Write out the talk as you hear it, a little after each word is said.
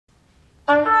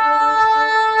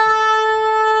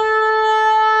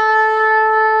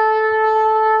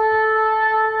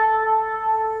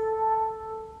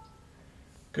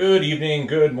Good evening,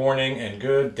 good morning, and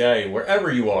good day,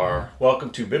 wherever you are.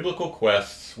 Welcome to Biblical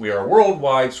Quests. We are a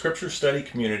worldwide scripture study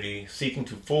community seeking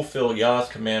to fulfill Yah's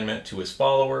commandment to his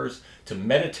followers to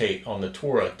meditate on the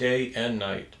Torah day and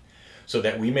night, so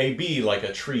that we may be like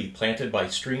a tree planted by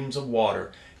streams of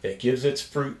water that gives its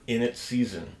fruit in its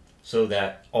season, so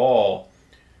that all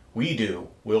we do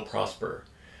will prosper.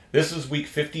 This is week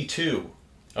 52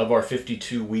 of our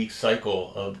 52-week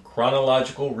cycle of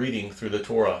chronological reading through the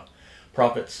Torah,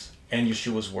 prophets, and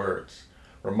Yeshua's words,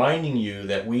 reminding you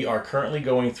that we are currently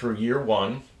going through year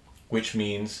 1, which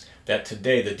means that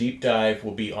today the deep dive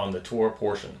will be on the Torah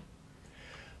portion.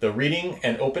 The reading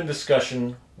and open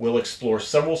discussion will explore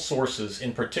several sources,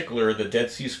 in particular the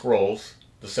Dead Sea Scrolls,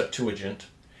 the Septuagint,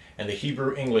 and the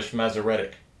Hebrew-English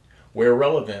Masoretic. Where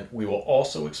relevant, we will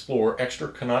also explore extra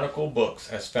canonical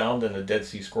books as found in the Dead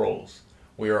Sea Scrolls.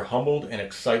 We are humbled and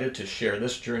excited to share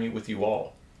this journey with you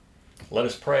all. Let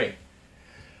us pray.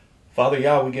 Father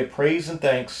Yah, we give praise and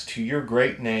thanks to your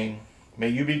great name. May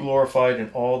you be glorified in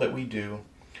all that we do.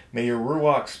 May your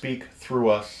Ruach speak through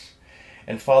us.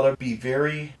 And Father, be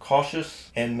very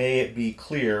cautious, and may it be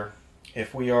clear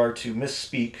if we are to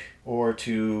misspeak or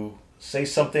to say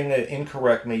something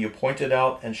incorrect, may you point it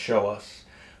out and show us.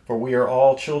 For we are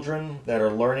all children that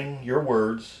are learning your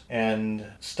words and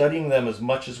studying them as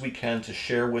much as we can to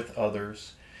share with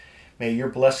others. May your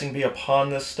blessing be upon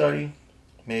this study.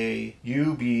 May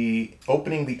you be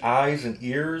opening the eyes and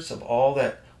ears of all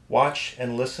that watch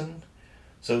and listen,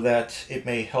 so that it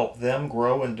may help them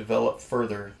grow and develop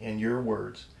further in your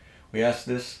words. We ask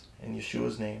this in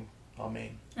Yeshua's name.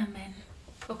 Amen. Amen.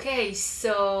 Okay,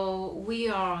 so we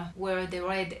are where the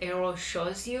red arrow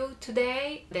shows you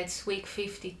today. That's week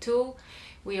 52.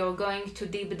 We are going to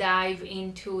deep dive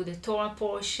into the Torah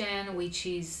portion, which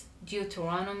is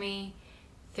Deuteronomy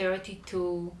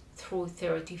 32 through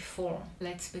 34.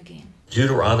 Let's begin.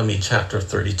 Deuteronomy chapter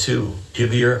 32.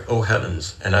 Give ear, O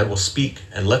heavens, and I will speak,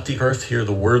 and let the earth hear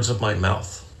the words of my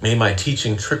mouth. May my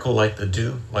teaching trickle like the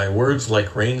dew, my words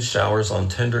like rain showers on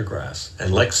tender grass,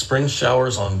 and like spring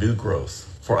showers on new growth.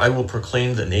 For I will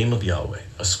proclaim the name of Yahweh,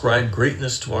 ascribe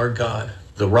greatness to our God.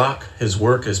 The rock, his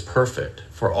work is perfect,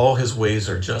 for all his ways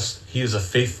are just. He is a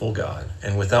faithful God,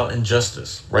 and without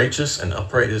injustice. Righteous and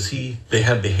upright is he. They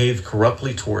have behaved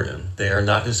corruptly toward him. They are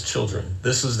not his children.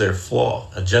 This is their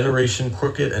flaw, a generation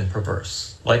crooked and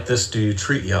perverse. Like this do you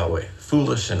treat Yahweh,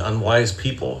 foolish and unwise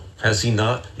people. Has he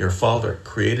not, your father,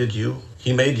 created you?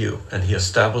 He made you, and he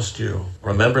established you.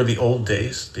 Remember the old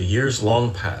days, the years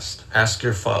long past. Ask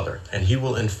your father, and he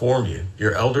will inform you,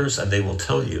 your elders, and they will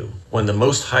tell you. When the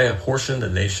Most High apportioned the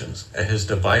nations, at his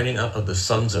dividing up of the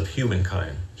sons of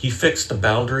humankind, he fixed the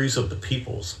boundaries of the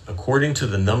peoples, according to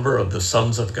the number of the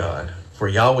sons of God. For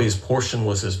Yahweh's portion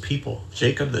was his people,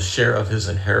 Jacob the share of his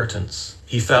inheritance.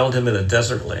 He found him in a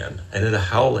desert land, and in a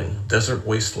howling desert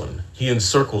wasteland. He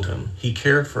encircled him, he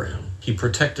cared for him. He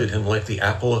protected him like the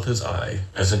apple of his eye.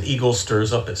 As an eagle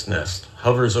stirs up its nest,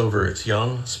 hovers over its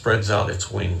young, spreads out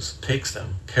its wings, takes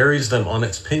them, carries them on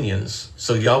its pinions.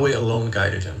 So Yahweh alone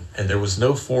guided him, and there was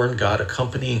no foreign god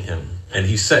accompanying him. And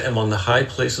he set him on the high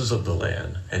places of the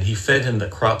land, and he fed him the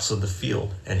crops of the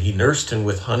field, and he nursed him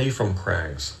with honey from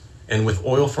crags, and with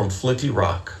oil from flinty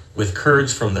rock, with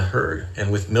curds from the herd,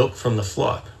 and with milk from the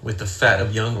flock, with the fat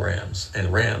of young rams,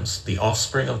 and rams, the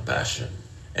offspring of Bashan,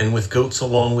 and with goats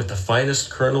along with the finest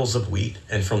kernels of wheat,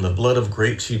 and from the blood of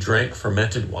grapes you drank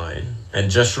fermented wine. And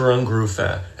Jeshurun grew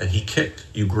fat, and he kicked,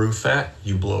 you grew fat,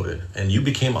 you bloated, and you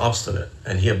became obstinate,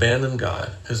 and he abandoned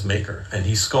God, his maker, and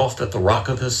he scoffed at the rock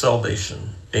of his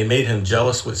salvation. They made him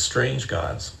jealous with strange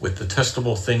gods, with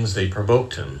detestable things they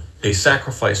provoked him. They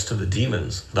sacrificed to the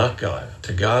demons, not God,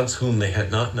 to gods whom they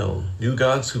had not known, new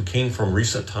gods who came from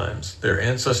recent times. Their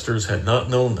ancestors had not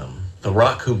known them. The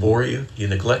rock who bore you, you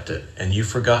neglected, and you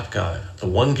forgot God, the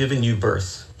one giving you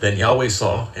birth. Then Yahweh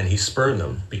saw, and he spurned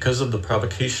them, because of the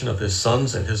provocation of his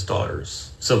sons and his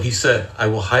daughters. So he said, I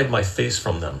will hide my face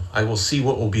from them. I will see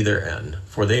what will be their end.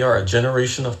 For they are a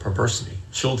generation of perversity,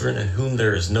 children in whom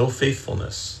there is no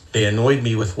faithfulness. They annoyed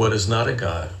me with what is not a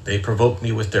God. They provoked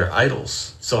me with their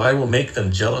idols. So I will make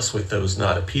them jealous with those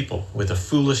not a people. With a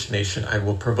foolish nation I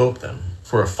will provoke them.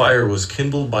 For a fire was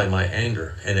kindled by my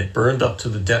anger, and it burned up to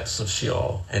the depths of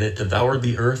Sheol, and it devoured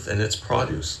the earth and its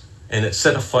produce, and it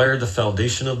set afire the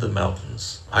foundation of the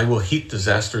mountains. I will heap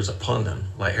disasters upon them.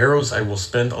 My arrows I will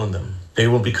spend on them. They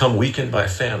will become weakened by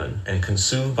famine, and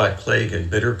consumed by plague and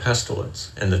bitter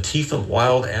pestilence, and the teeth of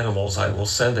wild animals I will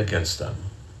send against them,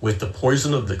 with the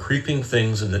poison of the creeping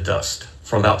things in the dust.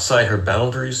 From outside her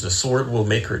boundaries the sword will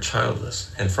make her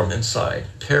childless, and from inside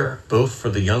terror, both for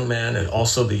the young man and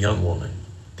also the young woman.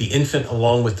 the infant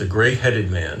along with the gray-headed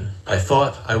man. I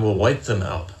thought, I will wipe them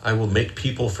out. I will make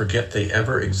people forget they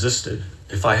ever existed.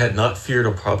 If I had not feared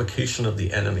a provocation of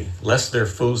the enemy, lest their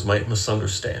foes might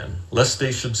misunderstand, lest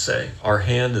they should say, our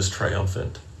hand is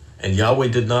triumphant. And Yahweh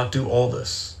did not do all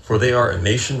this, for they are a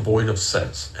nation void of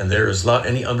sense, and there is not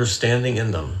any understanding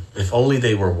in them. If only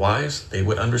they were wise, they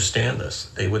would understand this.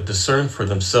 They would discern for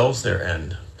themselves their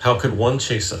end. How could one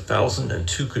chase 1,000 and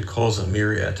 2 could cause a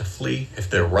myriad to flee if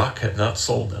their rock had not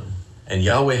sold them? And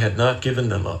Yahweh had not given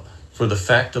them up. For the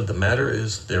fact of the matter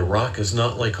is, their rock is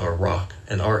not like our rock,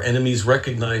 and our enemies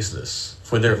recognize this.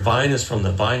 For their vine is from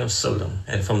the vine of Sodom,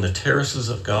 and from the terraces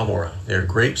of Gomorrah. Their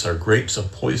grapes are grapes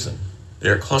of poison.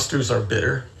 Their clusters are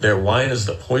bitter. Their wine is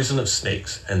the poison of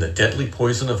snakes, and the deadly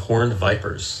poison of horned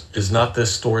vipers. Is not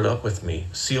this stored up with me,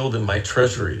 sealed in my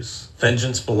treasuries?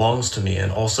 Vengeance belongs to me,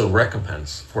 and also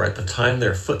recompense, for at the time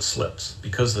their foot slips,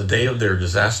 because the day of their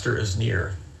disaster is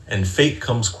near. And fate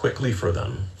comes quickly for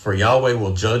them. For Yahweh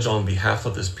will judge on behalf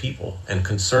of his people, and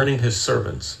concerning his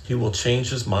servants, he will change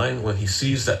his mind when he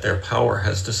sees that their power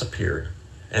has disappeared,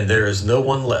 and there is no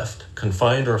one left,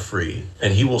 confined or free.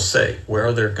 And he will say, where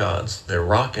are their gods, their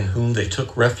rock in whom they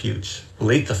took refuge, who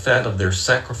ate the fat of their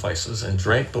sacrifices and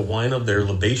drank the wine of their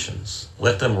libations?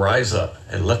 Let them rise up,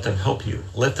 and let them help you.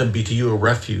 Let them be to you a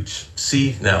refuge.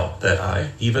 See now that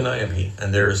I, even I am he,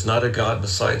 and there is not a God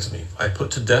besides me. I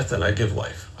put to death and I give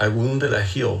life. I wound and I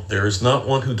heal. There is not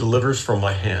one who delivers from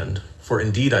my hand. For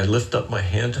indeed I lift up my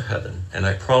hand to heaven, and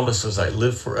I promise as I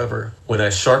live forever, when I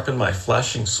sharpen my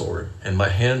flashing sword, and my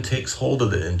hand takes hold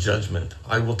of it in judgment,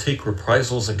 I will take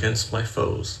reprisals against my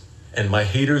foes, and my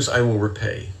haters I will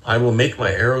repay. I will make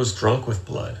my arrows drunk with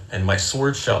blood, and my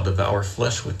sword shall devour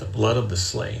flesh with the blood of the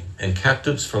slain, and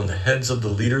captives from the heads of the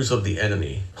leaders of the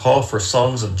enemy. Call for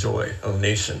songs of joy, O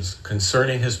nations,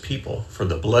 concerning his people, for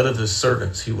the blood of his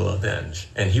servants he will avenge,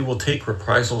 and he will take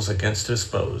reprisals against his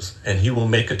foes, and he will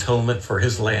make atonement for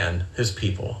his land, his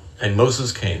people. And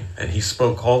Moses came, and he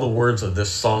spoke all the words of this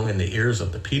song in the ears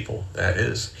of the people, that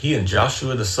is, he and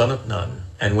Joshua the son of Nun.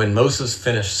 And when Moses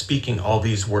finished speaking all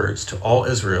these words to all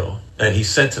Israel, then he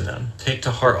said to them, take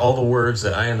to heart all the words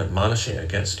that I am admonishing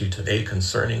against you today,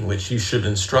 concerning which you should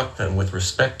instruct them with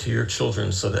respect to your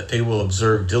children, so that they will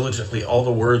observe diligently all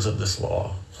the words of this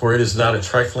law. For it is not a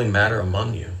trifling matter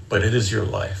among you, but it is your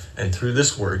life. And through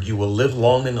this word you will live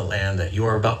long in the land that you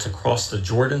are about to cross the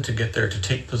Jordan to get there to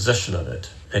take possession of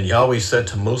it. And Yahweh said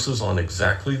to Moses on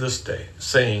exactly this day,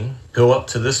 saying, go up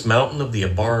to this mountain of the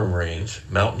Abarim range,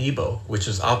 Mount Nebo, which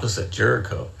is opposite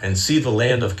Jericho, and see the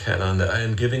land of Canaan that I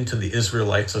am giving to the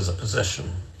Israelites as a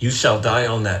possession. You shall die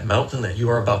on that mountain that you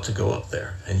are about to go up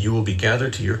there, and you will be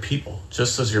gathered to your people,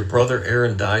 just as your brother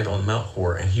Aaron died on Mount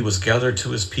Hor, and he was gathered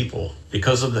to his people,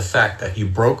 because of the fact that he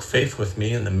broke faith with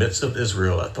me in the midst of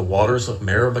Israel at the waters of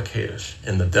Meribah Kadesh,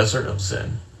 in the desert of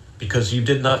Zin. Because you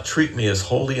did not treat me as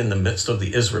holy in the midst of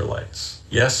the Israelites.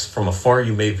 Yes, from afar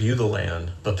you may view the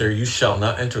land, but there you shall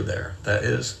not enter there, that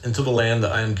is, into the land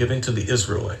that I am giving to the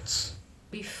Israelites.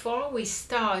 Before we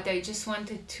start, I just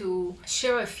wanted to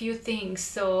share a few things.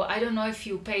 So I don't know if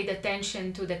you paid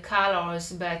attention to the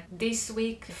colors, but this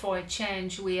week, for a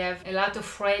change, we have a lot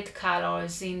of red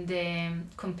colors in the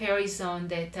comparison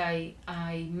that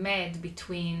I made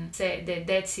between the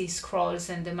Dead Sea Scrolls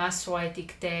and the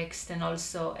Masoretic text, and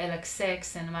also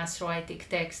LXX and Masoretic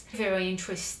text. Very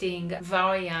interesting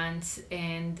variants,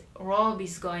 and Rob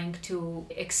is going to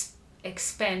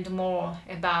expand more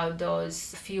about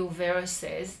those few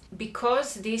verses,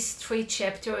 because these 3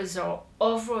 chapters are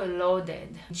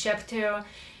overloaded. Chapter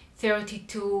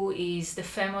 32 is the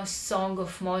famous Song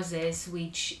of Moses,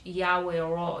 which Yahweh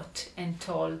wrote and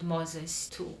told Moses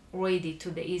to read it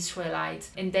to the Israelites.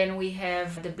 And then we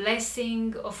have the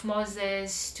blessing of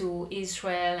Moses to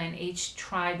Israel and each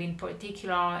tribe in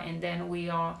particular, and then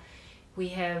we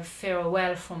have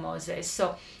farewell from Moses.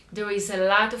 So there is a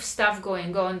lot of stuff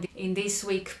going on in this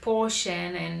week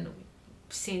portion, and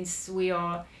since we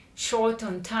are short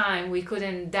on time, we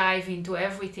couldn't dive into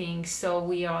everything, so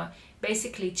we are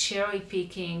basically cherry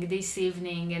picking this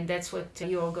evening, and that's what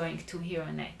you're going to hear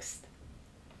next.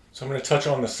 So I'm going to touch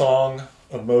on the Song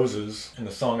of Moses and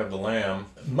the Song of the Lamb.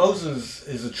 Moses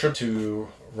is attributed to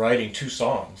writing 2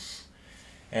 songs,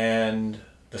 and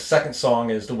the second song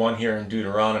is the one here in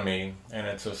Deuteronomy, and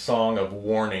it's a song of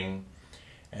warning,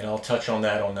 and I'll touch on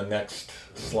that on the next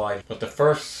slide. But the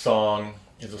first song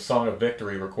is a song of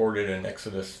victory recorded in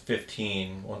Exodus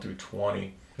 15, 1 through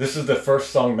 20. This is the first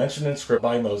song mentioned in Scripture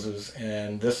by Moses,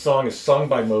 and this song is sung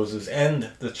by Moses and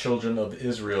the children of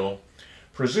Israel,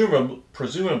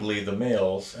 presumably the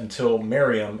males, until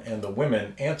Miriam and the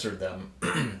women answered them,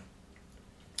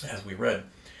 as we read.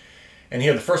 And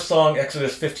here the first song,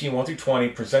 Exodus 15, 1 through 20,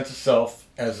 presents itself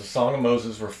as the Song of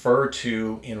Moses referred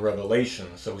to in Revelation.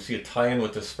 So we see a tie-in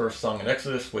with this first song in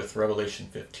Exodus with Revelation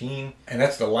 15. And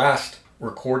that's the last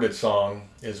recorded song,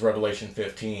 is Revelation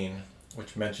 15,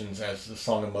 which mentions as the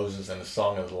Song of Moses and the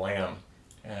Song of the Lamb.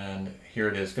 And here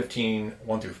it is, 15,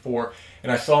 1 through 4.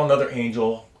 And I saw another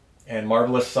angel and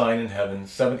marvelous sign in heaven,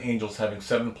 7 angels having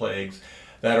 7 plagues,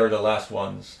 that are the last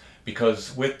ones,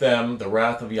 because with them the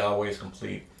wrath of Yahweh is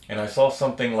complete. And I saw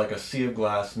something like a sea of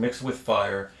glass mixed with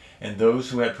fire, and those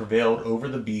who had prevailed over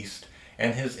the beast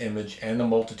and his image and the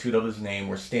multitude of his name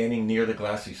were standing near the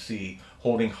glassy sea,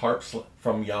 holding harps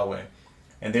from Yahweh.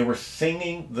 And they were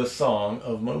singing the song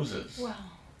of Moses, Wow.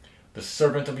 the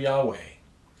servant of Yahweh,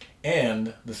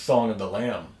 and the song of the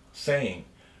Lamb, saying,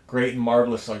 Great and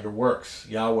marvelous are your works,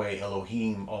 Yahweh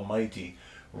Elohim Almighty.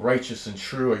 Righteous and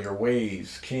true are your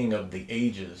ways, King of the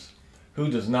ages. Who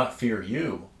does not fear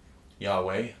you,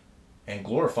 Yahweh, and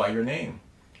glorify your name?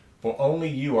 For only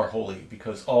you are holy,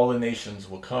 because all the nations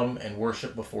will come and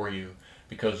worship before you,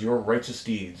 because your righteous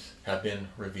deeds have been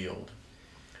revealed.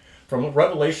 From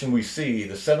Revelation we see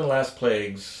the 7 last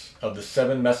plagues of the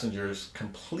 7 messengers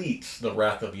completes the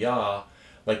wrath of Yah,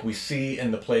 like we see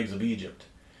in the plagues of Egypt.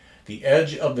 The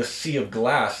edge of the sea of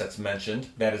glass that's mentioned,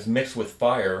 that is mixed with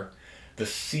fire, the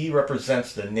sea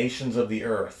represents the nations of the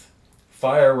earth.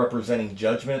 Fire representing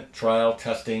judgment, trial,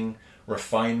 testing,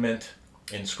 refinement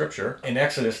in Scripture. In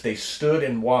Exodus, they stood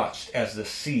and watched as the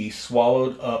sea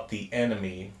swallowed up the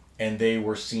enemy, and they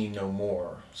were seen no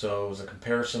more. So it was a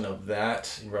comparison of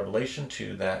that in Revelation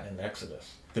to that in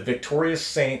Exodus. The victorious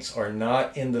saints are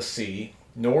not in the sea,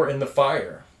 nor in the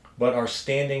fire, but are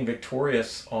standing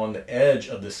victorious on the edge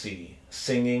of the sea,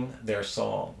 singing their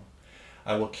song.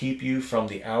 I will keep you from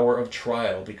the hour of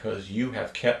trial, because you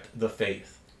have kept the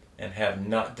faith and have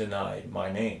not denied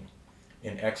my name.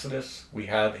 In Exodus, we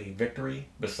have a victory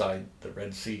beside the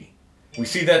Red Sea. We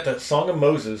see that the Song of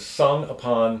Moses, sung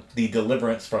upon the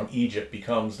deliverance from Egypt,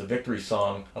 becomes the victory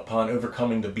song upon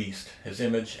overcoming the beast, his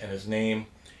image and his name.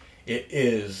 It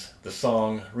is the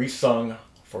song resung,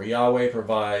 for Yahweh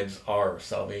provides our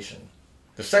salvation.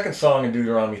 The second song in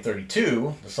Deuteronomy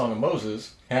 32, the Song of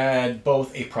Moses, had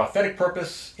both a prophetic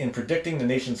purpose in predicting the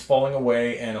nation's falling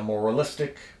away and a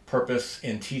moralistic purpose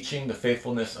in teaching the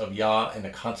faithfulness of Yah and the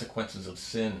consequences of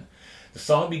sin. The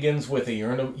song begins with a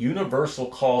universal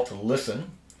call to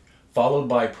listen, followed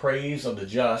by praise of the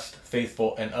just,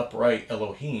 faithful, and upright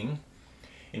Elohim.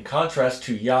 In contrast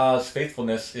to Yah's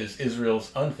faithfulness is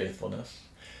Israel's unfaithfulness.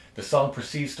 The song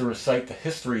proceeds to recite the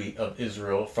history of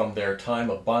Israel from their time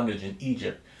of bondage in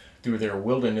Egypt through their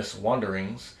wilderness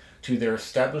wanderings to their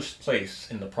established place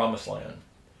in the Promised Land.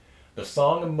 The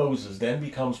Song of Moses then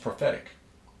becomes prophetic.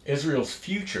 Israel's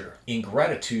future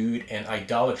ingratitude and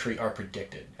idolatry are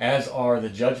predicted, as are the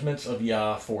judgments of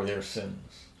Yah for their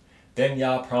sins. Then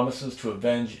Yah promises to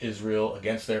avenge Israel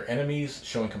against their enemies,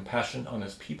 showing compassion on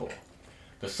his people.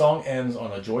 The song ends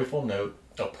on a joyful note,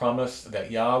 a promise that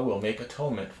Yah will make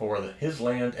atonement for his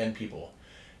land and people.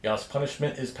 Yah's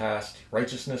punishment is past,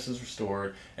 righteousness is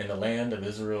restored, and the land of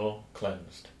Israel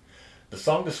cleansed. The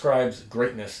song describes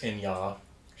greatness in Yah.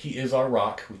 He is our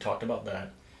rock, we talked about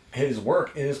that. His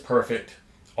work is perfect,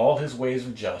 all his ways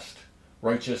are just,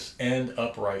 righteous and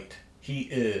upright. He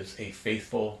is a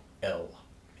faithful El.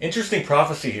 Interesting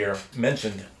prophecy here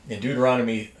mentioned in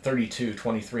Deuteronomy 32,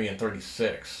 23, and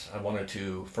 36. I wanted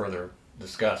to further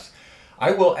discuss.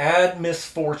 I will add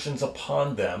misfortunes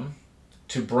upon them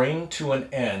to bring to an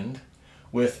end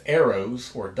with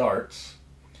arrows or darts.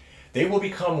 They will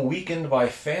become weakened by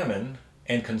famine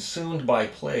and consumed by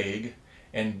plague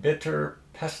and bitter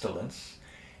pestilence,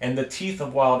 and the teeth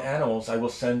of wild animals I will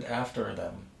send after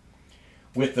them.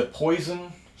 With the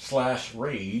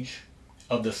poison/rage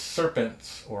of the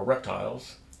serpents or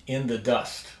reptiles in the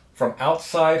dust. From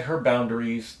outside her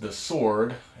boundaries, the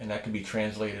sword, and that can be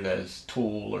translated as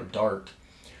tool or dart,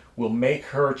 will make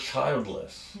her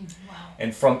childless. Wow.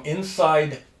 And from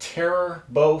inside, terror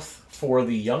both for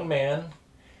the young man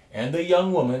and the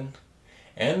young woman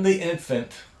and the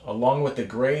infant, along with the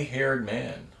gray-haired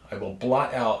man. I will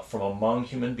blot out from among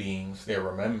human beings their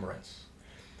remembrance.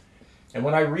 And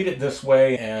when I read it this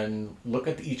way and look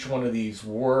at each one of these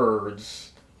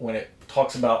words, when it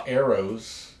talks about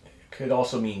arrows, it could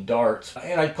also mean darts.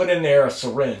 And I put in there a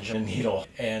syringe and a needle.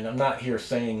 And I'm not here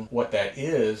saying what that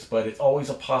is, but it's always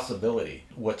a possibility.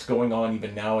 What's going on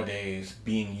even nowadays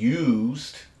being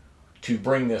used to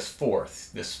bring this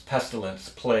forth, this pestilence,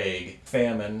 plague,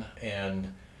 famine,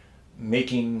 and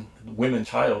making women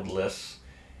childless,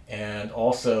 and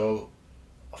also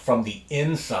from the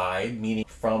inside, meaning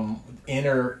from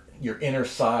your inner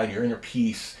side, your inner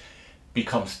peace,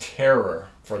 becomes terror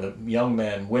for the young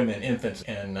men, women, infants,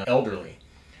 and elderly.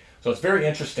 So it's very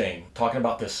interesting talking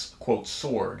about this, quote,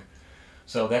 sword.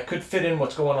 So that could fit in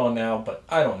what's going on now, but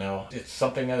I don't know. It's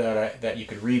something that you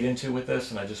could read into with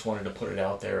this, and I just wanted to put it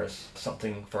out there as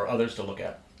something for others to look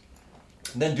at.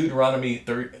 And then Deuteronomy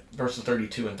 30, verses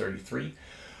 32 and 33.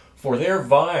 For their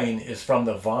vine is from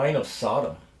the vine of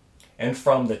Sodom, and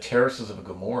from the terraces of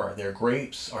Gomorrah. Their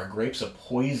grapes are grapes of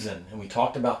poison. And we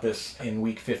talked about this in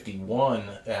week 51,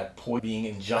 that poison being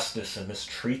injustice and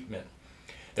mistreatment.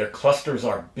 Their clusters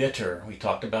are bitter. We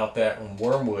talked about that, and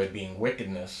wormwood being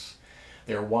wickedness.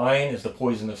 Their wine is the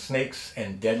poison of snakes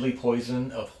and deadly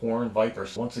poison of horned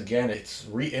vipers. Once again, it's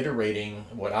reiterating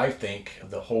what I think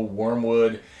of the whole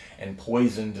wormwood and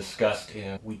poison discussed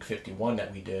in week 51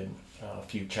 that we did a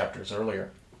few chapters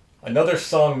earlier. Another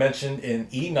song mentioned in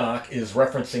Enoch is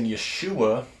referencing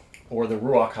Yeshua or the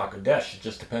Ruach HaKodesh. It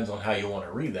just depends on how you want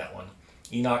to read that one.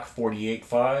 Enoch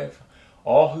 48:5.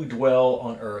 All who dwell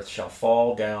on earth shall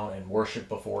fall down and worship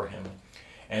before him,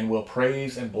 and will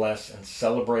praise and bless and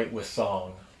celebrate with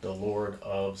song the Lord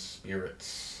of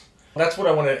spirits. That's what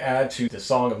I wanted to add to the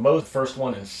Song of Moses, first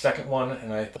one and second one.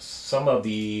 And some of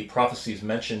the prophecies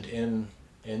mentioned in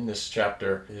this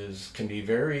chapter can be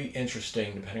very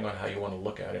interesting depending on how you want to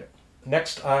look at it.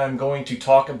 Next, I'm going to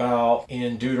talk about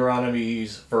in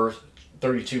Deuteronomy's verse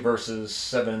 32 verses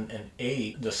 7 and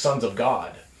 8, the sons of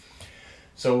God.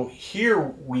 So here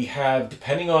we have,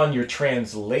 depending on your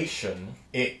translation,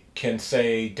 it can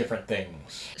say different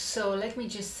things. So let me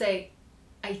just say,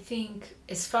 I think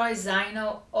as far as I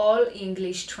know, all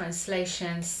English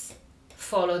translations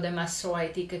follow the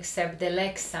Masoretic except the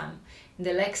Lexham.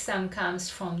 The Lexham comes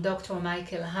from Dr.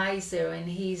 Michael Heiser, and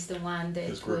he's the one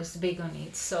that was big on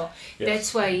it. So yes,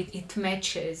 that's why it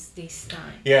matches this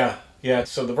time. Yeah.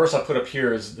 So the verse I put up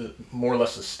here is more or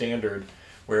less a standard,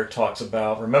 where it talks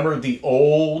about, remember the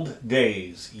old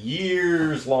days,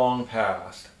 years long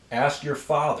past. Ask your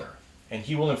father, and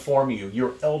he will inform you,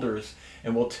 your elders,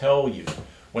 and will tell you,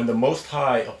 when the Most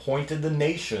High appointed the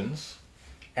nations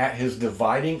at his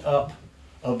dividing up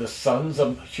of the sons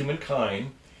of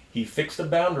humankind, he fixed the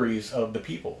boundaries of the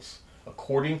peoples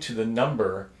according to the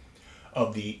number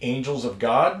of the angels of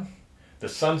God, the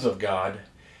sons of God,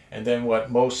 and then what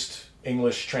most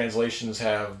English translations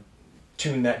have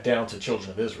tuned that down to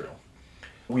children of Israel.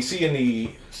 We see in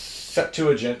the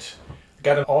Septuagint,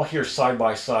 got them all here side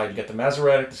by side. You got the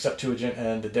Masoretic, the Septuagint,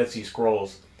 and the Dead Sea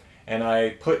Scrolls. And I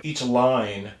put each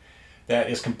line that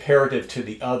is comparative to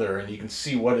the other, and you can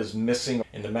see what is missing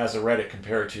in the Masoretic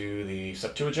compared to the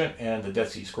Septuagint and the Dead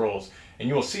Sea Scrolls. And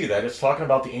you will see that it's talking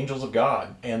about the angels of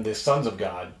God and the sons of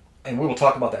God. And we will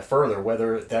talk about that further,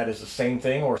 whether that is the same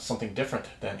thing or something different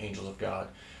than angels of God.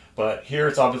 But here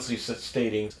it's obviously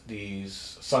stating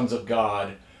these sons of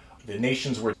God, the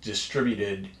nations were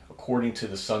distributed according to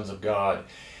the sons of God.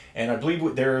 And I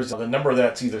believe there's a number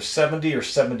that's either 70 or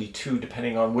 72,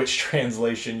 depending on which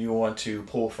translation you want to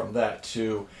pull from that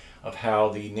too, of how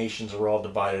the nations are all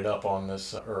divided up on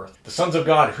this earth. The sons of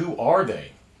God, who are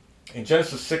they? In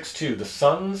Genesis 6:2, the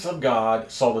sons of God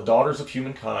saw the daughters of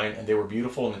humankind, and they were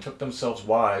beautiful, and they took themselves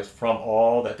wives from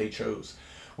all that they chose.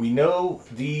 We know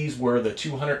these were the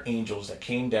 200 angels that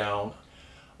came down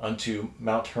unto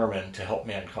Mount Hermon to help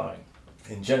mankind.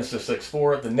 In Genesis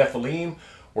 6:4, the Nephilim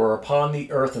were upon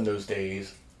the earth in those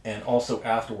days, and also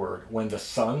afterward, when the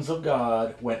sons of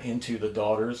God went into the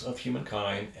daughters of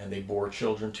humankind, and they bore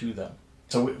children to them.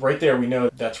 So right there we know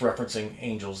that's referencing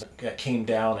angels that came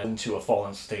down into a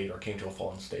fallen state, or came to a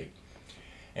fallen state.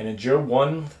 And in Job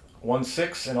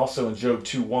 1:6, and also in Job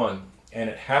 2:1, and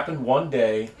it happened one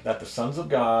day that the sons of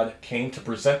God came to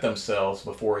present themselves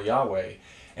before Yahweh,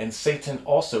 and Satan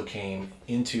also came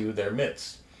into their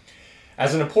midst.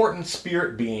 As an important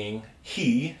spirit being,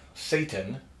 he,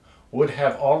 Satan, would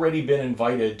have already been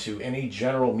invited to any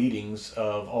general meetings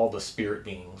of all the spirit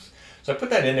beings. So I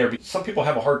put that in there because some people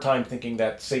have a hard time thinking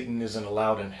that Satan isn't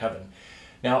allowed in heaven.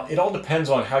 Now, it all depends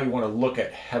on how you want to look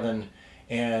at heaven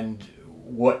and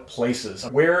what places.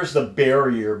 Where's the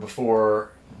barrier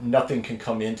before nothing can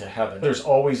come into heaven? There's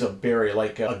always a barrier,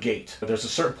 like a gate. There's a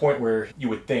certain point where you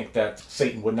would think that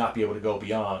Satan would not be able to go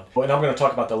beyond. And I'm going to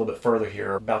talk about that a little bit further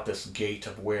here, about this gate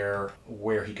of where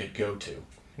he could go to.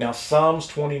 Now, Psalms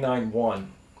 29:1,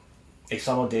 a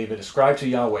Psalm of David, ascribe to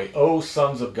Yahweh, O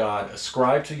sons of God,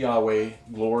 ascribe to Yahweh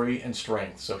glory and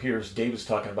strength. So here's David's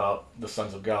talking about the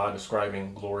sons of God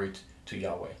ascribing glory to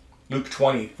Yahweh. Luke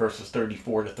 20, verses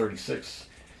 34 to 36.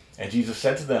 And Jesus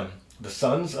said to them, the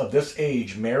sons of this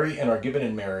age marry and are given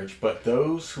in marriage, but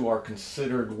those who are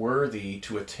considered worthy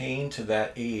to attain to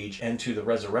that age and to the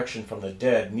resurrection from the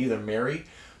dead neither marry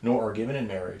nor are given in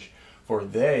marriage. for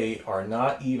they are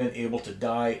not even able to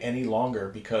die any longer,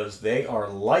 because they are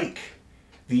like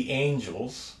the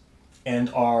angels and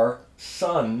are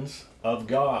sons of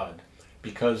God,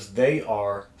 because they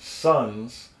are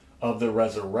sons of the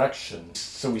resurrection.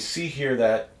 So we see here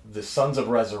that the sons of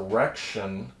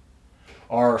resurrection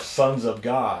are sons of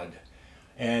God.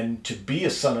 And to be a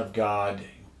son of God,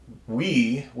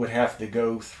 we would have to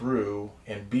go through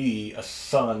and be a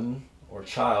son or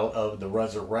child of the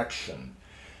resurrection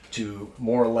to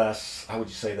more or less, how would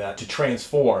you say that, to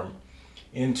transform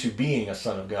into being a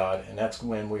son of God. And that's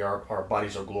when our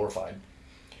bodies are glorified.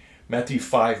 Matthew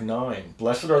 5:9,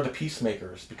 blessed are the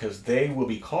peacemakers, because they will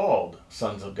be called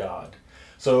sons of God.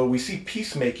 So we see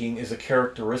peacemaking is a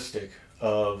characteristic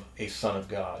of a son of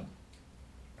God.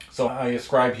 So I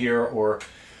ascribe here, or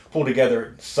pull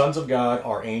together, sons of God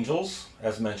are angels,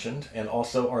 as mentioned, and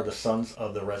also are the sons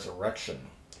of the resurrection.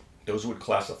 Those would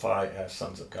classify as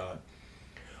sons of God.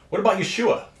 What about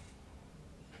Yeshua?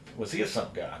 Was he a son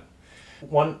of God?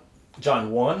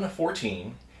 John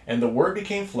 1:14, and the Word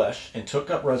became flesh and took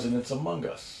up residence among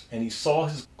us, and he saw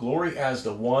his glory as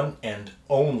the one and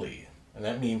only, and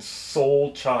that means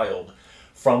sole child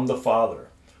from the Father,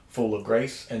 full of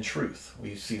grace and truth.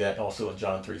 We see that also in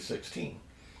John 3:16.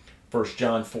 1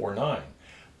 John 4:9,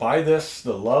 by this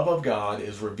the love of God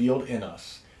is revealed in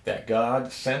us, that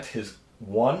God sent his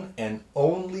one and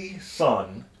only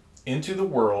Son into the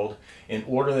world in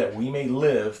order that we may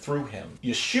live through him.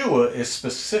 Yeshua is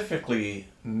specifically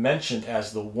mentioned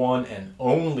as the one and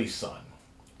only Son,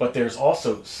 but there's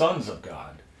also sons of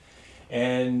God.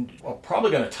 And we're probably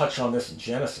going to touch on this in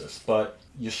Genesis, but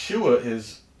Yeshua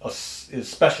is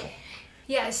special.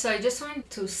 Yeah, so I just want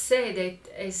to say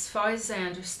that as far as I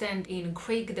understand, in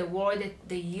Greek, the word that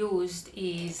they used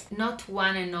is not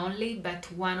one and only,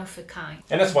 but one of a kind.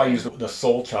 And that's why I use the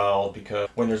soul child, because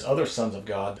when there's other sons of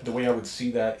God, the way I would see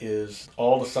that is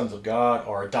all the sons of God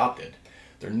are adopted.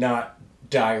 They're not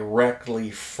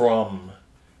directly from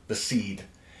the seed.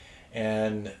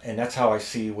 And that's how I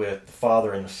see with the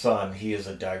Father and the Son. He is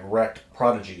a direct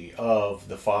prodigy of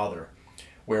the Father,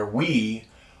 where we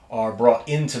are brought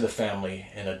into the family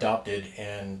and adopted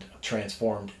and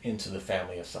transformed into the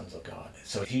family of sons of God.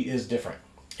 So he is different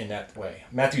in that way.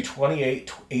 Matthew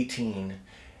 28:18,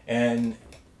 and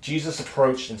Jesus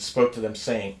approached and spoke to them,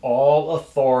 saying, all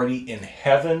authority in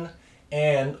heaven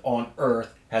and on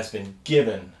earth has been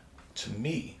given to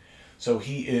me. So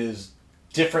he is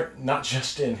different, not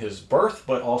just in his birth,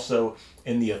 but also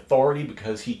in the authority,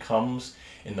 because he comes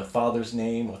in the Father's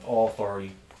name with all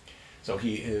authority. So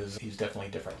he's definitely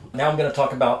different. Now I'm going to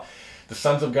talk about the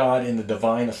sons of God in the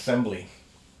divine assembly.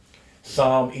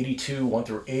 Psalm 82,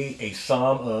 1-8, a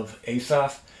psalm of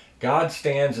Asaph. God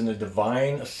stands in the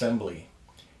divine assembly.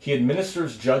 He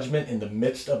administers judgment in the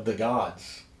midst of the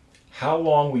gods. How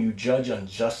long will you judge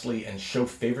unjustly and show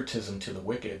favoritism to the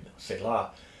wicked?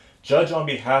 Selah. Judge on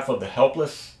behalf of the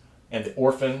helpless and the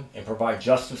orphan, and provide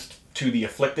justice to the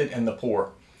afflicted and the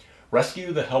poor.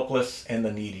 Rescue the helpless and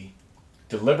the needy.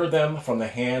 Deliver them from the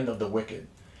hand of the wicked.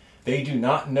 They do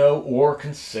not know or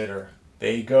consider.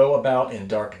 They go about in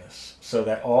darkness, so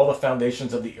that all the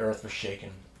foundations of the earth are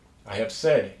shaken. I have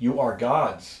said, you are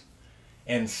gods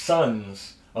and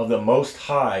sons of the Most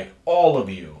High, all of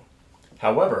you.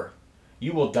 However,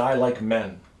 you will die like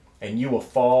men, and you will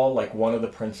fall like one of the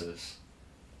princes,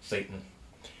 Satan.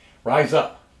 Rise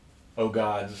up, O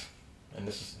gods, and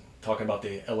this is talking about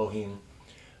the Elohim.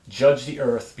 Judge the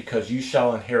earth, because you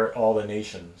shall inherit all the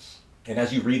nations. And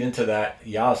as you read into that,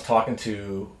 Yah is talking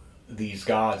to these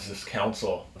gods, this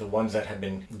council, the ones that have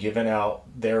been given out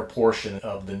their portion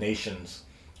of the nations,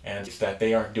 and it's that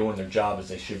they aren't doing their job as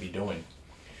they should be doing.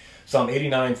 Psalm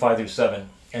 89, 5-7.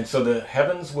 And so the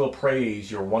heavens will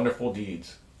praise your wonderful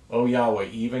deeds, O Yahweh,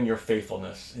 even your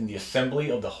faithfulness, in the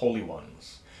assembly of the holy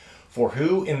ones. For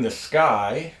who in the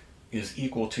sky is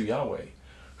equal to Yahweh?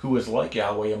 Who is like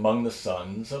Yahweh among the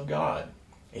sons of God?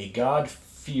 A God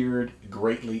feared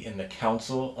greatly in the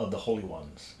council of the holy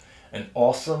ones, and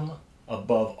awesome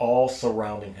above all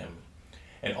surrounding him.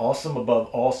 And awesome above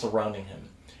all surrounding him.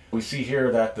 We see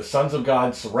here that the sons of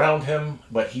God surround him,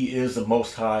 but he is the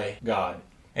Most High God.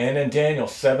 And in Daniel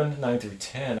 7,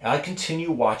 9-10, I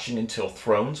continue watching until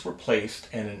thrones were placed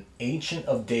and an ancient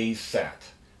of days sat.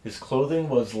 His clothing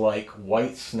was like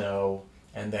white snow,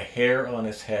 and the hair on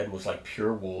his head was like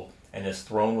pure wool, and his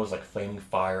throne was like flaming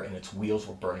fire, and its wheels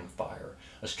were burning fire.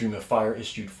 A stream of fire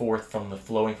issued forth from the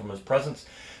flowing from his presence.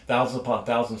 Thousands upon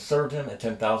thousands served him, and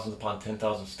 10,000 upon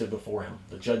 10,000 stood before him.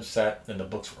 The judge sat, and the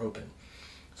books were open.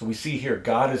 So we see here,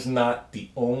 God is not the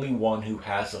only one who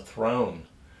has a throne.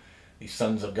 The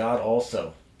sons of God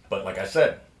also. But like I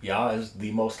said, Yah is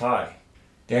the Most High.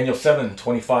 Daniel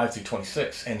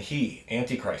 7:25-26. And he,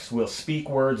 Antichrist, will speak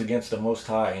words against the Most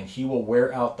High, and he will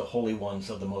wear out the holy ones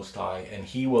of the Most High, and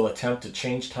he will attempt to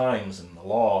change times and the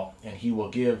law, and he will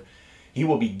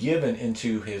be given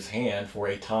into his hand for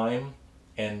a time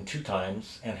and 2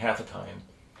 times and half a time.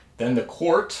 Then the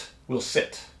court will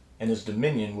sit, and his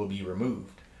dominion will be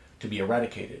removed, to be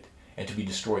eradicated, and to be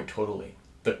destroyed totally.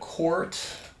 The court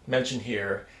mentioned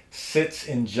here sits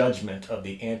in judgment of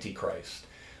the Antichrist.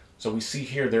 So we see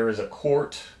here there is a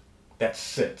court that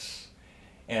sits.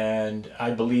 And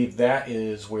I believe that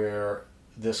is where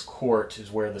this court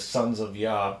is, where the sons of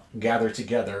Yah gather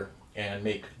together and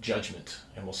make judgment.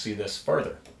 And we'll see this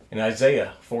further. In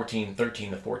Isaiah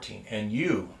 14:13-14, and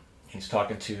you, he's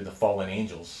talking to the fallen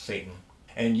angels, Satan,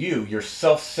 and you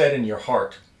yourself said in your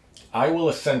heart, I will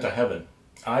ascend to heaven.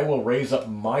 I will raise up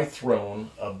my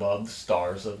throne above the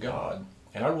stars of God.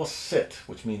 And I will sit,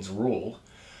 which means rule,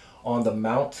 on the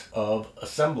mount of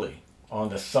assembly, on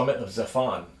the summit of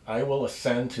Zephon. I will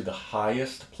ascend to the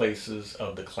highest places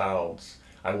of the clouds.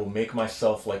 I will make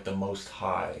myself like the Most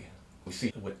High. We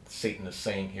see what Satan is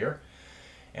saying here.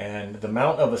 And the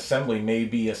mount of assembly may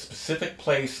be a specific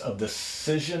place of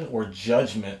decision or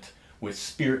judgment with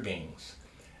spirit beings,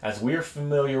 as we are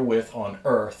familiar with on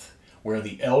earth, where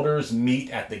the elders meet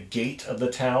at the gate of the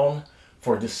town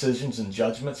for decisions and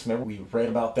judgments. Remember, we read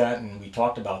about that and we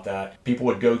talked about that. People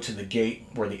would go to the gate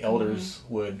where the elders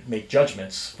would make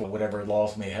judgments for whatever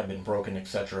laws may have been broken,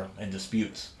 etc., and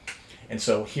disputes. And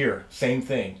so here, same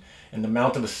thing. And the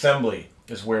Mount of Assembly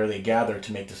is where they gather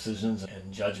to make decisions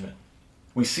and judgment.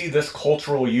 We see this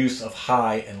cultural use of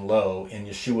high and low in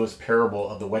Yeshua's parable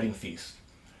of the wedding feast.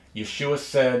 Yeshua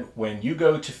said, when you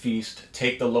go to feast,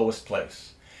 take the lowest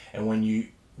place. And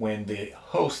when the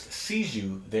host sees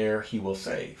you there, he will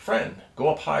say, friend, go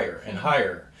up higher and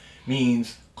higher,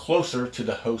 means closer to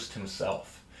the host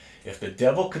himself. If the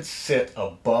devil could sit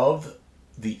above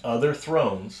the other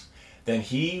thrones, then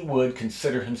he would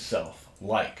consider himself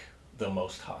like the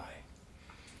Most High.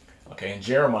 Okay, in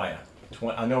Jeremiah,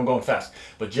 I know I'm going fast,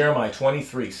 but Jeremiah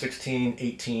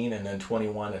 23:16-18, and then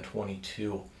 21 and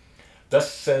 22.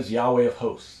 Thus says Yahweh of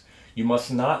hosts, you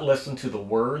must not listen to the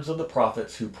words of the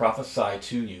prophets who prophesy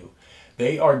to you.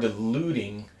 They are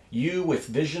deluding you with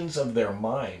visions of their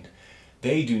mind.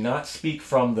 They do not speak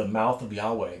from the mouth of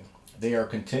Yahweh. They are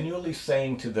continually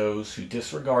saying to those who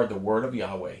disregard the word of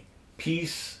Yahweh,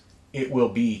 peace it will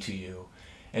be to you,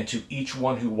 and to each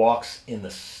one who walks in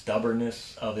the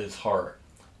stubbornness of his heart,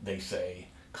 they say,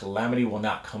 calamity will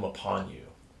not come upon you.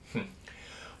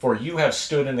 For you have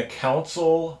stood in the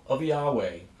counsel of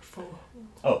Yahweh.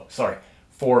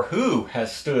 For who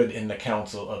has stood in the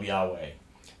counsel of Yahweh,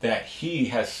 that he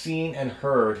has seen and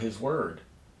heard his word?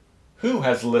 Who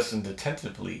has listened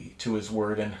attentively to his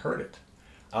word and heard it?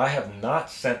 I have not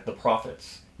sent the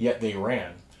prophets, yet they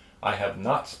ran. I have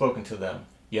not spoken to them,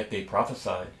 yet they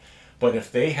prophesied. But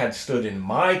if they had stood in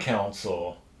my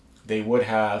counsel, they would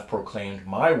have proclaimed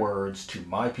my words to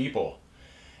my people,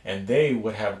 and they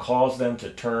would have caused them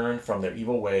to turn from their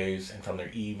evil ways and from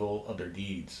their evil of their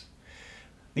deeds.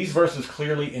 These verses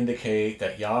clearly indicate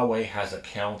that Yahweh has a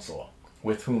council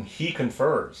with whom he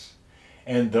confers,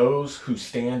 and those who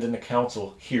stand in the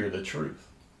council hear the truth.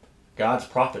 God's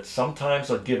prophets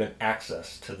sometimes are given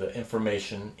access to the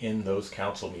information in those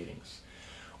council meetings,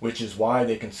 which is why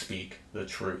they can speak the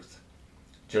truth.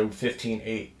 Job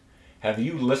 15:8. Have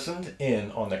you listened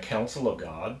in on the counsel of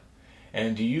God,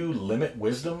 and do you limit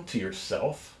wisdom to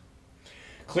yourself?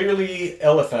 Clearly,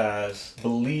 Eliphaz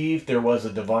believed there was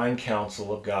a divine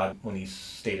counsel of God when he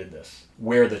stated this,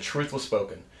 where the truth was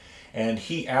spoken. And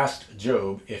he asked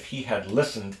Job if he had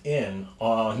listened in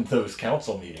on those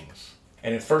council meetings.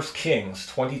 And in 1 Kings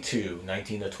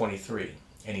 22:19-23,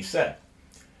 and he said,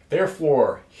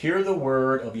 therefore, hear the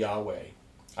word of Yahweh.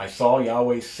 I saw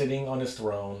Yahweh sitting on his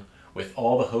throne, with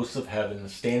all the hosts of heaven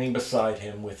standing beside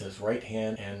him with his right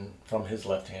hand and from his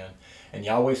left hand. And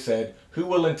Yahweh said, who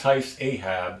will entice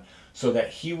Ahab so that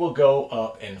he will go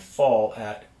up and fall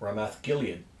at Ramoth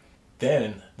Gilead?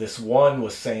 Then this one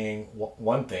was saying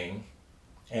one thing,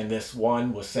 and this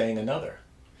one was saying another.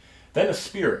 Then a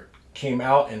spirit came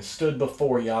out and stood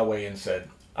before Yahweh and said,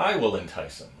 I will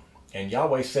entice him. And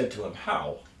Yahweh said to him,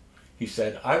 how? He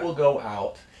said, I will go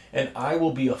out, and I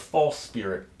will be a false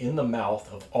spirit in the mouth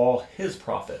of all his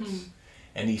prophets.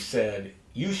 And he said,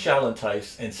 you shall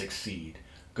entice and succeed.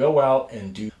 Go out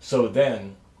and do. So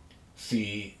then,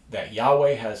 see that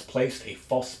Yahweh has placed a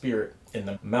false spirit in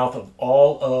the mouth of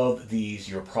all of these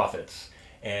your prophets,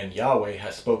 and Yahweh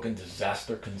has spoken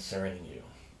disaster concerning you.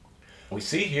 We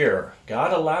see here,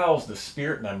 God allows the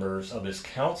spirit members of his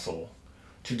council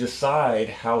to decide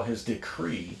how his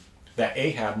decree that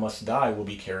Ahab must die will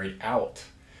be carried out.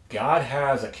 God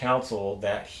has a council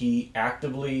that he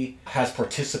actively has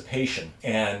participation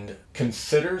and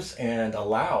considers and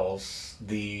allows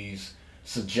these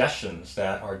suggestions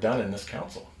that are done in this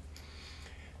council.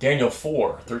 Daniel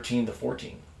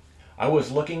 4:13-14. I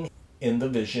was looking in the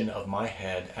vision of my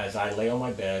head as I lay on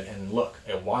my bed, and look,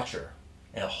 a watcher,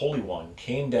 a holy one,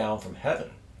 came down from heaven.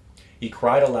 He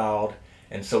cried aloud,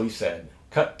 and so he said,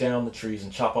 cut down the trees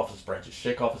and chop off its branches,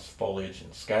 shake off its foliage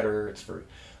and scatter its fruit.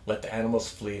 Let the animals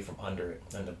flee from under it,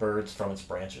 and the birds from its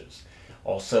branches.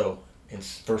 Also, in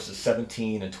verses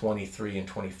 17 and 23 and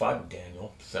 25 of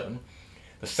Daniel 7,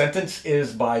 the sentence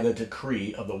is by the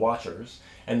decree of the watchers,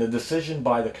 and the decision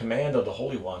by the command of the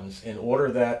holy ones, in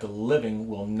order that the living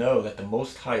will know that the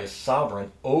Most High is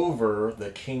sovereign over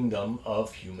the kingdom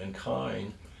of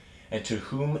humankind, and to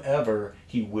whomever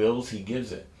he wills he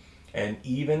gives it, and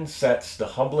even sets the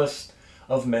humblest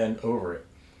of men over it.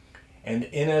 And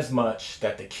inasmuch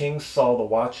that the king saw the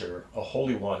watcher, a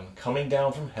holy one, coming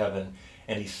down from heaven,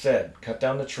 and he said, cut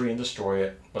down the tree and destroy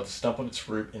it, but the stump of its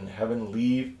root in heaven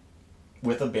leave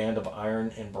with a band of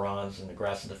iron and bronze in the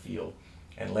grass of the field,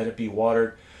 and let it be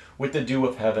watered with the dew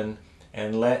of heaven,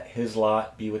 and let his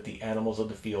lot be with the animals of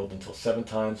the field until 7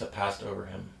 times have passed over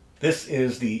him. This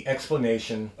is the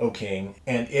explanation, O king,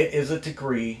 and it is a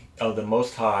decree of the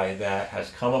Most High that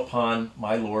has come upon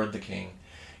my lord the king.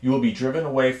 You will be driven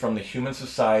away from the human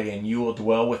society, and you will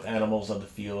dwell with animals of the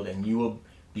field, and you will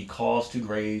be caused to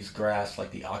graze grass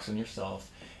like the oxen yourself,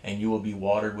 and you will be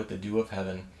watered with the dew of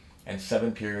heaven, and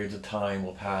 7 periods of time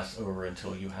will pass over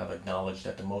until you have acknowledged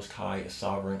that the Most High is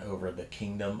sovereign over the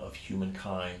kingdom of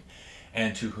humankind,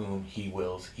 and to whom he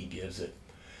wills he gives it.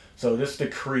 So this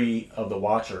decree of the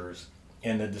watchers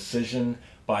and the decision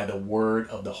by the word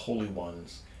of the holy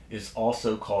ones is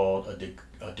also called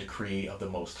a decree of the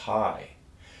Most High.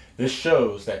 This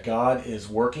shows that God is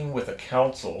working with a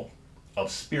council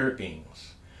of spirit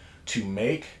beings to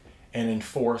make and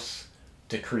enforce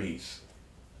decrees.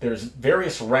 There's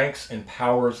various ranks and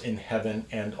powers in heaven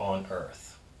and on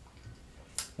earth.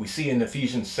 We see in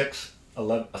Ephesians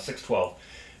 6:12,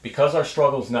 because our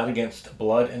struggle is not against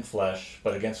blood and flesh,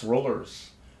 but against rulers,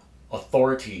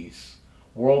 authorities,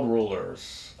 world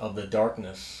rulers of the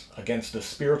darkness, against the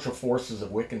spiritual forces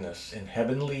of wickedness in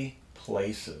heavenly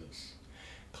places.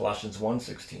 Colossians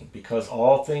 1:16, because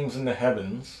all things in the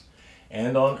heavens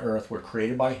and on earth were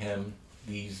created by him,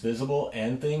 these visible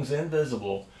and things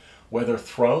invisible, whether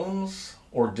thrones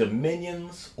or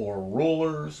dominions or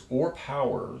rulers or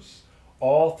powers,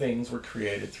 all things were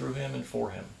created through him and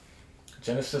for him.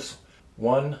 Genesis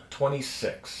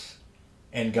 1:26,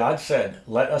 and God said,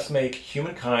 let us make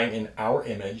humankind in our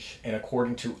image and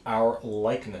according to our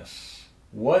likeness.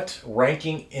 What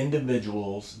ranking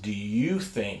individuals do you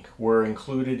think were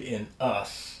included in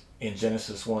us in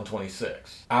Genesis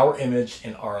 1:26? Our image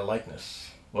and our likeness.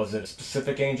 Was it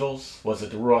specific angels? Was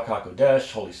it the Ruach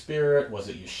HaKodesh, Holy Spirit? Was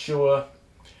it Yeshua?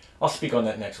 I'll speak on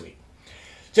that next week.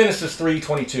 Genesis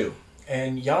 3:22,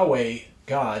 and Yahweh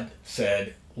God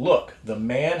said, look, the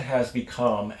man has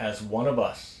become as one of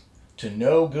us, to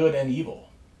know good and evil.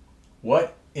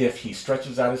 What if he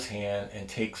stretches out his hand and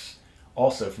takes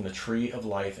also from the tree of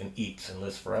life and eats and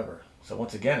lives forever? So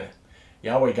once again,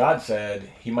 Yahweh God said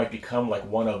he might become like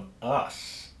one of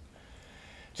us.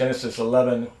 Genesis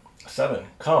 11:7,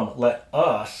 come, let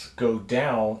us go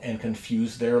down and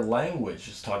confuse their language.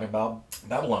 It's talking about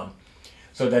Babylon,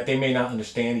 so that they may not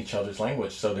understand each other's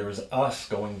language. So there was us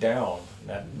going down.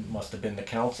 That must have been the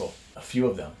council, a few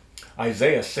of them.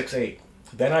 Isaiah 6:8,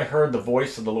 then I heard the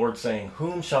voice of the Lord saying,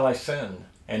 whom shall I send,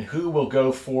 and who will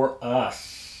go for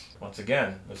us? Once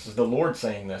again, this is the Lord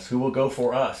saying this. Who will go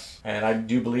for us? And I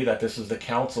do believe that this is the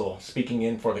council speaking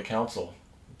in for the council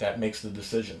that makes the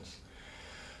decisions.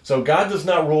 So God does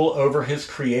not rule over his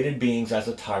created beings as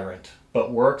a tyrant,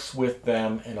 but works with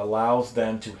them and allows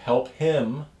them to help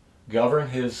him govern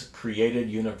his created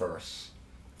universe.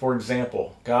 For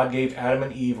example, God gave Adam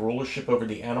and Eve rulership over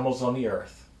the animals on the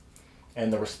earth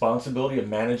and the responsibility of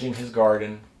managing his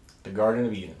garden, the Garden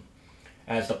of Eden.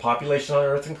 As the population on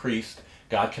earth increased,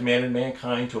 God commanded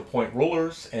mankind to appoint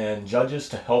rulers and judges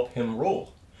to help him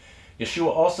rule. Yeshua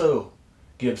also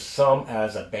gives some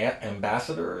as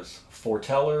ambassadors,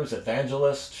 foretellers,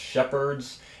 evangelists,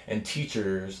 shepherds, and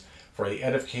teachers for the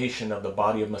edification of the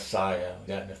body of Messiah,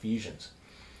 that in Ephesians.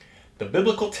 The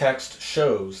biblical text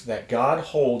shows that God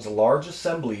holds large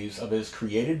assemblies of his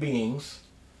created beings,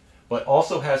 but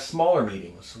also has smaller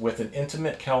meetings with an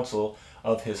intimate council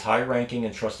of his high-ranking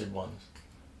and trusted ones.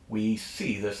 We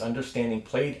see this understanding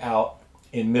played out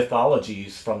in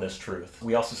mythologies from this truth.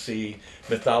 We also see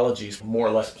mythologies more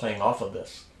or less playing off of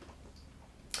this.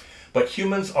 But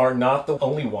humans are not the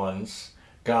only ones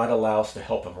God allows to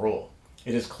help him rule.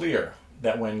 It is clear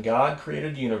that when God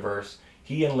created the universe,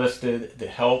 he enlisted the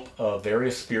help of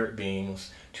various spirit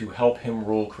beings to help him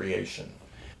rule creation.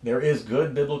 There is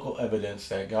good biblical evidence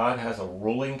that God has a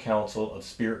ruling council of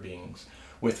spirit beings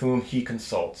with whom he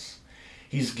consults.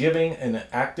 He's giving an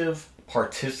active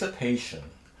participation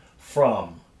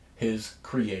from his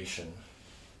creation.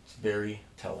 It's very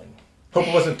telling. Hope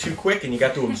it wasn't too quick and you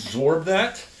got to absorb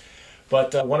that.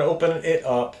 But I want to open it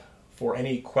up for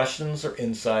any questions or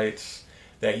insights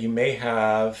that you may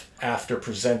have after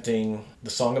presenting the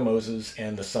Song of Moses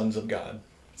and the Sons of God.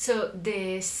 So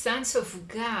the sons of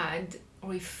God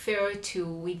refer to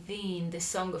within the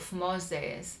Song of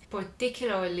Moses,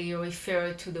 particularly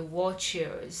refer to the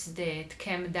watchers that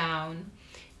came down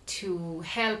to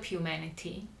help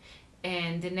humanity,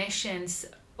 and the nations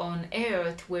on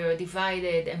earth were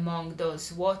divided among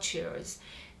those watchers,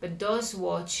 but those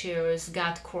watchers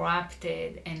got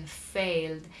corrupted and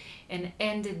failed and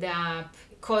ended up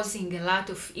causing a lot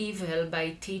of evil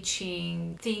by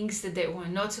teaching things that they were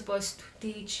not supposed to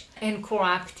teach and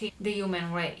corrupting the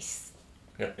human race.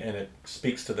 Yep, and it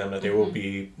speaks to them that they will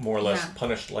be more or less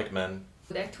punished like men.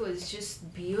 That was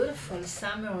just beautiful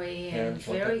summary and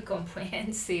very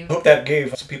comprehensive. I hope that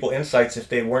gave some people insights if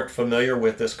they weren't familiar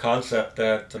with this concept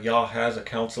that Yah has a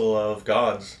council of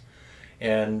gods.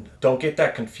 And don't get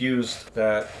that confused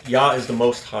that Yah is the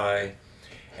Most High.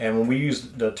 And when we use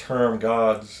the term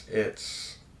gods,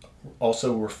 it's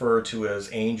also referred to as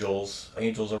angels.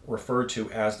 Angels are referred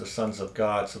to as the sons of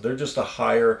God. So they're just a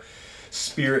higher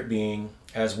spirit being.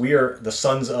 As we are the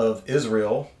sons of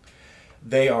Israel,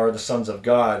 they are the sons of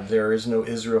God. There is no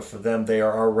Israel for them. They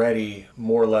are already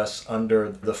more or less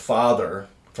under the Father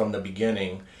from the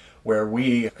beginning, where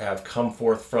we have come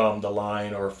forth from the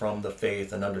line or from the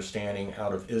faith and understanding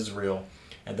out of Israel.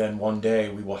 And then one day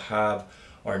we will have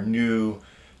our new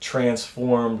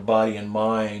transformed body and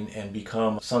mind and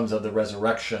become sons of the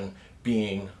resurrection,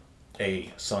 being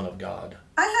a son of God.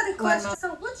 I had a question.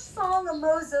 So which Song of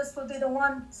Moses would be the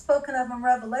one spoken of in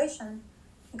Revelation?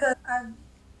 Because I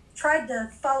tried to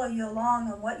follow you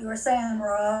along on what you were saying,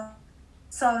 Rob.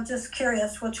 So I'm just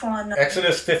curious which one.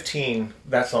 Exodus 15,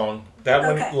 that song. That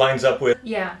one lines up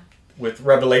with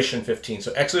Revelation 15.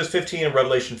 So Exodus 15 and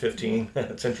Revelation 15.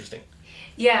 It's interesting.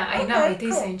 Yeah, I know. It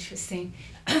is interesting.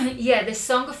 Yeah, the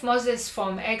Song of Moses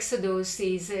from Exodus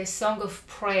is a song of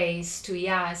praise to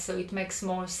Yah, so it makes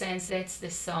more sense. That's the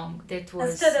song that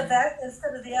was... Instead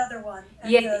of the other one.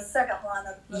 And the second one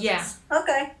of Moses.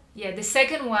 Okay. Yeah, the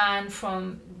second one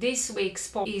from this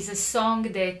week's is a song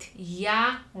that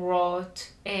Yah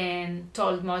wrote and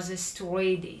told Moses to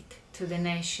read it to the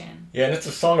nation. Yeah, and it's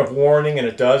a song of warning, and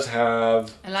it does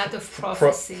have a lot of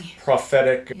prophecy,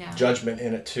 prophetic judgment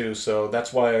in it too. So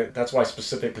that's why I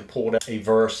specifically pulled a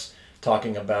verse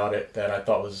talking about it that I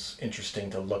thought was interesting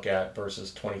to look at,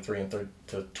 verses 23 and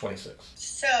to 26.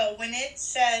 So when it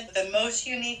said the most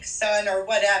unique son or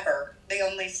whatever, the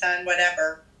only son,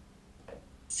 whatever,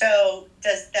 so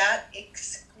does that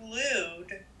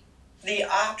exclude the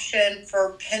option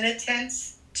for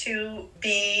penitence to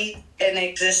be in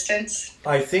existence?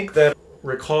 I think that,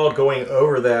 recall going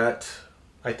over that,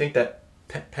 I think that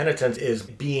penitence is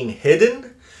being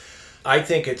hidden. I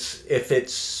think if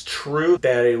it's true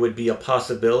that it would be a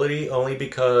possibility, only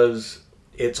because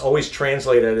it's always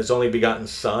translated as only begotten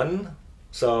son.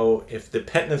 So if the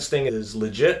penitence thing is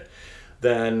legit,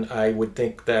 then I would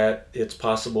think that it's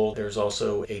possible there's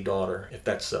also a daughter, if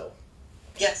that's so.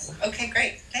 Yes. Okay,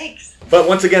 great. Thanks. But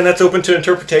once again, that's open to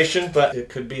interpretation, but it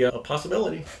could be a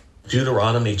possibility.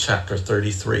 Deuteronomy chapter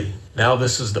 33. Now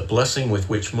this is the blessing with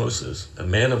which Moses, the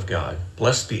man of God,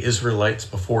 blessed the Israelites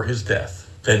before his death.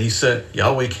 Then he said,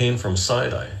 Yahweh came from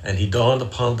Sinai, and he dawned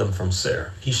upon them from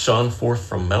Seir. He shone forth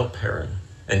from Mount Paran,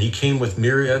 and he came with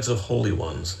myriads of holy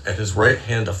ones, at his right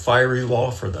hand a fiery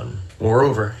law for them.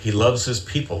 Moreover, he loves his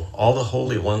people. All the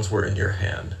holy ones were in your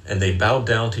hand, and they bowed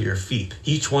down to your feet.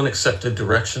 Each one accepted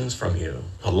directions from you.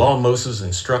 A law Moses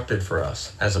instructed for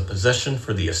us, as a possession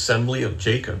for the assembly of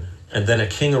Jacob. And then a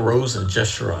king arose in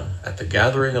Jeshurun, at the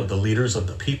gathering of the leaders of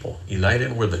the people.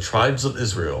 United were the tribes of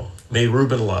Israel. May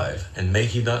Reuben live, and may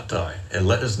he not die, and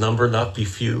let his number not be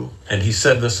few. And he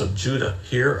said this of Judah,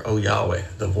 Hear, O Yahweh,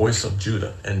 the voice of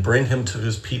Judah, and bring him to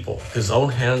his people. His own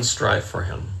hands strive for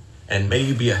him. And may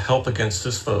you be a help against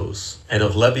his foes. And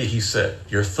of Levi he said,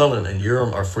 Your Thummim and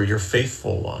Urim are for your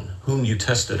faithful one, whom you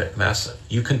tested at Massah.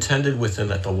 You contended with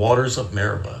him at the waters of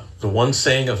Meribah. The one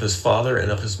saying of his father and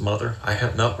of his mother, I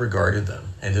have not regarded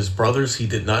them. And his brothers he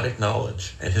did not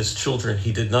acknowledge, and his children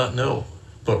he did not know.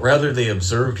 But rather they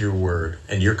observed your word,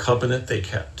 and your covenant they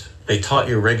kept. They taught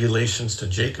your regulations to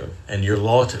Jacob, and your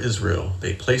law to Israel.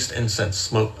 They placed incense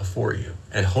smoke before you,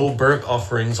 and whole burnt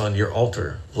offerings on your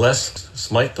altar, lest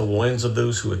smite the loins of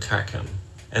those who attack him,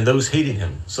 and those hating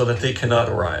him, so that they cannot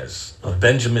arise. Of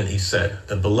Benjamin he said,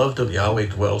 the beloved of Yahweh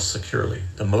dwells securely,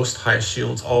 the Most High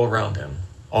shields all around him,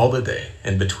 all the day,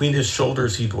 and between his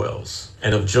shoulders he dwells.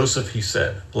 And of Joseph he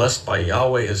said, blessed by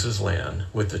Yahweh is his land,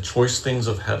 with the choice things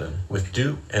of heaven, with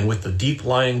dew, and with the deep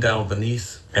lying down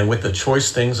beneath, and with the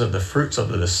choice things of the fruits of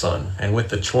the sun, and with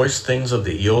the choice things of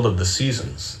the yield of the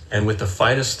seasons, and with the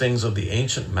finest things of the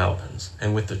ancient mountains,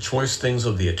 and with the choice things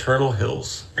of the eternal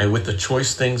hills, and with the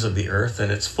choice things of the earth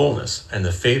and its fullness, and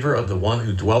the favor of the one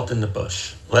who dwelt in the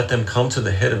bush. Let them come to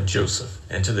the head of Joseph,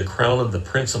 and to the crown of the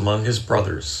prince among his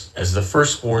brothers. As the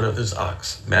firstborn of his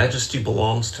ox, majesty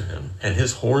belongs to him, and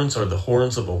his horns are the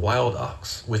horns of a wild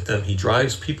ox. With them he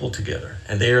drives people together,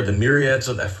 and they are the myriads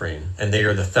of Ephraim, and they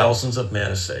are the thousands of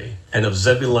Manasseh. And of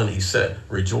Zebulun he said,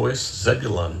 rejoice,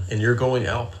 Zebulun, in your going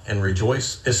out, and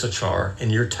rejoice, Issachar, in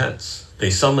your tents. They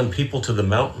summon people to the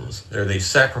mountains. There they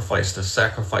sacrifice the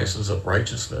sacrifices of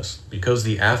righteousness, because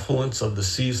the affluence of the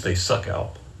seas they suck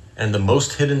out, and the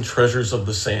most hidden treasures of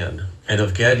the sand. And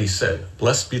of Gad he said,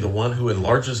 blessed be the one who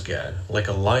enlarges Gad, like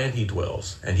a lion he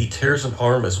dwells, and he tears an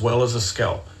arm as well as a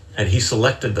scalp. And he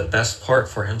selected the best part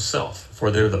for himself,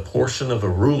 for there the portion of a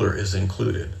ruler is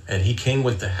included. And he came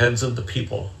with the heads of the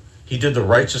people. He did the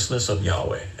righteousness of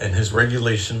Yahweh, and his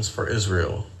regulations for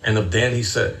Israel. And of Dan he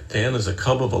said, Dan is a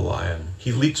cub of a lion.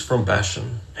 He leaps from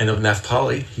Bashan. And of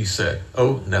Naphtali he said,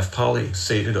 O Naphtali,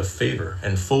 sated of favor,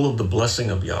 and full of the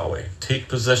blessing of Yahweh, take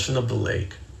possession of the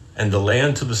lake, and the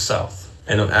land to the south.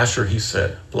 And of Asher he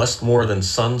said, blessed more than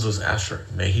sons is Asher,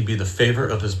 may he be the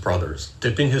favorite of his brothers,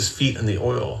 dipping his feet in the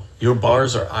oil. Your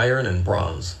bars are iron and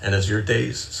bronze, and as your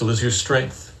days, so is your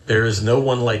strength. There is no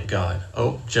one like God,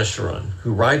 O Jeshurun,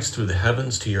 who rides through the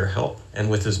heavens to your help, and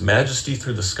with his majesty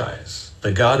through the skies.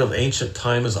 The God of ancient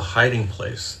time is a hiding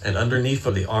place, and underneath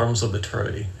are the arms of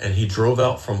eternity, and he drove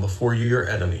out from before you your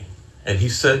enemy. And he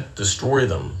said, destroy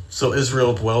them. So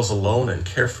Israel dwells alone and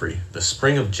carefree, the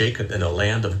spring of Jacob in a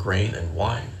land of grain and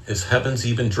wine. His heavens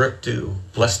even drip dew.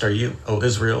 Blessed are you, O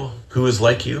Israel, who is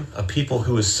like you, a people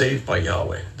who is saved by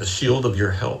Yahweh, the shield of your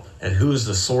help, and who is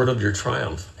the sword of your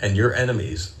triumph. And your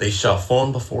enemies, they shall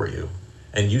fawn before you,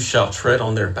 and you shall tread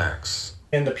on their backs.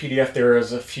 In the PDF, there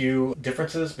is a few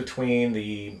differences between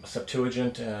the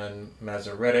Septuagint and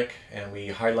Masoretic, and we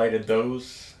highlighted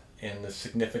those in the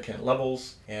significant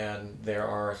levels, and there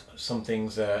are some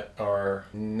things that are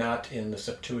not in the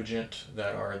Septuagint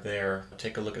that are there.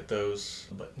 Take a look at those,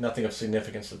 but nothing of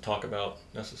significance to talk about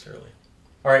necessarily.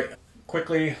 All right,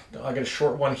 quickly, I got a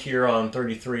short one here on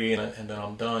 33, and then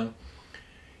I'm done.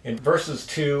 In verses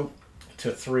 2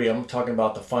 to 3, I'm talking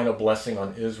about the final blessing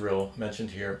on Israel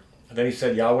mentioned here. And then he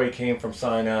said, Yahweh came from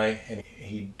Sinai, and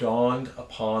he dawned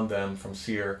upon them from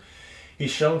Seir. He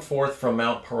shone forth from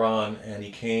Mount Paran, and he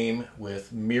came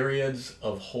with myriads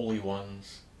of holy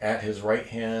ones. At his right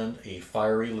hand, a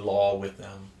fiery law with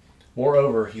them.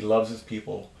 Moreover, he loves his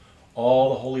people. All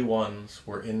the holy ones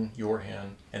were in your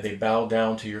hand, and they bowed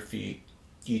down to your feet.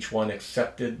 Each one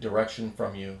accepted direction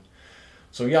from you.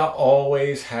 So Yah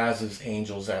always has his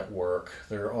angels at work.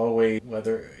 They're always,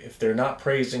 if they're not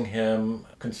praising him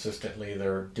consistently,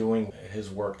 they're doing his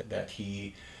work that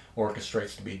he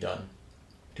orchestrates to be done.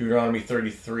 Deuteronomy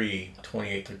 33,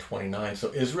 28 through 29.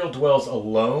 So Israel dwells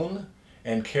alone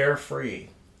and carefree,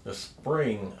 the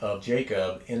spring of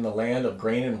Jacob in the land of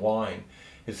grain and wine.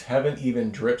 His heaven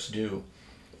even drips dew.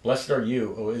 Blessed are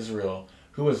you, O Israel,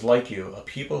 who is like you, a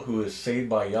people who is saved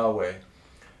by Yahweh,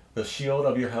 the shield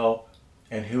of your help,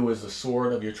 and who is the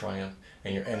sword of your triumph,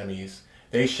 and your enemies.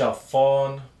 They shall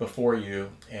fawn before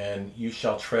you, and you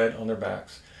shall tread on their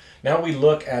backs. Now we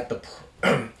look at the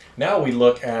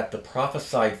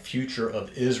prophesied future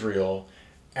of Israel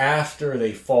after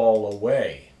they fall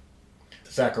away.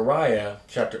 Zechariah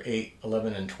chapter 8,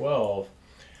 11, and 12.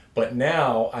 But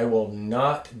now I will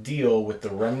not deal with the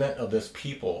remnant of this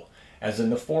people, as in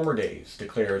the former days,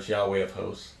 declares Yahweh of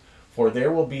hosts. For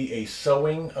there will be a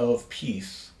sowing of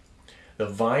peace. The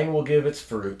vine will give its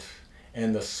fruit,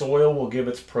 and the soil will give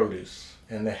its produce,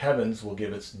 and the heavens will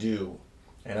give its dew.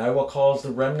 And I will cause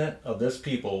the remnant of this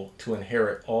people to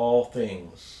inherit all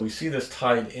things. We see this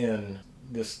tied in,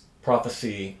 this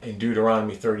prophecy in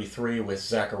Deuteronomy 33 with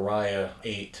Zechariah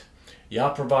 8. Yah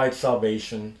provides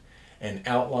salvation and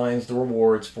outlines the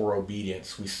rewards for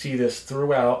obedience. We see this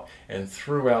throughout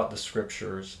the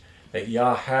scriptures, that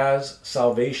Yah has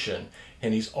salvation,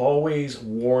 and he's always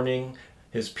warning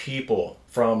his people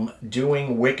from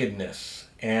doing wickedness.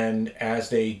 And as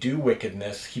they do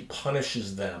wickedness, he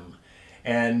punishes them.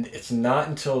 And it's not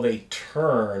until they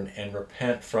turn and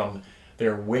repent from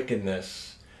their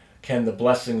wickedness can the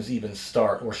blessings even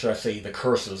start, or should I say the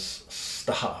curses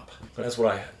stop. That's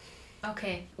what I had.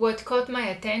 Okay, what caught my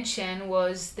attention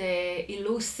was the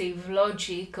elusive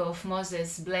logic of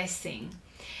Moses' blessing.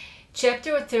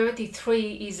 Chapter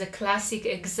 33 is a classic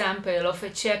example of a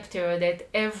chapter that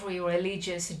every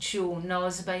religious Jew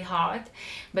knows by heart,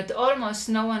 but almost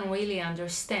no one really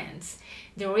understands.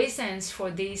 The reasons for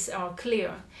this are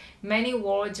clear. Many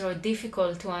words are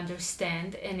difficult to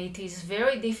understand, and it is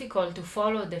very difficult to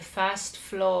follow the fast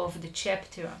flow of the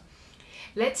chapter.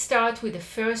 Let's start with the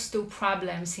first two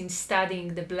problems in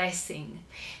studying the blessing.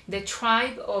 The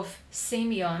tribe of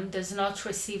Simeon does not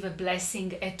receive a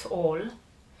blessing at all.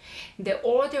 The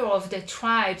order of the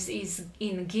tribes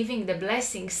in giving the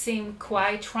blessing seems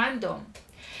quite random.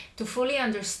 To fully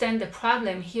understand the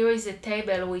problem, here is a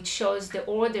table which shows the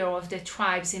order of the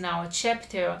tribes in our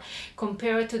chapter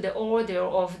compared to the order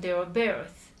of their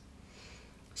birth.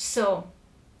 So,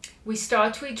 we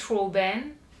start with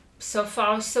Reuben. So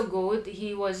far so good,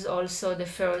 he was also the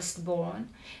firstborn.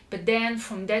 But then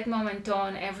from that moment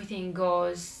on, everything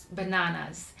goes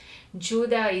bananas.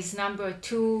 Judah is number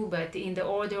 2, but in the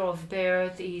order of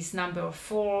birth is number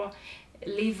 4.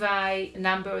 Levi,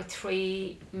 number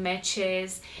 3,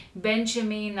 matches.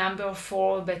 Benjamin, number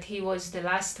 4, but he was the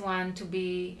last one to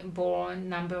be born,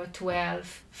 number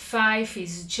 12. 5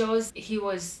 is Joseph, he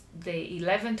was the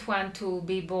 11th one to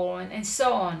be born, and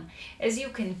so on. As you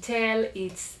can tell,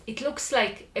 it looks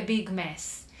like a big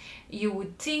mess. You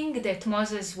would think that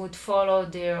Moses would follow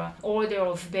their order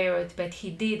of birth, but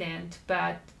he didn't.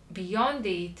 But beyond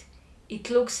it, it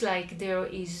looks like there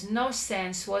is no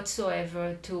sense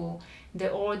whatsoever to the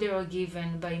order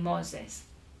given by Moses.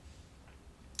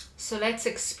 So let's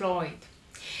explore it.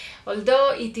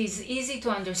 Although it is easy to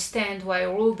understand why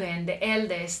Reuben, the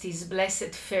eldest, is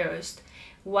blessed first,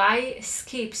 why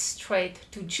skip straight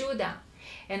to Judah?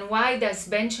 And why does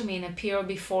Benjamin appear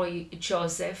before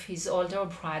Joseph, his older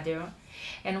brother?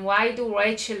 And why do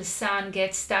Rachel's son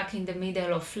get stuck in the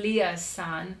middle of Leah's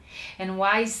son? And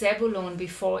why Zebulun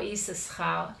before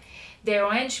Issachar? The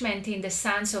arrangement in the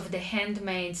sons of the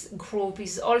handmaids group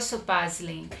is also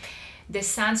puzzling. The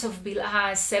sons of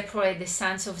Bilhah separate the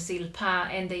sons of Zilpah,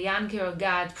 and the younger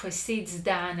Gad precedes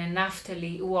Dan and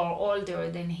Naphtali, who are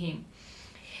older than him.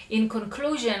 In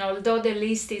conclusion, although the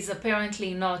list is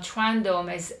apparently not random,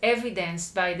 as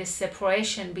evidenced by the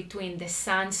separation between the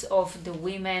sons of the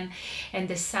women and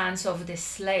the sons of the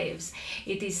slaves,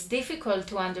 it is difficult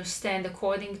to understand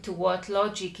according to what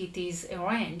logic it is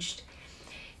arranged.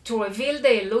 To reveal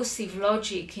the elusive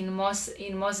logic in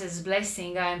Moses'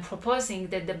 blessing, I am proposing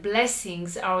that the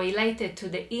blessings are related to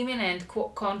the imminent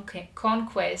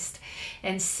conquest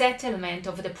and settlement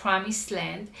of the promised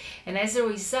land, and as a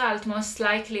result most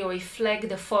likely reflect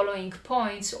the following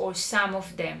points or some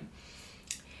of them.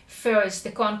 First,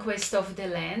 the conquest of the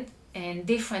land and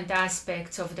different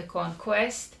aspects of the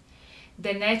conquest,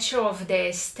 the nature of the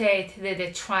estate that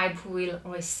the tribe will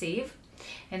receive,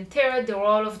 and third, the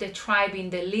role of the tribe in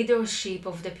the leadership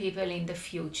of the people in the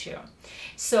future.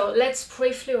 So let's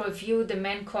briefly review the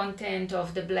main content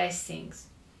of the blessings.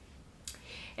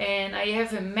 And I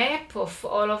have a map of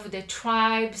all of the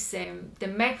tribes, and the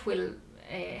map will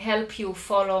help you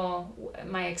follow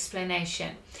my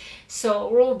explanation.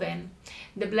 So Reuben,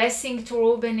 the blessing to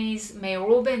Reuben is, may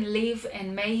Reuben live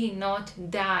and may he not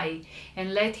die,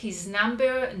 and let his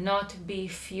number not be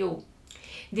few.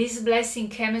 This blessing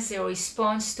came as a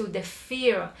response to the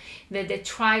fear that the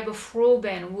tribe of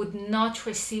Reuben would not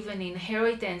receive an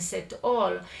inheritance at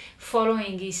all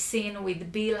following his sin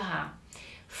with Bilhah,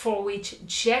 for which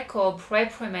Jacob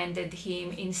reprimanded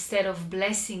him instead of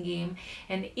blessing him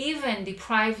and even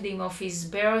deprived him of his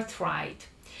birthright.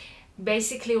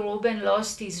 Basically, Reuben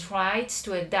lost his rights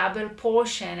to a double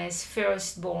portion as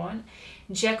firstborn.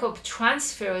 Jacob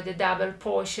transferred the double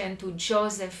portion to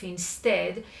Joseph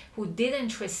instead, who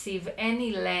didn't receive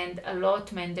any land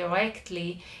allotment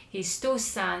directly. His 2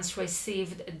 sons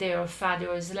received their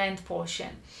father's land portion.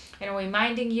 And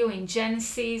reminding you, in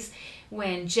Genesis,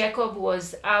 when Jacob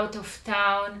was out of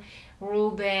town,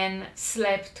 Reuben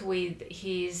slept with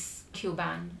his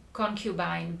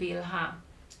concubine Bilhah,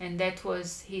 and that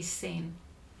was his sin.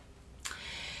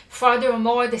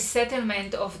 Furthermore, the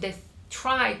settlement of the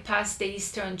tribe past the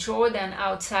eastern Jordan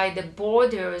outside the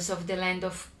borders of the land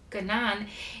of Canaan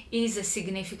is a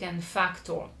significant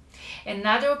factor.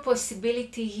 Another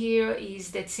possibility here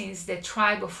is that since the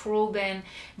tribe of Reuben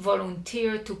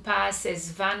volunteered to pass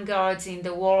as vanguards in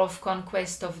the war of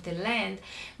conquest of the land,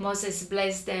 Moses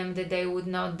blessed them that they would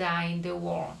not die in the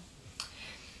war.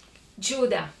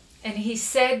 Judah. And he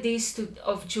said this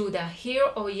of Judah, Hear,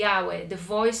 O Yahweh, the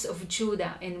voice of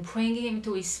Judah, and bring him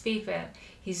to his people.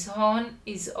 His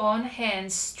own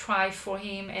hands strive for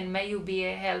him, and may you be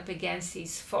a help against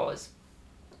his foes.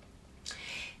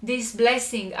 This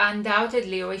blessing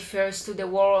undoubtedly refers to the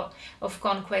war of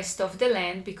conquest of the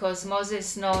land, because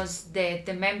Moses knows that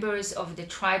the members of the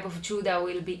tribe of Judah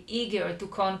will be eager to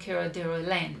conquer their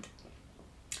land.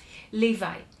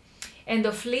 Levi. And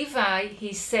of Levi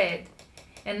he said,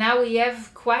 and now we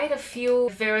have quite a few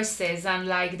verses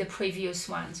unlike the previous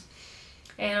ones.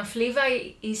 And of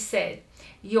Levi he said,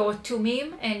 Your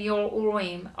Tumim and your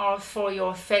Urim are for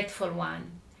your faithful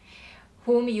one,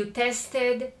 whom you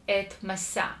tested at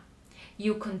Massah.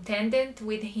 You contended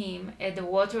with him at the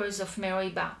waters of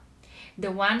Meribah.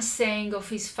 The one saying of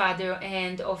his father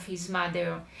and of his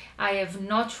mother, I have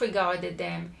not regarded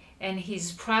them, and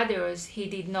his brothers he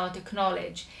did not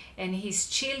acknowledge, and his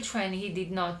children he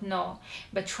did not know,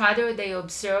 but rather they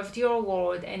observed your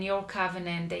word, and your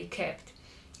covenant they kept.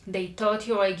 They taught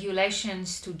your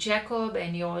regulations to Jacob,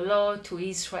 and your law to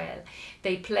Israel.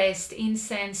 They placed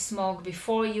incense smoke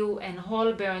before you, and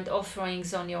whole burnt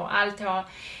offerings on your altar.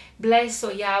 Bless, O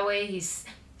Yahweh, his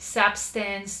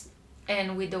substance,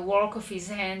 and with the work of his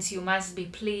hands you must be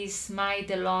pleased. Smite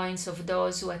the loins of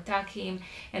those who attack him,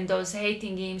 and those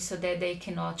hating him, so that they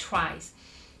cannot rise.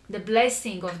 The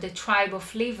blessing of the tribe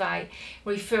of Levi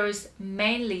refers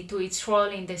mainly to its role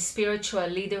in the spiritual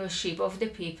leadership of the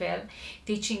people,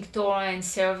 teaching Torah and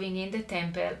serving in the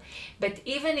temple. But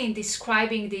even in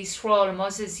describing this role,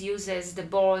 Moses uses the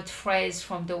borrowed phrase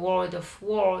from the word of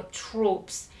war,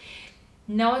 troops.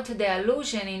 Note the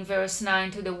allusion in verse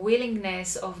 9 to the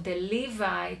willingness of the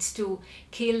Levites to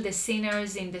kill the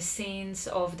sinners in the sins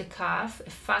of the calf, a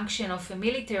function of a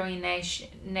military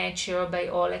nature by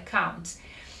all accounts.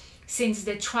 Since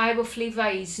the tribe of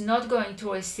Levi is not going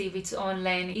to receive its own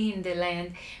land in the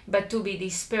land, but to be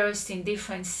dispersed in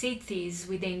different cities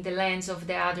within the lands of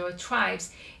the other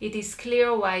tribes, it is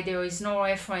clear why there is no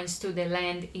reference to the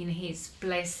land in his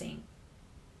blessing.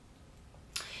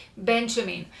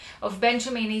 Benjamin. Of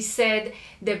Benjamin he said,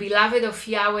 The beloved of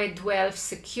Yahweh dwells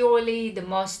securely, the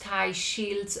Most High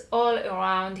shields all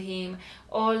around him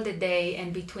all the day,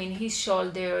 and between his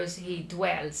shoulders he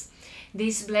dwells.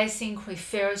 This blessing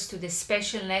refers to the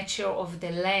special nature of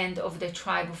the land of the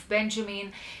tribe of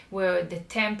Benjamin, where the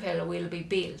temple will be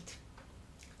built.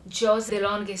 Joseph, the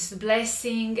longest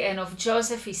blessing, and of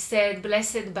Joseph he said,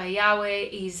 Blessed by Yahweh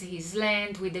is his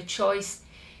land, with the choice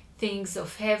things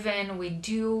of heaven, with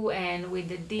dew and with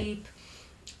the deep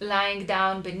lying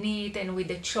down beneath, and with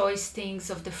the choice things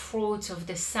of the fruits of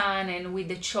the sun, and with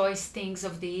the choice things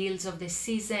of the yields of the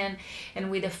season, and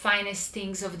with the finest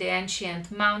things of the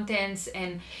ancient mountains,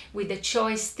 and with the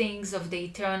choice things of the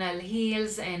eternal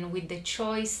hills, and with the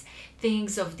choice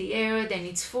things of the earth and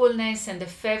its fullness, and the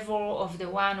favor of the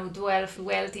one who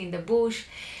dwelt in the bush.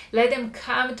 Let them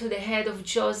come to the head of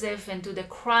Joseph, and to the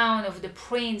crown of the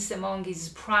prince among his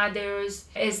brothers.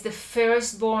 As the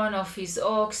firstborn of his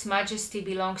ox, majesty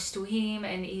belongs to him,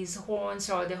 and his horns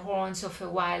are the horns of a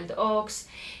wild ox.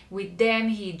 With them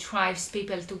he drives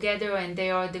people together, and they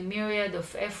are the myriad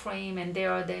of Ephraim, and they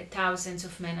are the thousands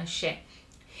of Manasseh.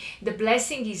 The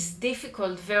blessing is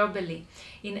difficult verbally.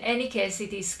 In any case,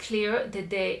 it is clear that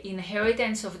the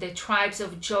inheritance of the tribes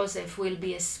of Joseph will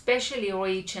be especially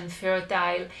rich and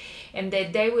fertile, and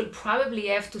that they will probably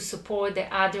have to support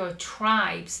the other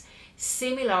tribes,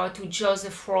 similar to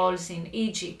Joseph's roles in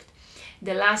Egypt.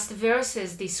 The last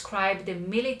verses describe the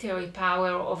military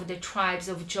power of the tribes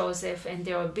of Joseph and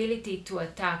their ability to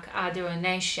attack other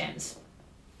nations.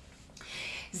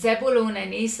 Zebulun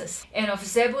and Issachar. And of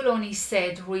Zebulun he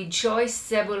said, Rejoice,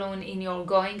 Zebulun, in your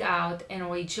going out, and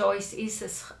rejoice,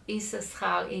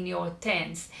 Issachar, in your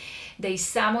tents. They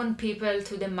summon people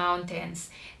to the mountains.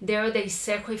 There they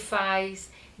sacrifice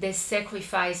the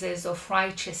sacrifices of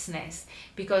righteousness,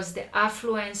 because the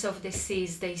affluence of the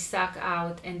seas they suck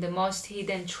out, and the most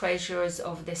hidden treasures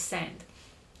of the sand.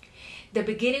 The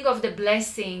beginning of the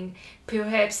blessing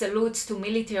perhaps alludes to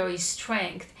military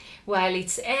strength, while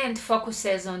its end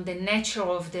focuses on the nature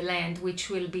of the land, which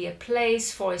will be a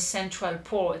place for a central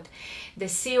port. The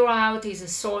sea route is a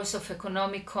source of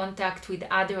economic contact with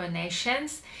other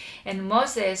nations, and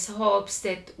Moses hopes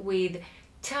that with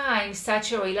time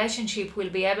such a relationship will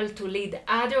be able to lead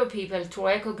other people to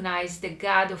recognize the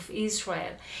God of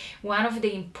Israel, one of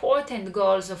the important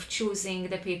goals of choosing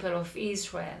the people of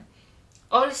Israel.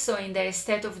 Also, in the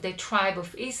estate of the tribe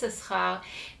of Issachar,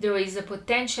 there is a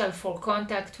potential for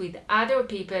contact with other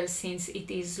people, since it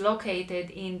is located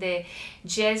in the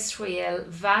Jezreel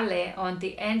Valley on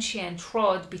the ancient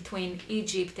road between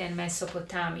Egypt and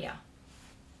Mesopotamia.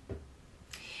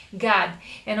 God.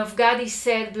 And of God he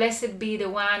said, Blessed be the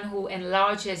one who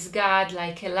enlarges God,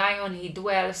 like a lion he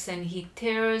dwells, and he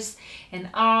tears an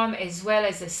arm as well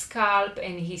as a scalp,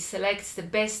 and he selects the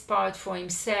best part for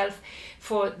himself,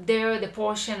 for there the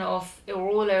portion of a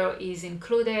ruler is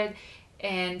included.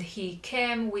 And he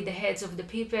came with the heads of the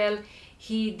people.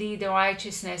 He did the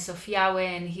righteousness of Yahweh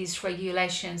and his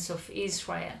regulations of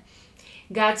Israel.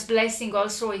 God's blessing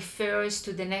also refers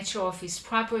to the nature of his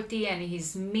property and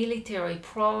his military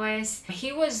prowess.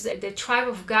 The tribe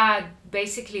of God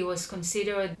basically was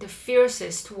considered the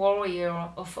fiercest warrior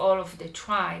of all of the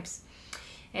tribes.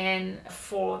 And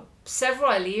for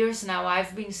several years now,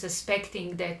 I've been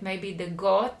suspecting that maybe the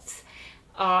Goths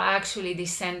are actually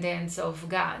descendants of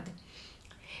God.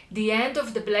 The end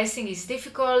of the blessing is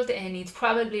difficult, and it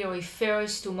probably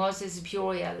refers to Moses'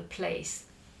 burial place.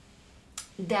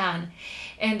 Dan.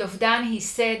 And of Dan he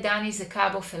said, Dan is a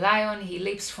cub of a lion, he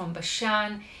leaps from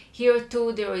Bashan. Here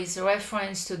too there is a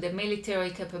reference to the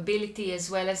military capability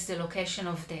as well as the location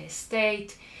of the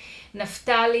estate.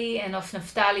 Naphtali, and of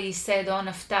Naphtali he said, O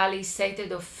Naphtali,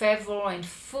 sated of favor and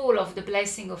full of the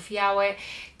blessing of Yahweh,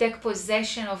 take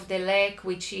possession of the lake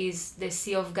which is the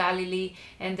Sea of Galilee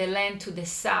and the land to the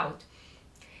south.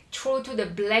 True to the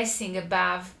blessing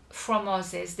above from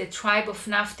Moses, the tribe of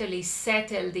Naphtali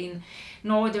settled in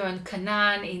northern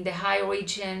Canaan in the high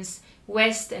regions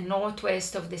west and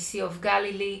northwest of the Sea of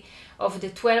Galilee. Of the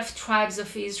 12 tribes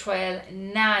of Israel,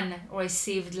 none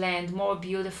received land more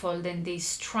beautiful than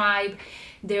this tribe.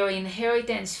 Their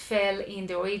inheritance fell in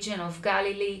the region of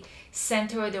Galilee,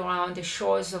 centered around the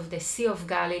shores of the Sea of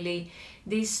Galilee.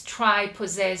 This tribe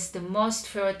possessed the most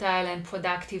fertile and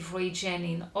productive region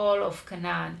in all of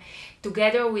Canaan.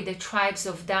 Together with the tribes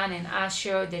of Dan and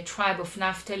Asher, the tribe of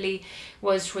Naphtali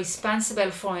was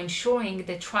responsible for ensuring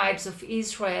the tribes of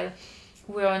Israel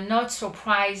were not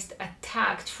surprised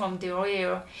attacked from the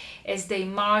rear. As they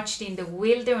marched in the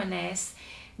wilderness,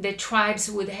 the tribes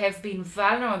would have been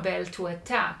vulnerable to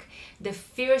attack. The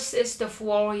fiercest of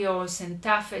warriors and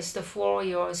toughest of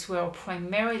warriors were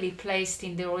primarily placed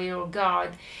in the rear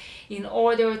guard in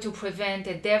order to prevent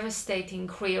a devastating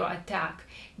rear attack.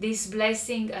 This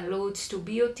blessing alludes to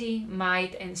beauty,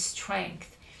 might, and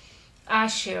strength.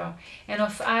 Asher, and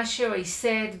of Asher he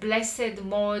said, Blessed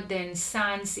more than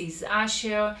sons is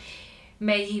Asher.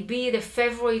 May he be the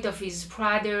favorite of his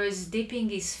brothers, dipping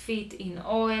his feet in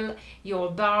oil.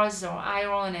 Your bars are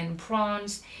iron and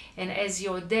bronze, and as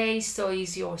your day, so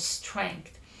is your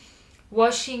strength.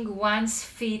 Washing one's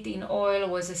feet in oil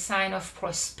was a sign of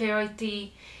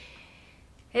prosperity,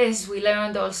 as we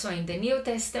learned also in the New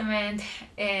Testament,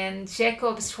 and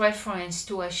Jacob's reference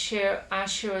to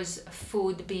Asher's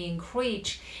food being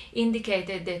rich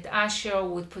indicated that Asher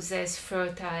would possess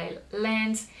fertile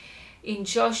lands. In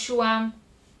Joshua,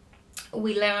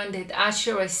 we learned that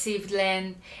Asher received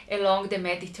land along the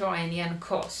Mediterranean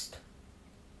coast.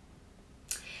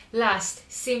 Last,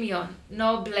 Simeon,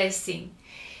 no blessing.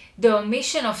 The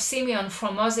omission of Simeon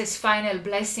from Moses' final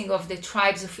blessing of the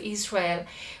tribes of Israel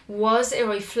was a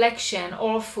reflection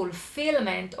or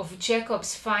fulfillment of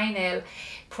Jacob's final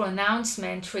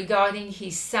pronouncement regarding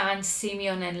his sons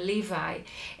Simeon and Levi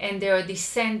and their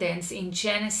descendants in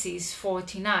Genesis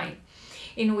 49,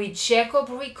 in which Jacob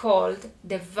recalled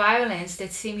the violence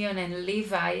that Simeon and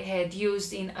Levi had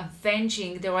used in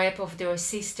avenging the rape of their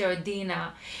sister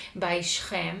Dinah by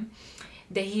Shechem,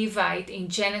 the Hivite, in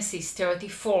Genesis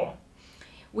 34,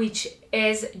 which,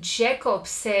 as Jacob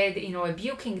said in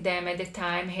rebuking them at the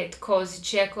time, had caused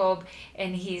Jacob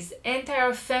and his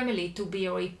entire family to be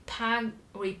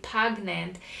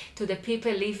repugnant to the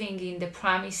people living in the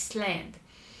promised land.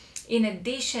 In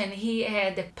addition, he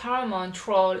had a paramount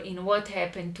role in what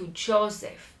happened to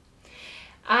Joseph.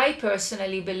 I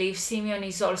personally believe Simeon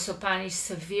is also punished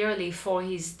severely for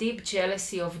his deep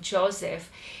jealousy of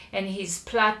Joseph and his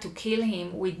plot to kill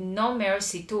him, with no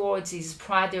mercy towards his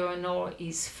brother nor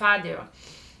his father.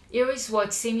 Here is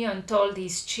what Simeon told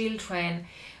his children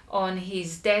on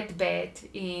his deathbed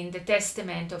in the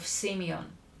Testament of Simeon.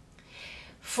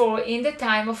 For in the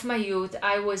time of my youth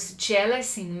I was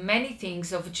jealous in many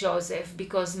things of Joseph,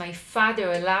 because my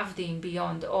father loved him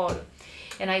beyond all.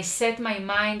 And I set my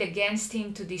mind against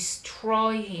him to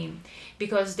destroy him,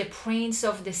 because the prince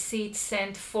of the seed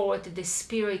sent forth the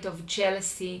spirit of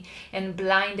jealousy and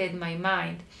blinded my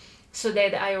mind, so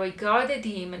that I regarded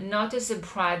him not as a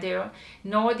brother,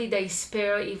 nor did I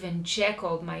spare even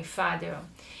Jacob my father.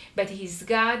 But his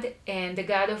God and the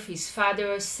God of his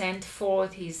father sent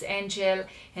forth his angel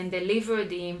and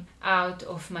delivered him out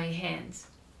of my hands.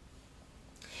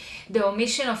 The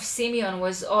omission of Simeon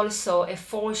was also a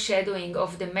foreshadowing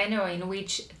of the manner in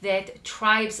which that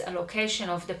tribe's allocation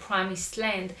of the promised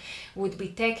land would be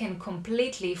taken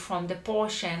completely from the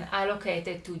portion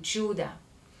allocated to Judah,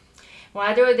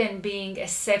 rather than being a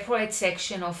separate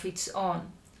section of its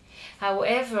own.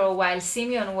 However, while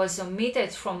Simeon was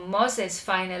omitted from Moses'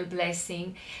 final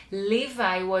blessing,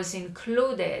 Levi was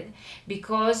included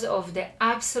because of the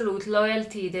absolute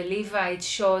loyalty the Levites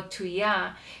showed to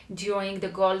Yah during the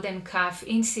golden calf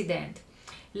incident.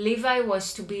 Levi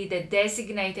was to be the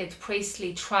designated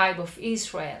priestly tribe of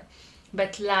Israel,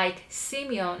 but like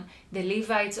Simeon, the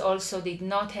Levites also did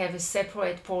not have a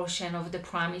separate portion of the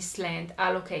promised land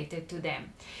allocated to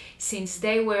them, since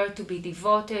they were to be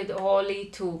devoted wholly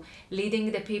to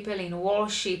leading the people in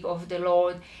worship of the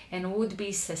Lord and would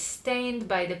be sustained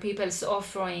by the people's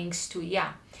offerings to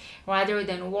Yah, rather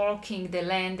than working the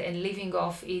land and living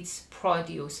off its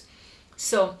produce.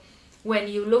 So when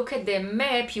you look at the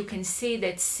map, you can see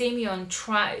that Simeon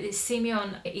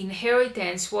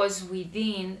inheritance was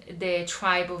within the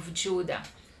tribe of Judah.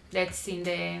 That's in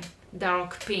the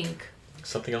dark pink.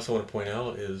 Something else I want to point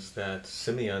out is that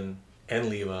Simeon and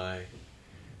Levi,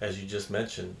 as you just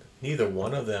mentioned, neither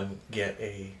one of them get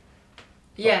a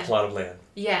plot of land.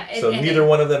 Yeah. So neither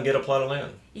one of them get a plot of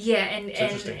land. Yeah,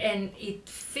 and it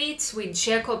fits with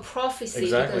Jacob's prophecy,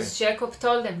 exactly. Because Jacob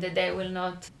told them that they will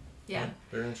not. Yeah.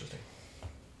 Very interesting.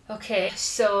 Okay,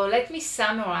 so let me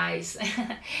summarize,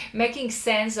 making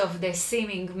sense of the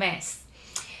seeming mess.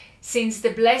 Since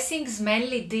the blessings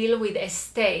mainly deal with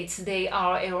estates, they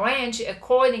are arranged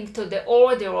according to the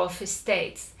order of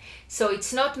estates. So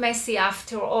it's not messy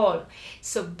after all.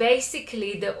 So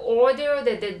basically the order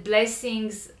that the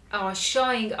blessings are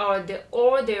showing are the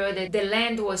order that the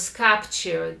land was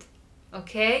captured.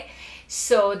 Okay?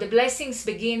 So the blessings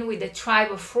begin with the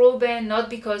tribe of Reuben, not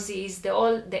because he is the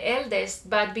eldest,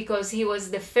 but because he was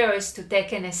the first to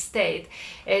take an estate,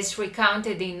 as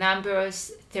recounted in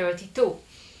Numbers 32.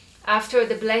 After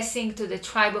the blessing to the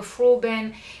tribe of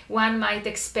Reuben, one might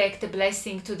expect a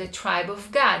blessing to the tribe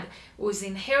of Gad, whose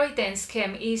inheritance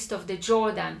came east of the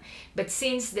Jordan. But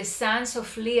since the sons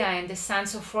of Leah and the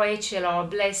sons of Rachel are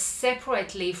blessed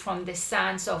separately from the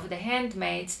sons of the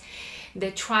handmaids,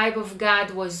 the tribe of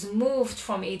Gad was moved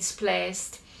from its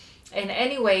place, and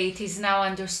anyway it is now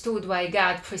understood why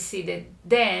God preceded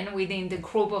Dan within the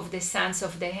group of the sons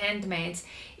of the handmaids,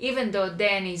 even though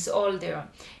Dan is older,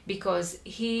 because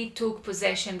he took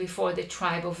possession before the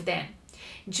tribe of Dan.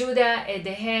 Judah at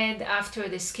the head. After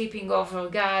the skipping over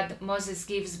God, Moses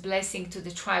gives blessing to the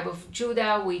tribe of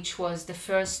Judah, which was the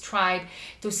first tribe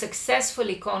to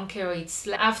successfully conquer its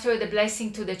land. After the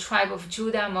blessing to the tribe of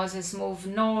Judah, Moses moved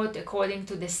north according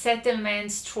to the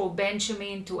settlements through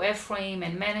Benjamin to Ephraim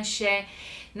and Manasseh.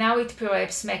 Now it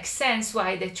perhaps makes sense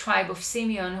why the tribe of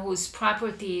Simeon, whose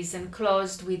property is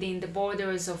enclosed within the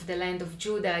borders of the land of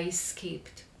Judah, is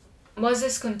skipped.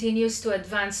 Moses continues to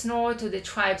advance north to the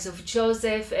tribes of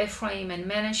Joseph, Ephraim, and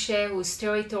Manasseh, whose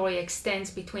territory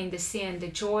extends between the sea and the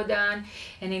Jordan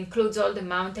and includes all the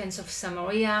mountains of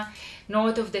Samaria.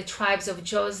 North of the tribes of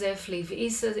Joseph live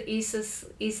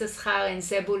Issachar and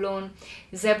Zebulun.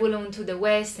 Zebulun to the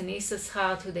west and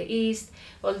Issachar to the east.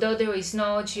 Although there is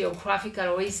no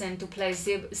geographical reason to place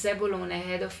Zebulun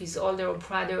ahead of his older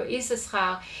brother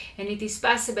Issachar, and it is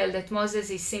possible that Moses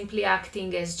is simply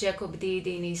acting as Jacob did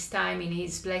in his time in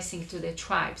his blessing to the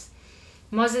tribes.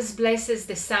 Moses blesses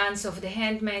the sons of the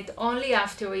handmaid only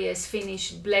after he has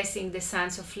finished blessing the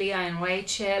sons of Leah and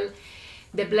Rachel.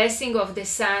 The blessing of the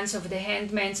sons of the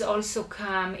handmaids also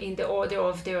come in the order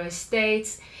of their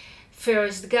estates.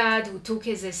 First Gad, who took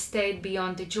his estate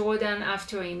beyond the Jordan,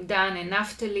 after him Dan and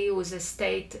Naphtali, whose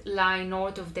estate lie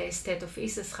north of the estate of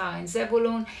Issachar and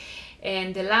Zebulun.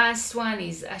 And the last one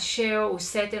is Asher, who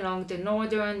sat along the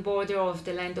northern border of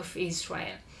the land of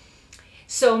Israel.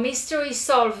 So mystery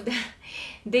solved.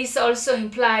 This also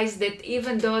implies that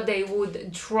even though they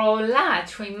would draw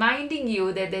lots, reminding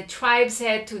you that the tribes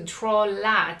had to draw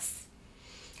lots,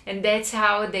 and that's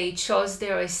how they chose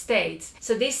their estates.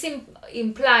 So this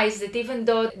implies that even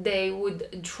though they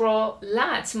would draw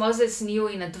lots, Moses knew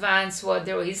in advance what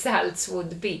the results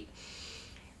would be.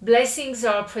 Blessings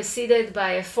are preceded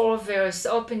by a 4-verse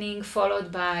opening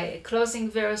followed by closing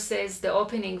verses. The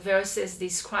opening verses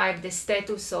describe the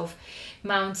status of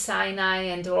Mount Sinai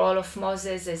and the role of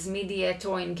Moses as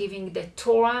mediator in giving the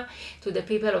Torah to the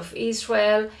people of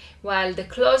Israel, while the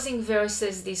closing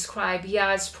verses describe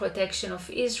Yah's protection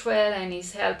of Israel and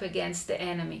his help against the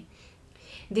enemy.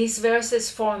 These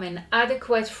verses form an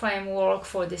adequate framework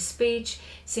for the speech,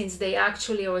 since they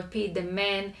actually repeat the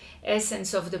main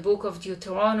essence of the book of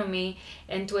Deuteronomy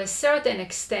and to a certain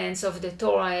extent of the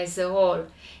Torah as a whole.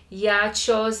 Yah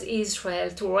chose Israel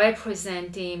to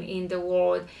represent him in the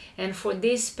world, and for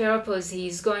this purpose he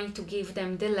is going to give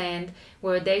them the land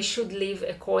where they should live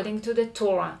according to the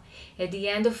Torah. At the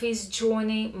end of his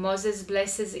journey, Moses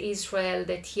blesses Israel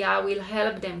that Yah will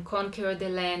help them conquer the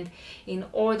land in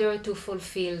order to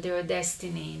fulfill their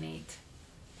destiny in it.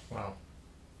 Wow.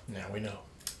 Now we know.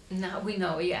 Now we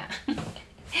know, yeah.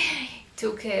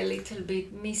 Took a little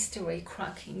bit mystery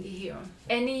cracking here.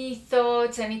 Any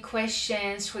thoughts, any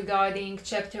questions regarding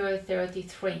chapter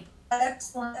 33?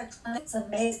 Excellent, excellent. It's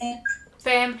amazing.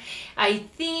 Pam, I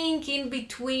think in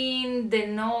between the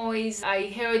noise, I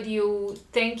heard you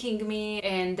thanking me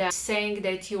and saying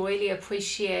that you really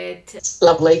appreciate.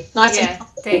 Lovely. Nice. Yeah,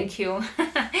 thank you.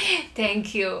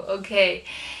 Thank you. Okay.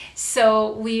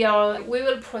 So we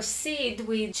will proceed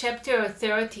with chapter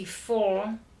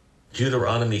 34.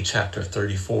 Deuteronomy chapter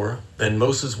 34. Then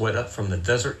Moses went up from the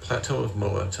desert plateau of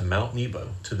Moab to Mount Nebo,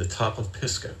 to the top of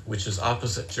Pisgah, which is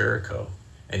opposite Jericho.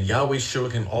 And Yahweh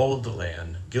showed him all of the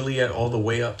land, Gilead all the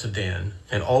way up to Dan,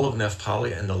 and all of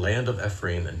Naphtali, and the land of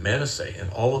Ephraim, and Manasseh,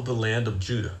 and all of the land of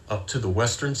Judah, up to the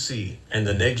western sea, and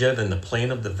the Negev, and the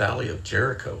plain of the valley of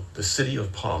Jericho, the city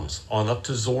of palms, on up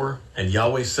to Zor. And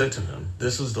Yahweh said to him,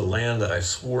 This is the land that I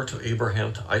swore to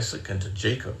Abraham, to Isaac, and to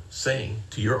Jacob, saying,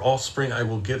 To your offspring I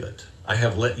will give it. I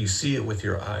have let you see it with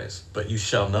your eyes, but you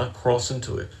shall not cross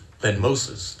into it. Then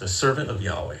Moses, the servant of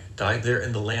Yahweh, died there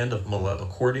in the land of Moab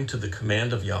according to the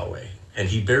command of Yahweh. And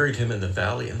he buried him in the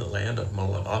valley in the land of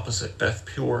Moab opposite Beth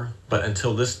Peor. But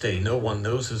until this day no one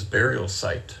knows his burial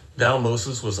site. Now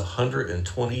Moses was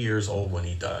 120 years old when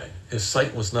he died. His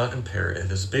sight was not impaired, and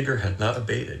his vigor had not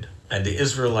abated. And the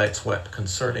Israelites wept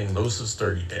concerning Moses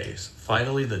 30 days.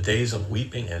 Finally the days of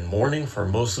weeping and mourning for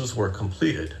Moses were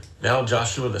completed. Now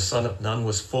Joshua the son of Nun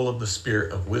was full of the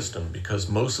spirit of wisdom, because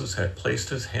Moses had placed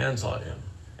his hands on him.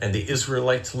 And the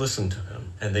Israelites listened to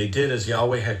him, and they did as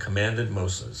Yahweh had commanded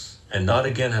Moses. And not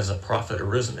again has a prophet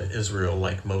arisen in Israel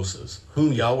like Moses,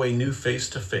 whom Yahweh knew face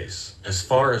to face, as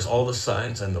far as all the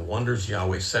signs and the wonders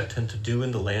Yahweh sent him to do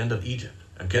in the land of Egypt,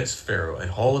 against Pharaoh and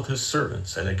all of his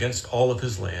servants, and against all of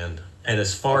his land, and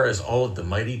as far as all of the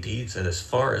mighty deeds, and as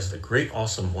far as the great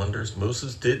awesome wonders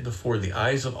Moses did before the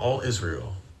eyes of all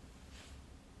Israel.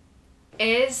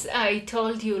 As I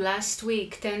told you last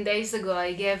week, 10 days ago,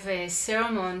 I gave a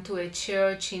sermon to a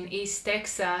church in East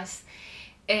Texas,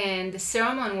 and the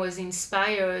sermon was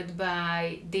inspired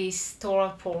by this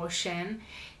Torah portion.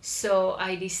 So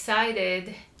I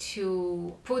decided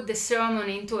to put the sermon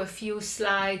into a few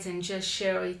slides and just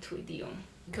share it with you,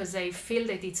 because I feel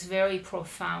that it's very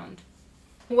profound.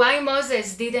 Why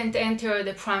Moses didn't enter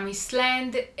the promised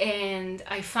land, and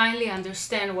I finally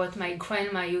understand what my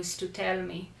grandma used to tell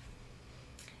me.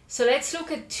 So let's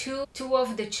look at two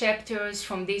of the chapters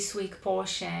from this week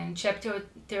portion. Chapter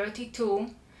 32.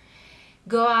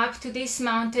 Go up to this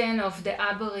mountain of the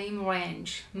Abarim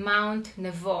range, Mount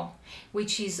Nebo,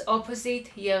 which is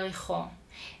opposite Jericho,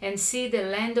 and see the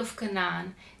land of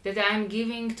Canaan that I am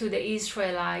giving to the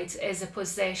Israelites as a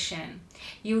possession.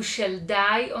 You shall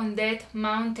die on that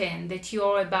mountain that you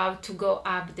are about to go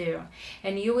up there,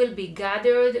 and you will be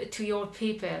gathered to your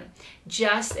people,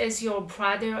 just as your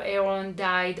brother Aaron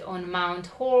died on Mount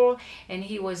Hor, and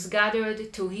he was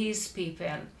gathered to his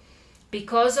people.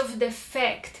 Because of the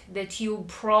fact that you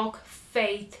broke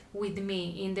faith with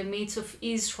me in the midst of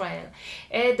Israel,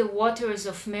 at the waters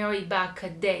of Meribah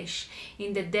Kadesh,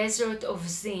 in the desert of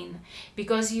Zin,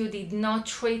 because you did not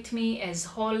treat me as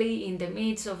holy in the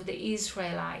midst of the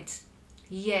Israelites.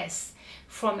 Yes,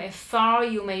 from afar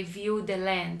you may view the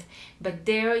land, but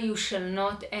there you shall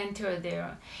not enter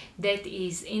there. That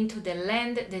is, into the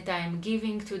land that I am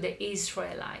giving to the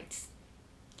Israelites.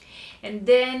 And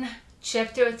then,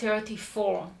 chapter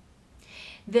 34.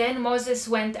 Then Moses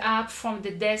went up from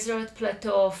the desert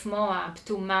plateau of Moab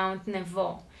to Mount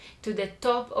Nebo, to the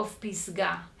top of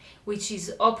Pisgah, which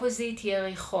is opposite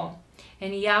Jericho.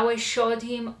 And Yahweh showed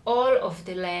him all of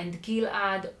the land,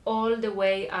 Gilead, all the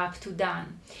way up to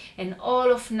Dan, and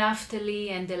all of Naphtali,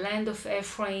 and the land of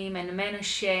Ephraim and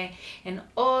Manasseh, and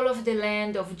all of the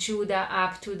land of Judah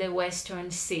up to the western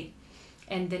sea,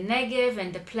 and the Negev,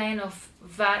 and the plain of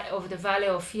the valley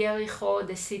of Jericho,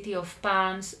 the city of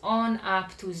palms, on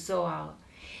up to Zoar.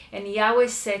 And Yahweh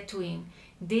said to him,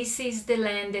 This is the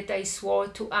land that I swore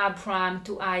to Abraham,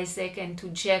 to Isaac, and to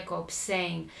Jacob,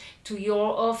 saying, To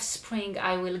your offspring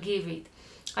I will give it.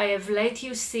 I have let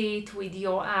you see it with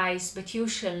your eyes, but you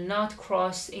shall not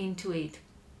cross into it.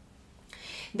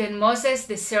 Then Moses,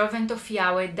 the servant of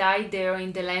Yahweh, died there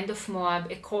in the land of Moab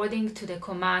according to the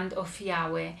command of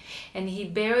Yahweh, and he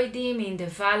buried him in the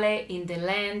valley in the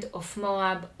land of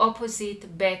Moab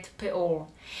opposite Beth Peor.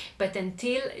 But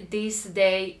until this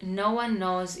day no one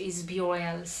knows his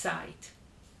burial site.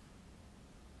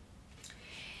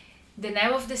 The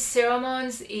name of the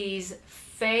sermons is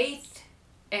Faith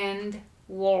and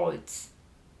Words.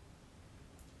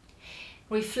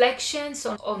 Reflections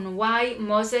on why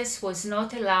Moses was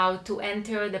not allowed to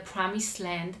enter the promised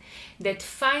land that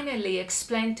finally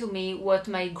explained to me what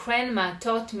my grandma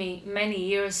taught me many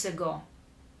years ago.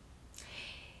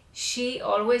 She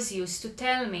always used to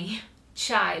tell me,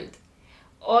 "Child,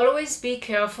 always be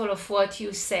careful of what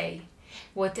you say.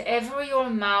 Whatever your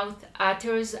mouth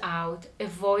utters out, a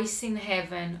voice in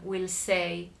heaven will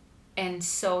say, and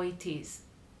so it is."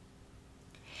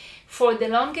 For the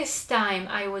longest time,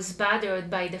 I was bothered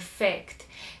by the fact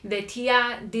that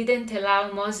Yah didn't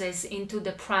allow Moses into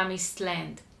the promised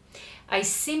land. I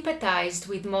sympathized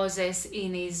with Moses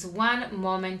in his one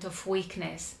moment of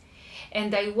weakness,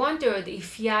 and I wondered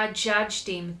if Yah judged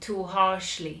him too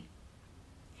harshly.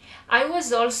 I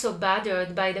was also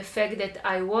bothered by the fact that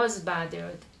I was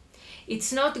bothered.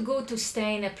 It's not good to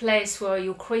stay in a place where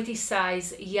you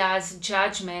criticize Yah's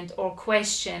judgment or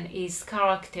question his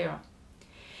character.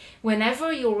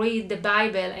 Whenever you read the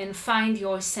Bible and find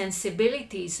your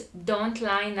sensibilities don't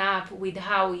line up with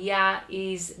how Yah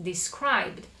is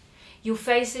described, you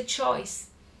face a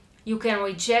choice. You can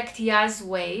reject Yah's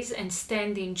ways and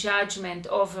stand in judgment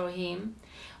over him,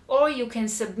 or you can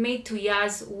submit to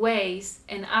Yah's ways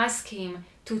and ask him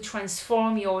to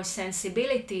transform your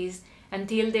sensibilities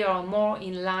until they are more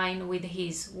in line with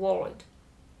his word.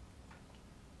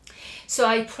 So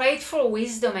I prayed for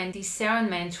wisdom and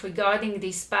discernment regarding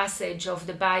this passage of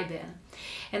the Bible,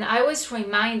 and I was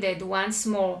reminded once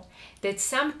more that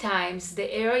sometimes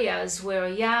the areas where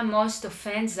Yah most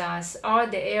offends us are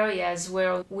the areas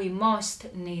where we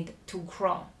most need to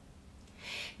grow.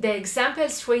 The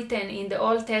examples written in the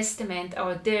Old Testament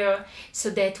are there so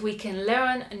that we can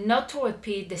learn not to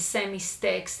repeat the same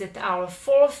mistakes that our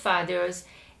forefathers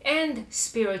and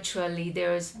spiritual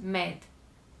leaders made.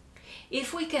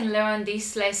 If we can learn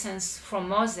these lessons from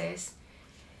Moses,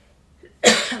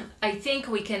 I think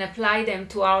we can apply them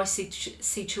to our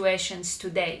situations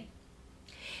today.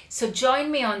 So join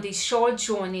me on this short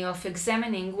journey of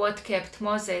examining what kept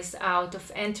Moses out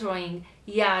of entering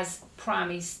Yah's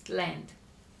promised land.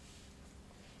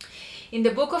 In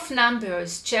the book of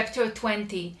Numbers, chapter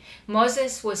 20,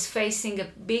 Moses was facing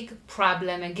a big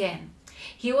problem again.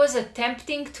 He was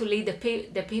attempting to lead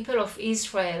the people of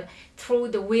Israel through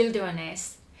the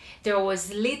wilderness. There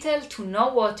was little to no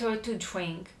water to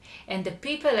drink, and the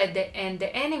people and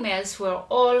the animals were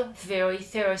all very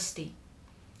thirsty.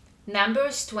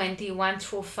 Numbers 21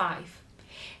 through 5.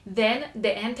 Then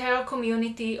the entire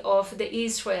community of the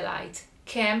Israelites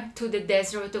came to the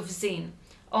desert of Zin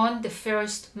on the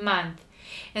first month,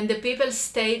 and the people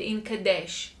stayed in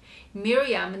Kadesh.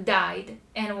 Miriam died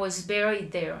and was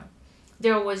buried there.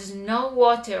 There was no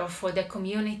water for the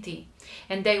community,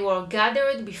 and they were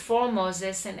gathered before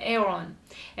Moses and Aaron.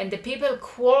 And the people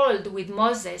quarreled with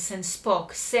Moses and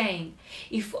spoke, saying,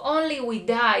 "If only we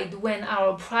died when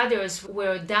our brothers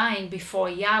were dying before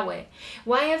Yahweh.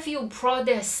 Why have you brought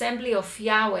the assembly of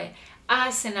Yahweh,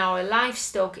 us and our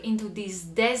livestock, into this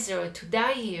desert to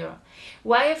die here?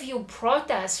 Why have you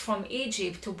brought us from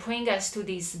Egypt to bring us to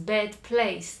this bad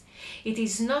place? It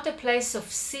is not a place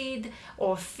of seed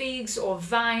or figs or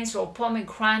vines or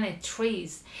pomegranate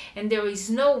trees, and there is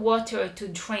no water to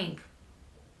drink."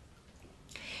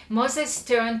 Moses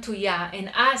turned to Yah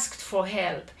and asked for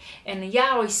help, and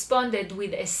Yah responded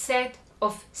with a set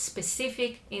of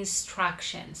specific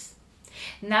instructions.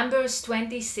 Numbers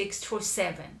 26 through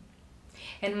 7.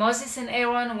 And Moses and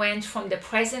Aaron went from the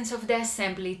presence of the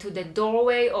assembly to the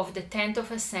doorway of the tent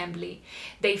of assembly.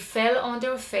 They fell on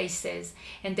their faces,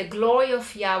 and the glory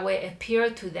of Yahweh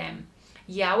appeared to them.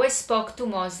 Yahweh spoke to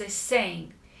Moses,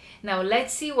 saying, Now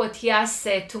let's see what Yah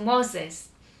said to Moses.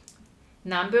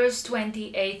 Numbers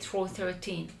 28 through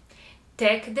 13.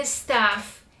 Take the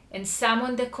staff and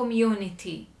summon the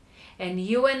community, and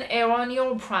you and Aaron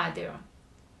your brother,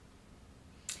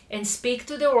 and speak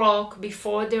to the rock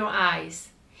before their eyes,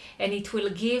 and it will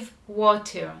give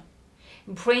water.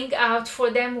 Bring out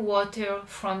for them water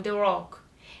from the rock,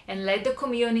 and let the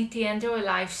community and their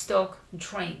livestock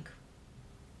drink.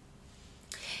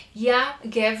 Yah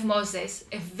gave Moses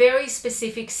a very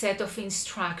specific set of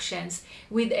instructions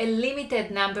with a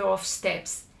limited number of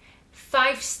steps,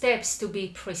 5 steps to be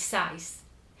precise.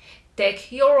 Take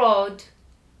your rod,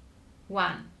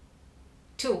 1.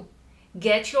 2.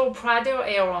 Get your brother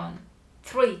Aaron.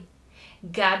 3.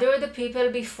 Gather the people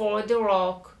before the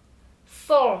rock.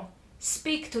 4.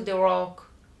 Speak to the rock.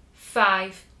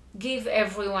 5. Give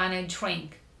everyone a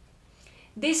drink.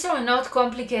 These are not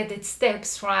complicated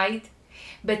steps, right?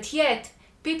 But yet,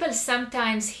 people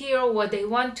sometimes hear what they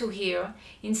want to hear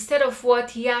instead of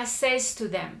what Yah says to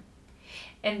them.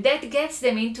 And that gets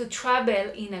them into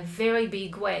trouble in a very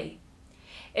big way.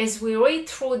 As we read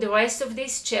through the rest of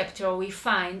this chapter, we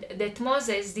find that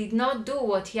Moses did not do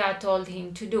what Yah told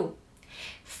him to do.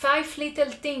 5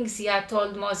 little things Yah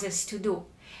told Moses to do.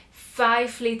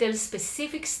 5 little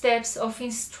specific steps of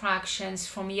instructions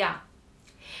from Yah.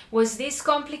 Was this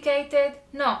complicated?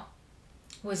 No.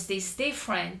 Was this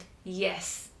different?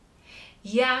 Yes.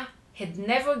 Yah had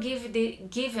never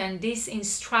given these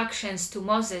instructions to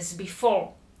Moses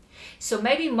before. So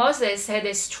maybe Moses had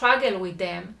a struggle with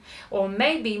them, or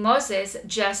maybe Moses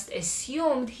just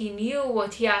assumed he knew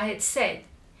what Yah had said.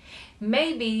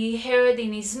 Maybe he heard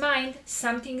in his mind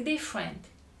something different.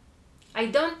 I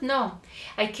don't know.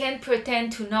 I can't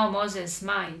pretend to know Moses'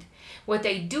 mind. What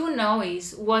I do know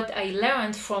is what I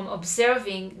learned from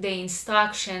observing the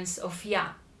instructions of Yah.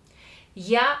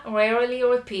 Yah rarely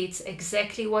repeats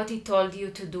exactly what he told you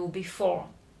to do before.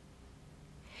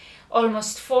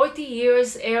 Almost 40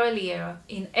 years earlier,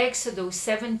 in Exodus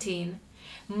 17,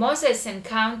 Moses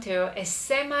encountered a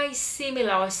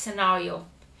semi-similar scenario,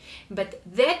 but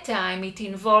that time it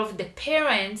involved the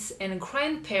parents and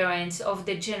grandparents of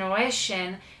the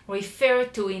generation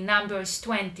referred to in Numbers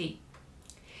 20.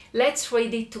 Let's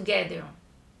read it together.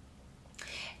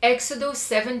 Exodus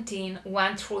 17,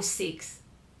 1-6.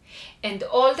 And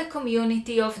all the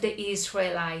community of the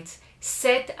Israelites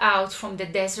set out from the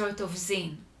desert of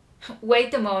Zin.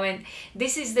 Wait a moment,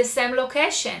 this is the same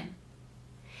location.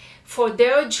 For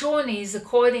their journeys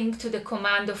according to the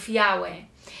command of Yahweh,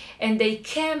 and they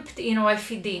camped in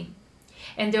Rephidim,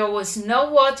 and there was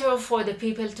no water for the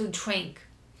people to drink.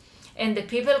 And the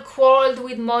people quarreled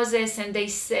with Moses, and they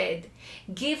said,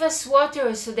 "Give us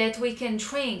water so that we can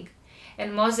drink."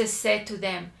 And Moses said to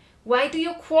them, "Why do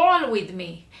you quarrel with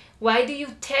me? Why do you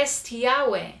test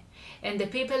Yahweh?" And the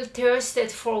people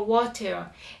thirsted for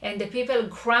water, and the people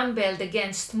grumbled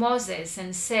against Moses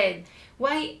and said,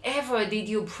 "Why ever did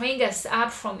you bring us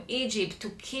up from Egypt to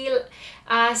kill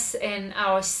us and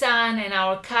our son and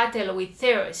our cattle with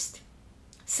thirst?"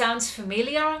 Sounds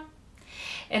familiar?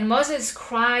 And Moses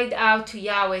cried out to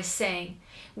Yahweh, saying,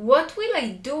 "What will I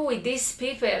do with these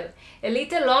people? A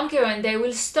little longer and they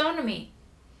will stone me."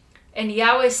 And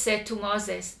Yahweh said to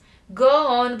Moses, "Go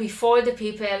on before the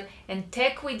people and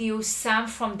take with you some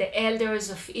from the elders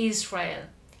of Israel.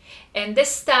 And the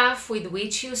staff with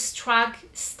which you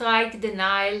strike the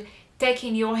Nile take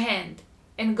in your hand,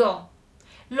 and go.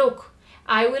 Look,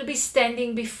 I will be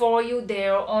standing before you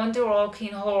there on the rock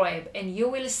in Horeb, and you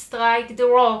will strike the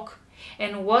rock,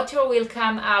 and water will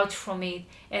come out from it,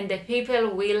 and the people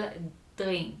will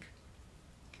drink."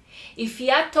 If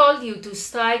Yah told you to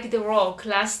strike the rock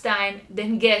last time,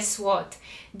 then guess what?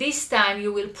 This time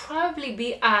you will probably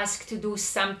be asked to do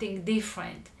something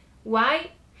different.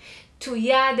 Why? To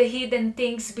Yah the hidden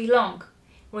things belong.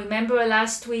 Remember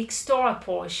last week's Torah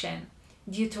portion,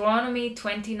 Deuteronomy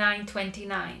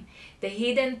 29:29. The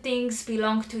hidden things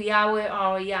belong to Yahweh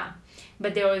our Yah,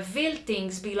 but the revealed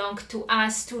things belong to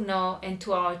us to know and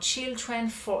to our children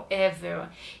forever,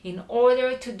 in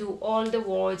order to do all the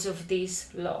words of this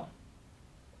law.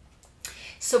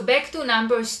 So back to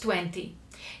Numbers 20.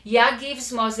 Yah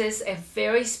gives Moses a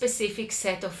very specific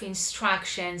set of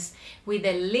instructions with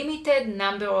a limited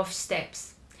number of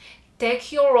steps.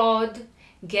 Take your rod,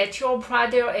 get your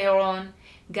brother Aaron,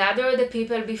 gather the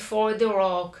people before the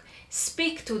rock,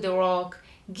 speak to the rock,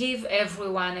 give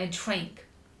everyone a drink.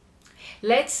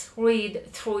 Let's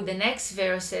read through the next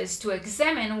verses to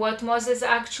examine what Moses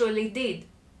actually did.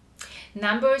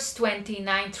 Numbers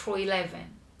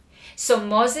 29-11. So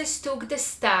Moses took the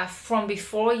staff from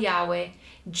before Yahweh,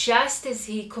 just as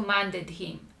he commanded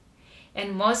him.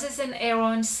 And Moses and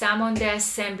Aaron summoned the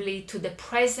assembly to the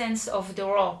presence of the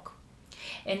rock.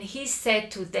 And he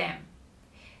said to them,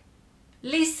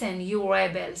 "Listen, you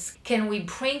rebels, can we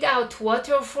bring out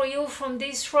water for you from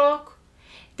this rock?"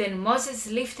 Then Moses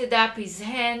lifted up his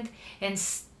hand and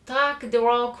struck the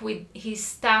rock with his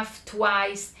staff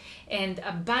twice, and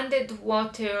abundant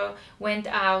water went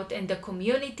out, and the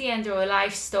community and their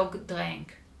livestock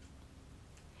drank.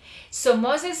 So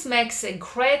Moses makes a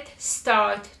great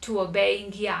start to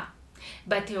obeying Yah,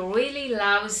 but a really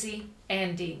lousy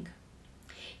ending.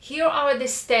 Here are the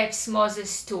steps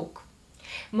Moses took.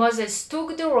 Moses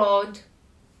took the rod,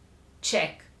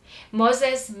 check.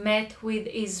 Moses met with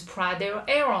his brother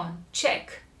Aaron,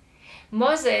 check.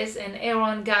 Moses and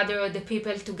Aaron gathered the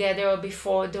people together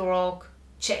before the rock.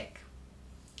 Check.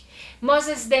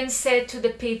 Moses then said to the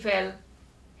people,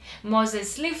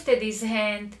 Moses lifted his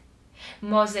hand.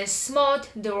 Moses smote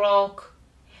the rock.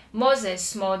 Moses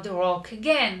smote the rock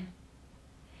again.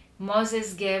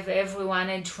 Moses gave everyone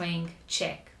a drink.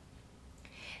 Check.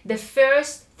 The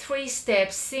first 3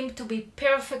 steps seem to be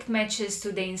perfect matches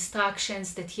to the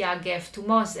instructions that Yah gave to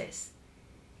Moses.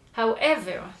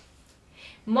 However,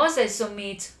 Moses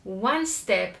omits 1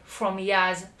 step from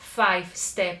Yah's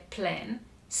 5-step plan,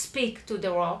 speak to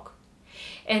the rock,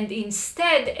 and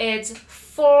instead adds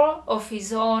 4 of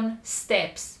his own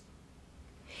steps.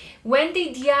 When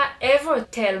did Yah ever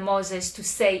tell Moses to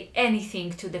say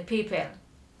anything to the people?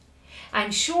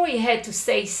 I'm sure he had to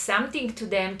say something to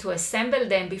them to assemble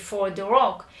them before the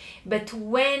rock, but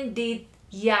when did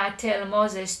Yah tell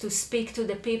Moses to speak to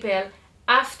the people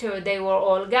after they were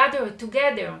all gathered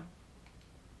together?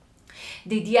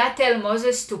 Did Yah tell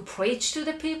Moses to preach to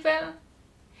the people?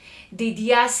 Did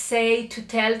Yah say to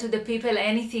tell to the people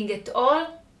anything at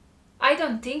all? I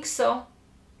don't think so.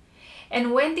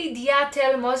 And when did Yah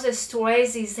tell Moses to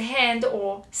raise his hand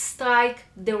or strike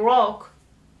the rock?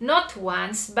 Not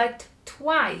once, but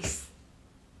twice.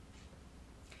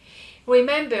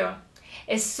 Remember,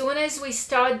 as soon as we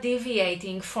start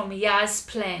deviating from Yah's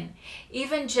plan,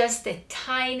 even just a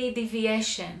tiny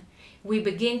deviation, we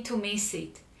begin to miss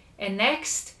it. And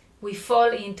next, we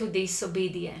fall into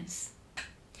disobedience.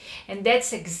 And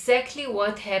that's exactly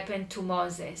what happened to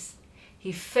Moses.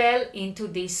 He fell into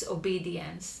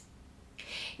disobedience.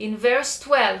 In verse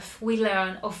 12, we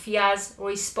learn of Yah's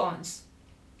response.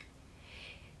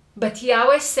 But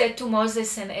Yahweh said to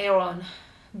Moses and Aaron,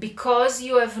 because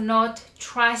you have not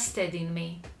trusted in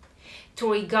me,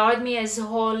 to regard me as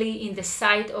holy in the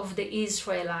sight of the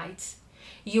Israelites,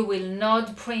 you will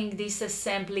not bring this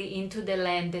assembly into the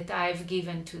land that I have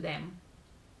given to them.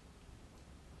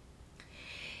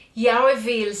 Yah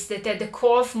reveals that at the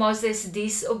core of Moses'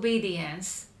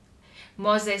 disobedience,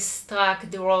 Moses struck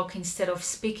the rock instead of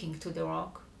speaking to the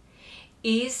rock,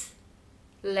 is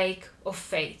lack of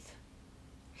faith.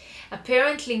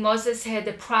 Apparently, Moses had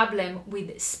a problem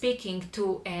with speaking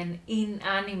to an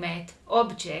inanimate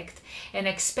object and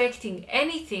expecting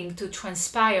anything to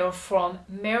transpire from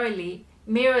merely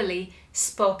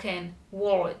spoken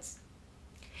words.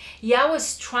 Yah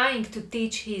was trying to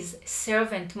teach his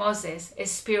servant Moses a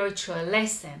spiritual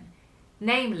lesson,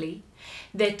 namely,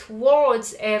 that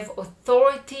words have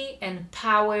authority and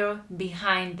power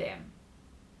behind them.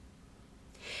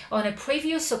 On a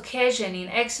previous occasion in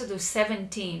Exodus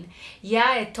 17, Yah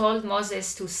had told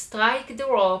Moses to strike the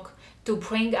rock to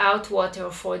bring out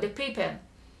water for the people.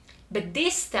 But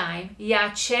this time,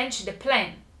 Yah changed the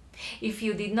plan. If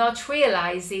you did not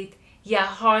realize it, Yah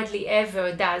hardly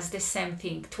ever does the same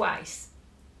thing twice.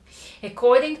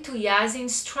 According to Yah's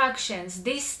instructions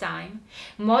this time,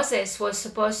 Moses was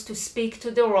supposed to speak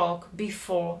to the rock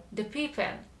before the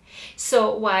people.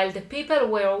 So while the people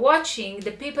were watching,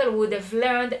 the people would have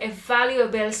learned a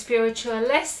valuable spiritual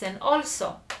lesson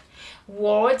also.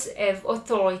 Words have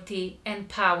authority and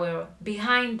power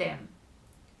behind them.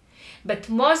 But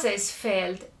Moses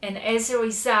failed, and as a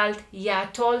result, Yah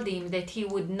told him that he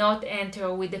would not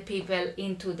enter with the people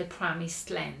into the promised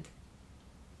land.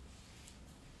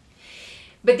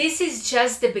 But this is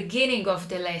just the beginning of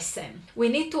the lesson. We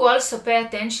need to also pay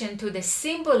attention to the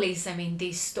symbolism in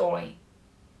this story.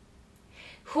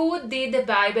 Who did the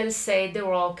Bible say the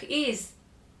rock is?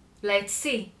 Let's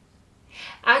see.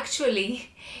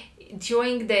 Actually,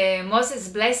 during the Moses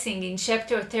blessing in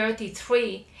chapter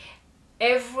 33,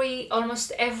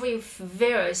 almost every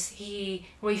verse he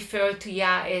referred to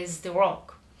Yah as the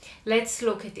rock. Let's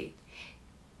look at it.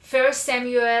 1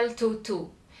 Samuel 2:2.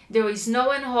 There is no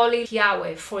one holy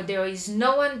Yahweh, for there is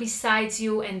no one besides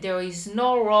you, and there is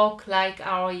no rock like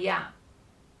our Yah.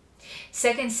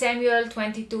 2 Samuel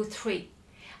 22:3.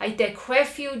 I take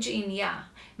refuge in Yah,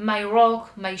 my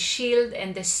rock, my shield,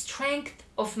 and the strength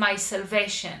of my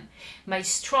salvation, my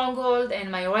stronghold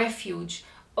and my refuge.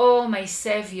 O my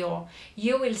Savior,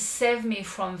 you will save me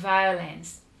from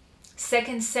violence.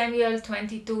 2 Samuel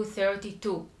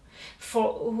 22:32.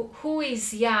 For who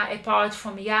is Yah apart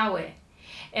from Yahweh?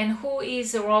 And who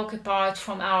is a rock apart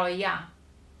from our Yah?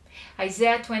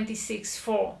 Isaiah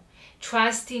 26:4.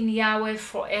 Trust in Yahweh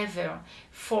forever,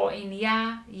 for in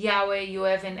Yahweh you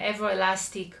have an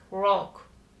everlasting rock.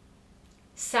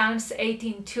 Psalms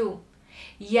 18:2.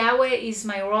 Yahweh is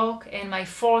my rock and my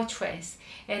fortress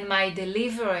and my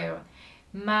deliverer,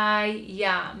 my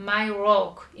Yah, my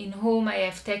rock, in whom I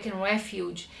have taken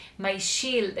refuge, my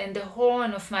shield and the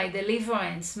horn of my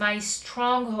deliverance, my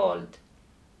stronghold.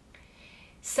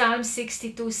 Psalm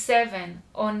 62:7,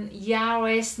 on Yah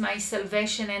rests my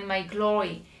salvation and my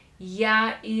glory.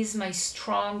 Yah is my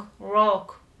strong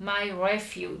rock, my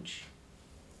refuge.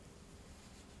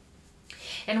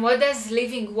 And what does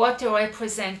living water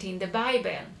represent in the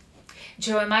Bible?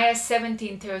 Jeremiah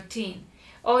 17:13,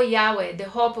 O Yahweh, the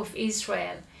hope of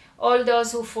Israel, all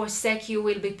those who forsake you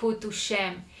will be put to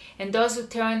shame, and those who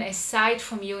turn aside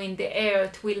from you in the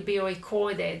earth will be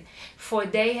recorded, for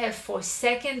they have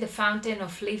forsaken the fountain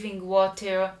of living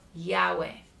water,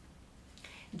 Yahweh.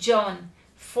 John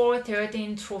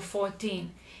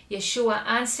 4:13-14, Yeshua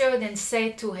answered and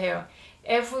said to her,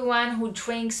 everyone who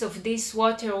drinks of this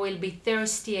water will be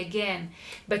thirsty again,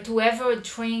 but whoever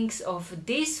drinks of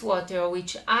this water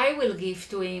which I will give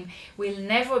to him will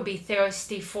never be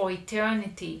thirsty for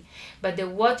eternity, but the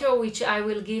water which I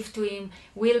will give to him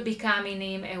will become in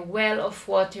him a well of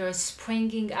water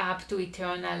springing up to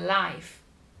eternal life.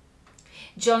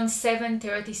 John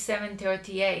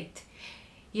 7:37-38,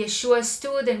 Yeshua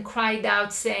stood and cried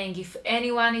out, saying, if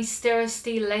anyone is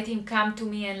thirsty, let him come to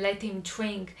me and let him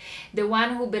drink. The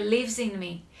one who believes in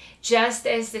me, just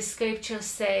as the scripture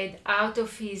said, out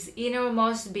of his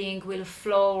innermost being will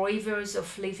flow rivers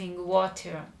of living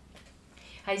water.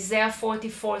 Isaiah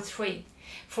 44:3,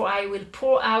 for I will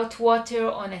pour out water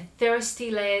on a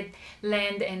thirsty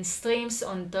land and streams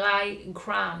on dry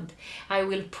ground. I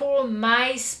will pour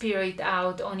my spirit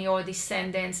out on your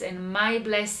descendants and my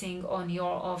blessing on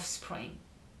your offspring.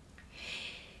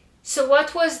 So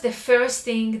what was the first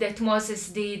thing that Moses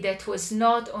did that was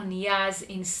not on Yah's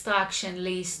instruction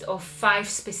list of 5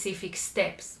 specific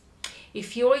steps?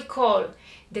 If you recall,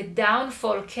 the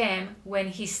downfall came when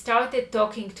he started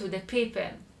talking to the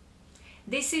people.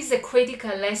 This is a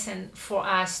critical lesson for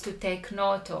us to take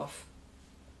note of.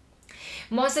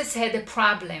 Moses had a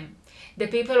problem. The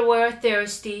people were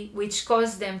thirsty, which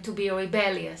caused them to be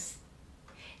rebellious.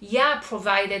 Yah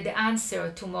provided the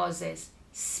answer to Moses,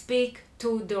 speak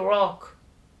to the rock,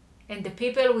 and the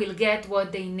people will get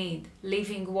what they need,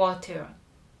 living water.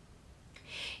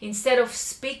 Instead of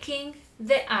speaking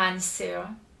the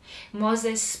answer,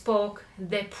 Moses spoke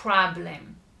the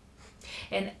problem.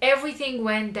 And everything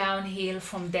went downhill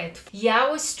from that.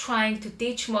 Yah was trying to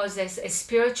teach Moses a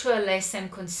spiritual lesson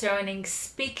concerning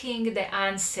speaking the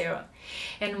answer,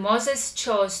 and Moses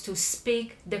chose to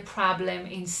speak the problem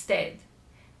instead.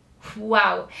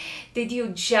 Wow, did you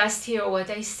just hear what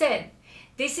I said?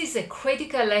 This is a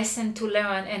critical lesson to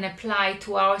learn and apply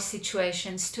to our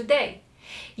situations today.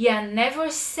 Yah never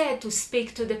said to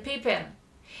speak to the people.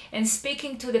 And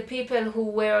speaking to the people who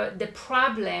were the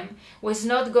problem was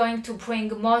not going to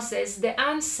bring Moses the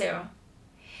answer.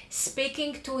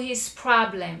 Speaking to his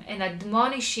problem and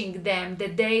admonishing them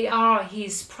that they are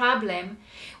his problem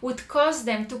would cause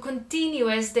them to continue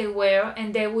as they were,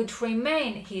 and they would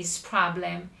remain his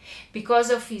problem because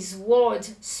of his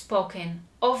words spoken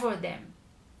over them.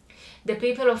 The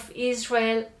people of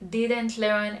Israel didn't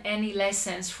learn any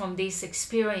lessons from this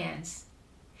experience.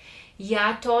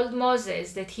 Yah told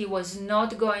Moses that he was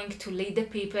not going to lead the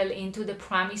people into the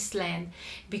promised land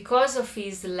because of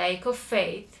his lack of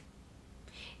faith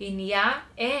in Yah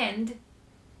and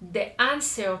the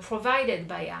answer provided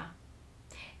by Yah,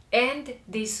 and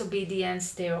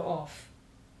disobedience thereof.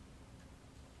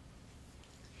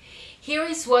 Here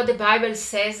is what the Bible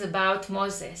says about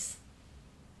Moses.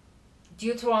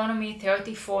 Deuteronomy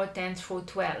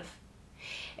 34:10-12.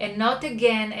 And not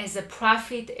again as a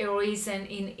prophet arisen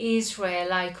in Israel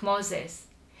like Moses,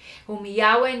 whom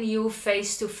Yahweh knew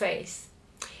face to face,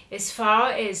 as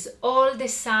far as all the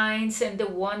signs and the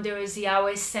wonders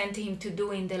Yahweh sent him to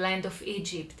do in the land of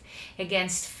Egypt,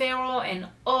 against Pharaoh and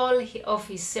all of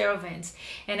his servants,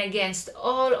 and against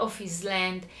all of his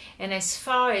land, and as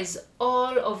far as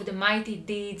all of the mighty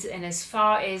deeds, and as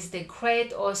far as the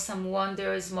great awesome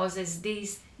wonders Moses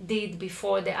did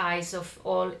before the eyes of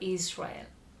all Israel.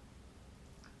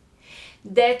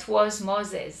 That was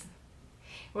Moses,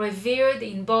 revered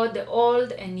in both the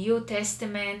Old and New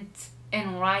Testament,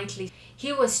 and rightly.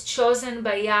 He was chosen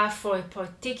by Yah for a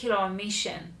particular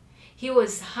mission. He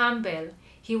was humble,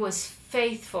 he was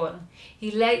faithful, he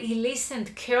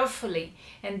listened carefully,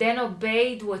 and then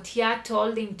obeyed what Yah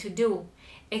told him to do,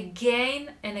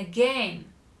 again and again,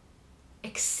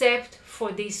 except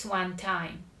for this one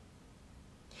time,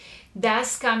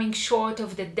 thus coming short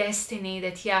of the destiny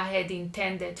that Yah had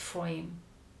intended for him.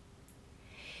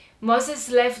 Moses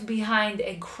left behind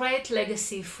a great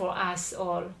legacy for us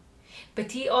all,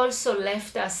 but he also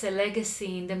left us a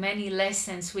legacy in the many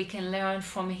lessons we can learn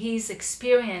from his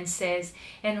experiences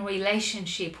and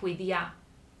relationship with Yah.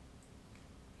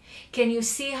 Can you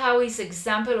see how his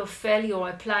example of failure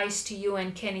applies to you,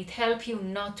 and can it help you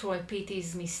not to repeat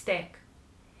his mistake?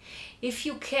 If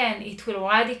you can, it will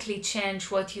radically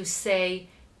change what you say,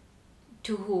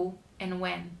 to who, and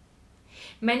when.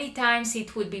 Many times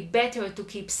it would be better to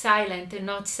keep silent and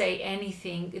not say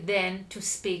anything than to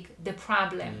speak the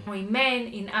problem.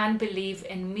 Remain in unbelief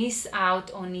and miss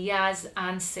out on Yah's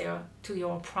answer to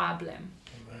your problem.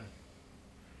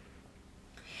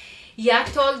 Yah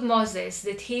told Moses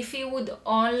that if he would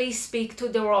only speak to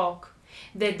the rock,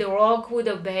 that the rock would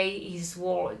obey his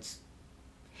words.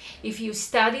 If you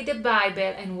study the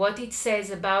Bible and what it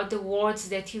says about the words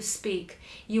that you speak,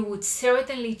 you would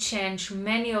certainly change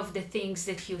many of the things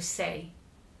that you say.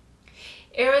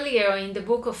 Earlier in the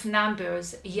book of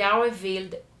Numbers, Yah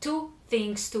revealed two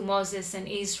things to Moses and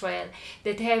Israel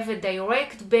that have a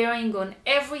direct bearing on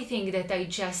everything that I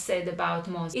just said about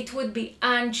Moses. It would be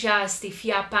unjust if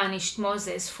Yah punished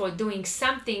Moses for doing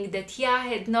something that Yah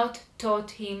had not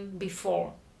taught him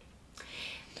before.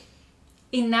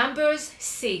 In Numbers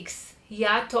 6,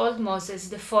 Yah told Moses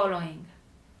the following.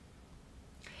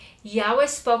 Yahweh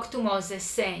spoke to Moses,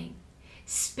 saying,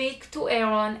 "Speak to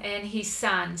Aaron and his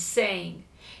sons, saying,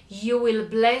 You will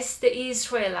bless the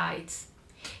Israelites.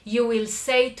 You will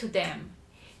say to them,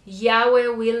 Yahweh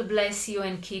will bless you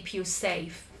and keep you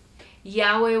safe.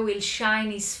 Yahweh will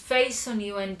shine his face on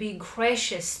you and be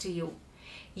gracious to you.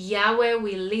 Yahweh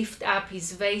will lift up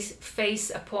his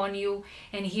face upon you,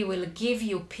 and he will give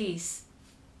you peace.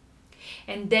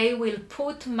 And they will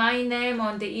put my name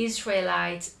on the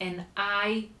Israelites, and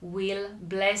I will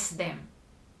bless them."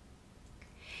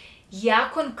 Yah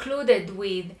concluded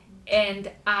with,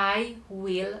 "And I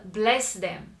will bless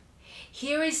them."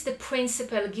 Here is the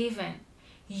principle given.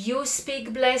 You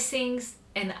speak blessings,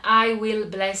 and I will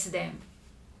bless them.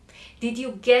 Did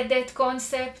you get that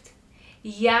concept?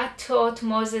 Yah taught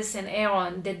Moses and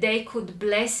Aaron that they could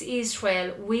bless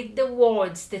Israel with the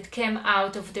words that came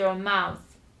out of their mouth.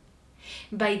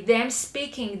 By them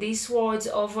speaking these words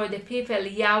over the people,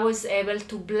 Yah was able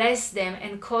to bless them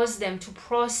and cause them to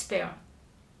prosper.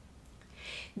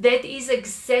 That is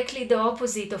exactly the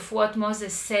opposite of what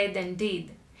Moses said and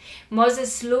did.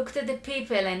 Moses looked at the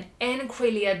people and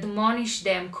angrily admonished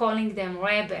them, calling them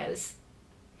rebels.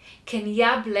 Can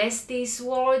Yah bless these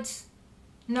words?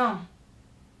 No.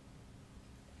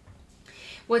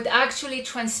 What actually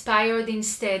transpired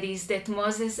instead is that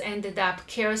Moses ended up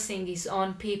cursing his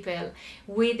own people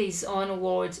with his own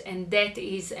words, and that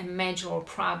is a major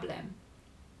problem.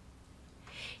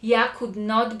 Yah could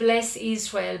not bless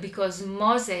Israel because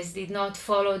Moses did not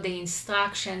follow the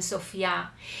instructions of Yah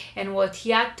and what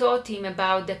Yah taught him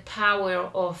about the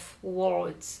power of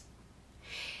words.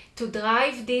 To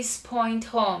drive this point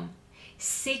home,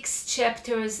 6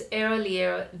 chapters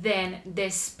earlier than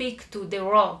the Speak to the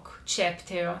Rock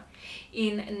chapter,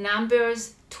 in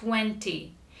Numbers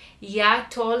 20, Yah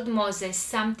told Moses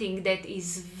something that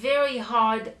is very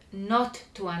hard not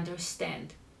to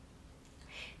understand.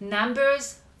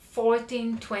 Numbers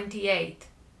 14:28.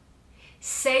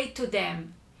 Say to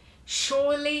them,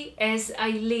 "Surely as I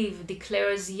live,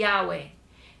 declares Yahweh,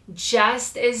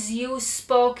 just as you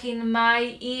spoke in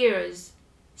my ears,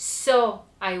 so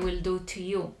I will do to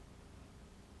you."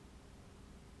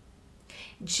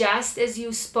 Just as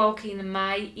you spoke in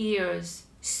my ears,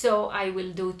 so I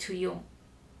will do to you.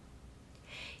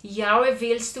 Yah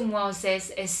reveals to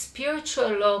Moses a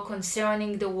spiritual law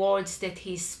concerning the words that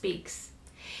he speaks.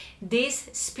 This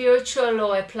spiritual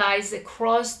law applies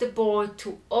across the board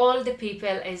to all the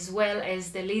people as well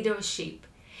as the leadership.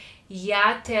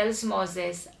 Yah tells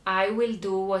Moses, "I will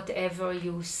do whatever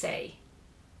you say."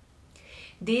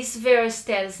 This verse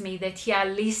tells me that Yah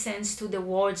listens to the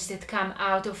words that come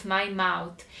out of my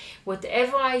mouth.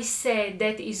 Whatever I say,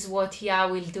 that is what Yah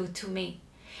will do to me.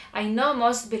 I know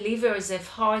most believers have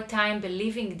a hard time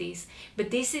believing this,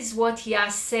 but this is what Yah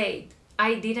said.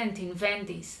 I didn't invent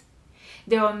this.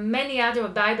 There are many other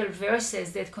Bible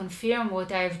verses that confirm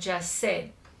what I have just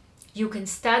said. You can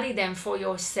study them for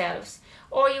yourselves,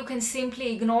 or you can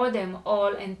simply ignore them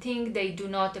all and think they do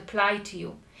not apply to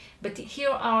you. But here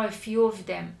are a few of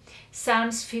them.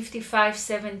 Psalms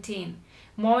 55:17.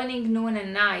 Morning, noon,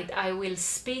 and night I will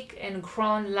speak and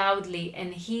groan loudly,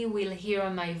 and he will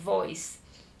hear my voice.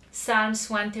 Psalms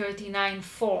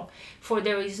 139:4. For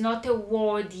there is not a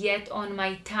word yet on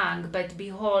my tongue, but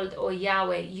behold, O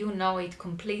Yahweh, you know it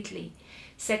completely.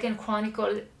 2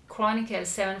 Chronicles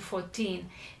 7:14.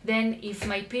 Then if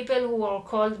my people who are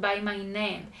called by my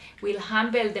name will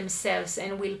humble themselves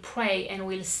and will pray and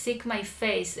will seek my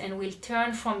face and will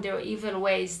turn from their evil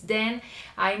ways, then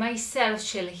I myself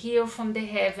shall hear from the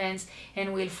heavens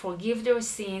and will forgive their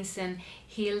sins and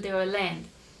heal their land.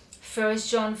 1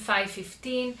 John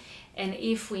 5:15, and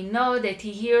if we know that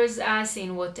he hears us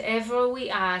in whatever we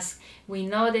ask, we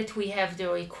know that we have the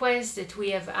request that we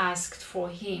have asked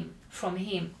from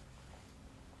him.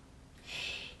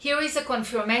 Here is a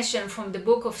confirmation from the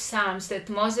book of Psalms that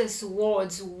Moses'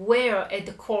 words were at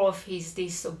the core of his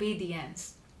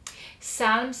disobedience.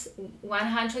 Psalms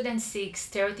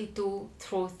 106:32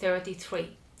 through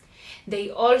 33.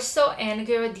 They also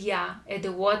angered Yah at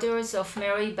the waters of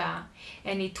Meribah,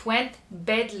 and it went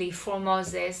badly for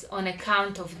Moses on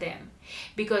account of them,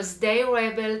 because they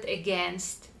rebelled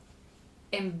against,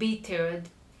 embittered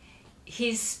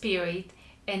his spirit,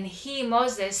 and he,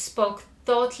 Moses, spoke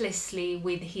thoughtlessly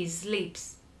with his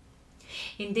lips.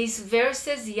 In these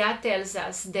verses, Yah tells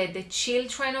us that the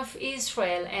children of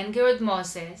Israel angered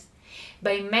Moses.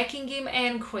 By making him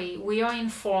angry, we are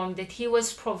informed that he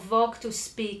was provoked to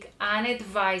speak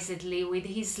unadvisedly with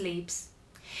his lips.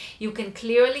 You can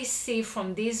clearly see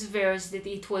from this verse that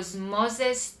it was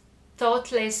Moses'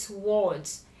 thoughtless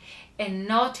words and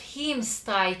not him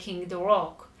striking the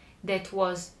rock that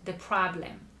was the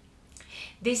problem.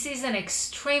 This is an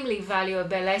extremely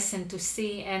valuable lesson to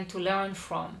see and to learn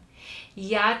from.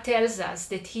 Yah tells us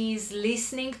that he is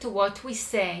listening to what we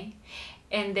say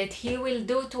and that he will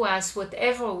do to us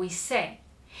whatever we say.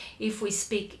 If we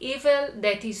speak evil,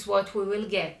 that is what we will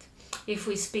get. If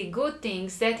we speak good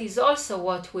things, that is also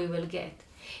what we will get.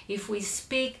 If we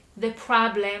speak the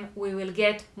problem, we will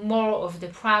get more of the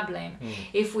problem.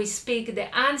 If we speak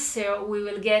the answer, we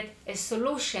will get a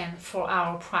solution for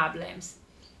our problems.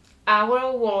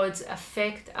 Our words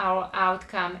affect our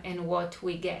outcome and what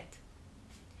we get.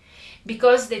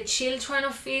 Because the children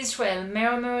of Israel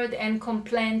murmured and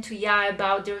complained to Yah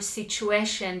about their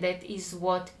situation, that is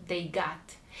what they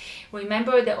got.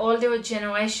 Remember, the older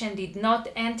generation did not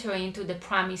enter into the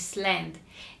promised land,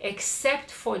 except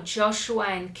for Joshua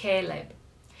and Caleb.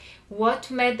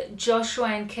 What made Joshua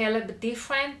and Caleb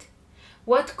different?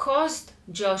 What caused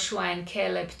Joshua and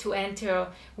Caleb to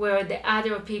enter where the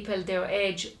other people their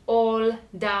age all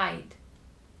died?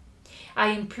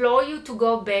 I implore you to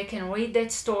go back and read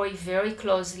that story very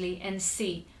closely and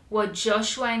see what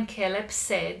Joshua and Caleb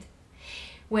said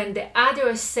when the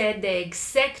others said the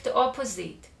exact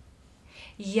opposite.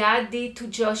 Yah did to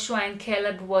Joshua and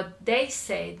Caleb what they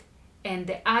said, and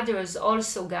the others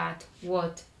also got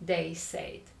what they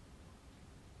said.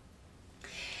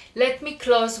 Let me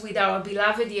close with our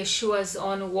beloved Yeshua's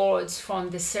own words from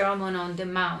the Sermon on the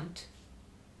Mount.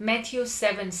 Matthew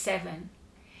 7:7.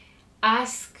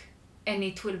 Ask, and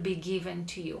it will be given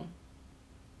to you.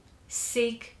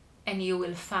 Seek, and you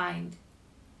will find.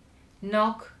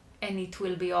 Knock, and it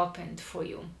will be opened for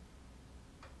you.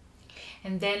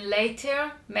 And then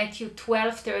later, Matthew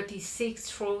 12:36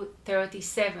 through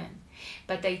 37.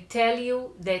 But I tell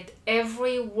you that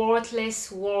every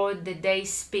worthless word that they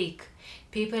speak,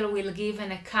 people will give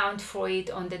an account for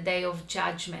it on the day of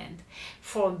judgment.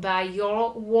 For by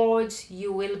your words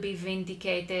you will be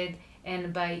vindicated,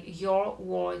 and by your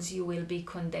words you will be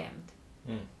condemned.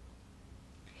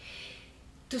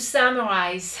 To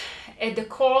summarize, at the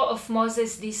core of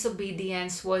Moses'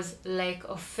 disobedience was lack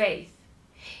of faith.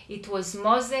 It was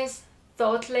Moses'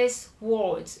 thoughtless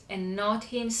words and not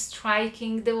him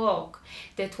striking the rock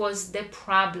that was the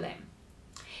problem.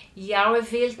 Yah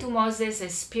revealed to Moses a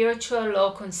spiritual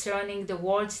law concerning the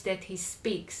words that he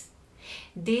speaks.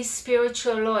 This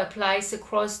spiritual law applies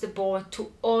across the board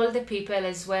to all the people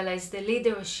as well as the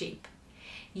leadership.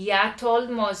 Yah told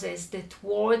Moses that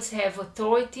words have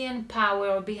authority and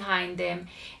power behind them,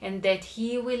 and that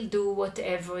he will do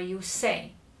whatever you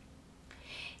say.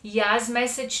 Yah's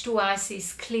message to us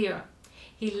is clear.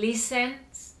 He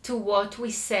listens to what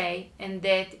we say, and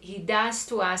that he does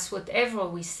to us whatever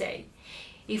we say.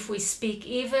 If we speak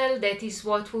evil, that is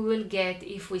what we will get.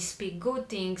 If we speak good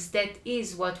things, that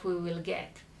is what we will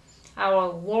get. Our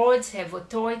words have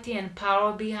authority and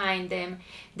power behind them.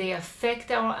 They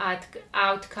affect our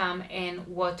outcome and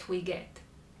what we get.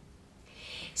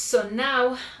 So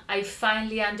now I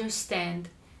finally understand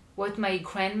what my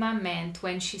grandma meant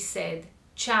when she said,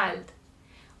 "Child,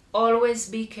 always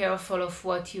be careful of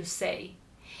what you say.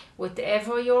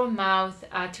 Whatever your mouth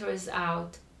utters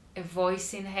out, a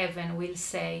voice in heaven will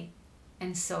say,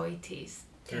 and so it is."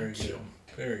 Very good.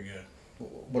 Very good.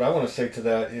 What I want to say to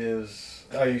that is,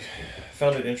 I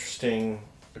found it interesting,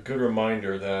 a good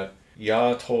reminder that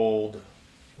Yah told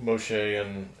Moshe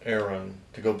and Aaron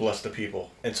to go bless the people.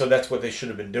 And so that's what they should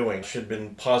have been doing. Should have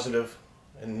been positive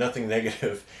and nothing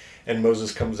negative. And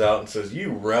Moses comes out and says,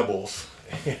 "You rebels."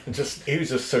 He was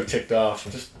just so ticked off.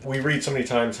 We read so many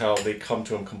times how they come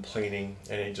to him complaining,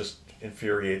 and it just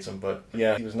infuriates him. But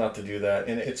yeah, he was not to do that.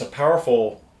 And it's a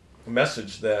powerful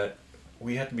message that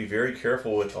we have to be very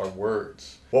careful with our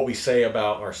words, what we say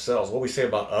about ourselves, what we say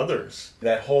about others.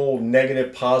 That whole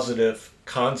negative, positive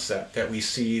concept that we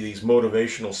see these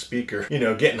motivational speakers,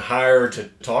 getting hired to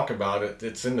talk about it,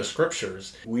 it's in the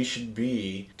scriptures. We should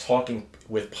be talking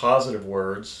with positive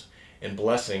words and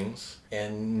blessings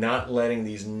and not letting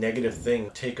these negative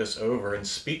things take us over and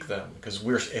speak them, because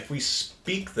if we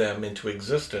speak them into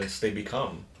existence, they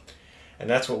become. And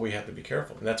that's what we have to be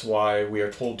careful. And that's why we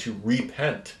are told to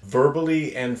repent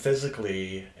verbally and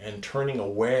physically, and turning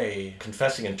away,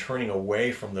 confessing and turning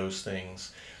away from those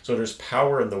things. So there's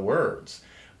power in the words,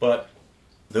 but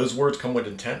those words come with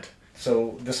intent.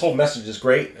 So this whole message is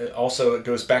great. Also, it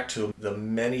goes back to the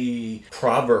many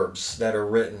proverbs that are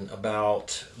written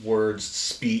about words,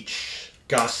 speech,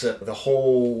 gossip, the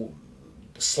whole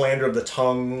slander of the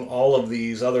tongue, all of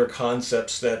these other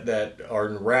concepts that are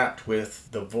wrapped with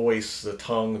the voice, the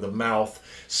tongue, the mouth,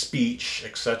 speech,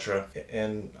 etc.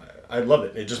 And I love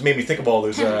it. It just made me think of all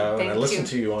those when I listened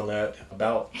to you on that,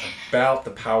 about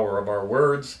the power of our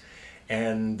words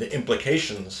and the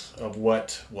implications of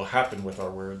what will happen with our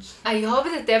words. I hope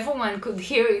that everyone could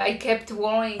hear it. I kept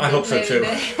worrying. I hope so too.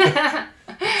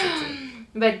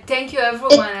 But thank you,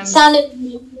 everyone.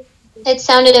 It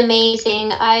sounded amazing.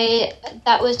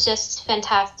 That was just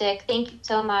fantastic. Thank you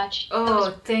so much.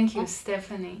 Oh, thank you,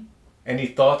 Stephanie. Any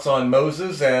thoughts on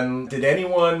Moses? And did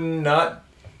anyone not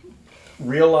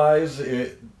realize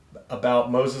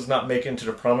about Moses not making it to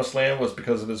the promised land was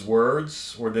because of his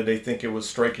words, or did they think it was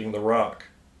striking the rock?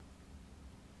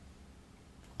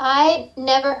 I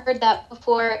never heard that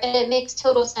before, and it makes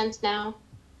total sense now.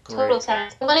 Great. Total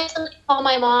sense. I wanted to call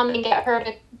my mom and get her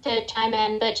to chime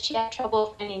in, but she had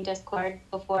trouble finding Discord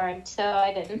before, and so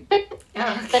I didn't. But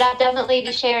I'll definitely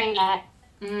be sharing that.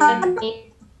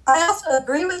 I also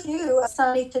agree with you,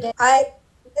 Sonny, today.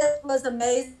 It was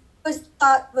amazing. I always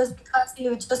thought it was because he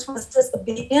just was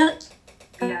disobedient.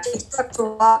 Yeah. He struck the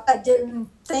rock. I didn't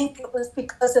think it was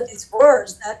because of his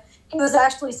words, that he was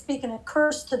actually speaking a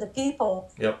curse to the people.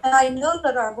 Yep. And I know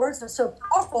that our words are so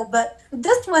powerful, but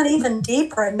this went even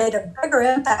deeper and made a bigger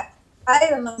impact. I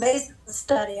am amazed at the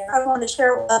study. I want to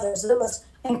share it with others. It was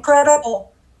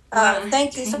incredible.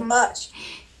 Thank you so much.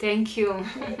 Thank you.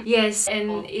 Yes,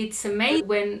 and it's amazing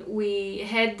when we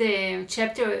had the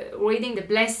chapter reading the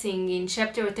blessing in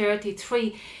chapter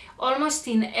 33, almost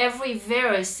in every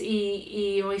verse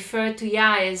he referred to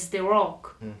Yah as the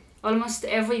rock. Almost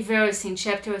every verse in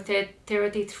chapter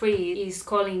 33 is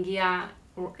calling Yah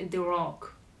the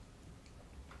rock.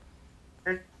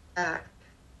 Well,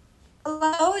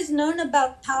 I've always known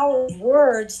about the power of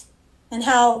words and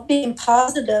how being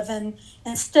positive, and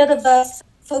instead of us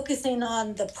focusing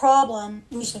on the problem,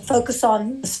 we should focus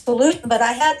on the solution. But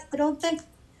I don't think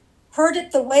heard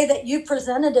it the way that you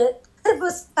presented it. It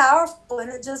was powerful,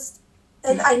 and I just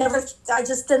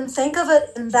didn't think of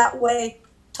it in that way.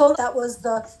 That was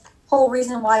the whole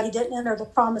reason why he didn't enter the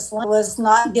promised land, was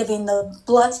not giving the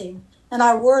blessing. And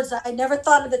our words, I never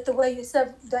thought of it the way you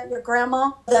said that your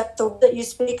grandma, that you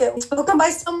speak it, spoken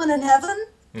by someone in heaven.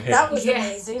 That was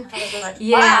amazing. I was like,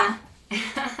 wow.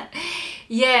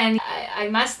 Yeah, and I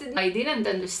must admit, I didn't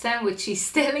understand what she's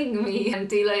telling me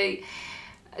until I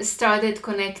started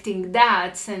connecting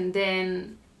dots, and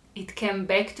then it came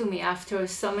back to me after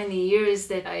so many years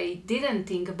that I didn't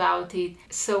think about it.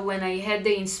 So when I had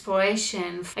the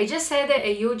inspiration, I just had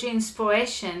a huge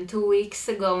inspiration 2 weeks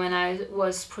ago when I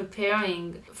was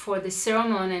preparing for the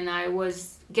sermon and I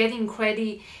was getting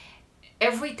ready.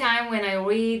 Every time when I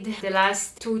read the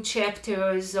last 2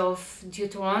 chapters of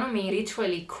Deuteronomy, I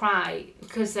literally cry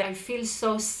because I feel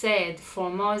so sad for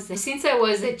Moses. Since I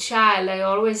was a child, I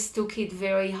always took it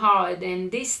very hard.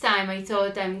 And this time I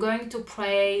thought I'm going to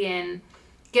pray and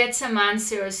get some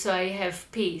answers so I have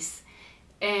peace.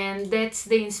 And that's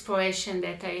the inspiration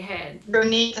that I had.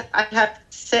 Ronit, I have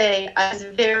to say, I was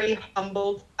very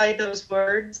humbled by those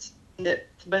words. It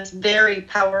was very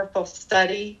powerful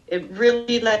study. It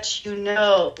really lets you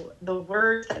know the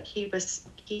words that he was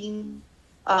speaking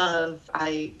of,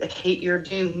 I hate your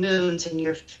new moons and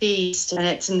your feasts. And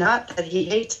it's not that he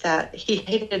hates that. He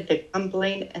hated the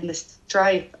grumbling and the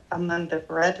strife among the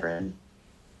brethren.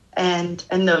 And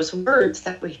those words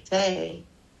that we say.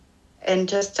 And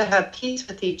just to have peace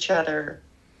with each other.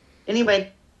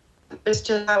 Anyway, it was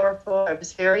just powerful. I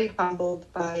was very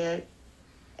humbled by it.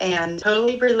 And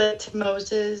totally relate to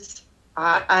Moses.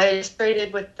 I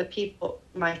traded with the people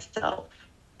myself,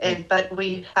 but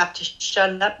we have to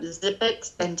shut up, zip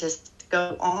it, and just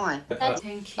go on.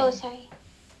 Thank you. Oh, sorry.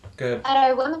 Good. At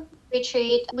our women's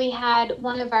retreat, we had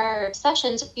one of our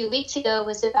sessions a few weeks ago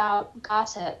was about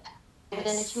gossip.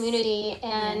 within the community,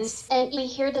 and we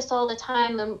hear this all the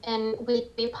time, and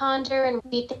we ponder and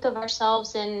we think of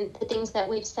ourselves and the things that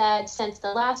we've said since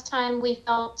the last time we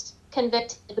felt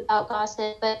convicted about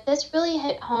gossip. But this really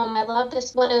hit home. I love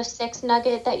this 106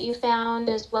 nugget that you found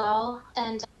as well,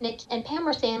 and Nick and Pam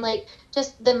were saying, like,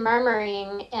 just the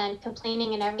murmuring and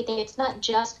complaining and everything. It's not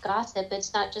just gossip.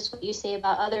 It's not just what you say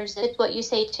about others. It's what you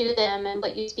say to them and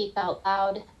what you speak out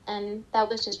loud. And that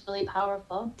was just really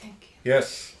powerful. Thank you.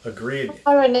 Yes, agreed.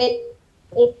 Sorry, Renee,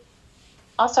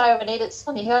 it's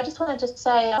Sonny here. I just wanted to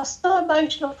say I was so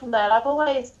emotional from that. I've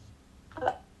always...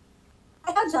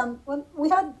 I had when we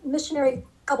had missionary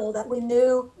couple that we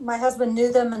knew. My husband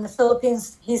knew them in the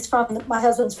Philippines. My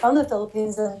husband's from the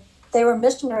Philippines, and they were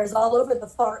missionaries all over the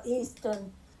Far East.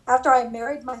 And after I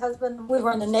married my husband, we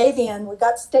were in the Navy, and we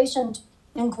got stationed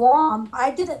in Guam.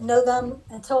 I didn't know them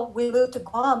until we moved to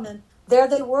Guam, and there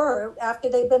they were. After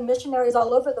they'd been missionaries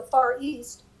all over the Far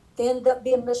East, they ended up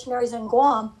being missionaries in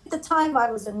Guam. At the time, I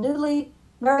was a newly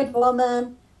married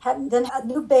woman, had a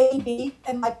new baby,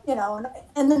 and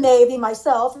in the Navy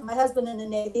myself, and my husband in the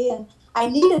Navy, and I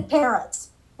needed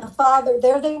parents and father.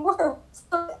 There they were. So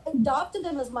I adopted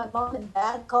them as my mom and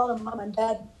dad. Called them mom and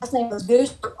dad. His name was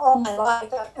Goose all my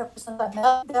life ever since I met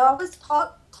them. They always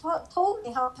told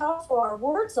me how powerful our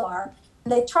words are,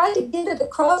 and they tried to get it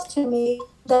across to me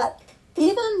that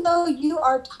even though you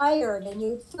are tired and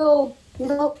you feel you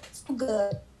don't feel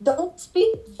good, don't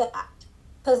speak that.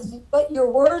 Because what your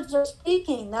words are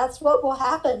speaking, that's what will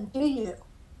happen to you.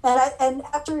 And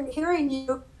after hearing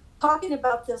you talking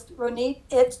about this, Ronit,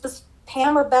 it's just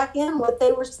hammer back in what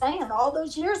they were saying all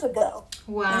those years ago.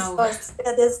 Wow. And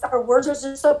so our words are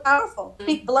just so powerful.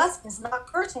 Speak blessings, not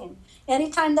cursing.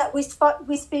 Anytime that we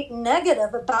speak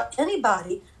negative about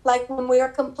anybody, like when we are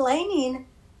complaining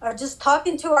or just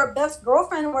talking to our best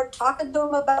girlfriend, and we're talking to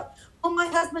them about, oh, my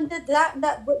husband did that and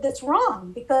that's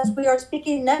wrong, because we are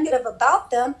speaking negative about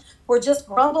them. We're just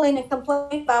grumbling and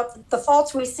complaining about the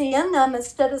faults we see in them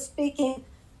instead of speaking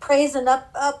praise and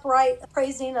upright,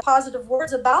 praising positive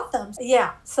words about them.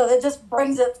 Yeah, so it just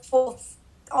brings it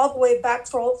all the way back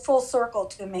full circle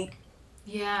to me.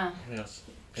 Yeah. Yes.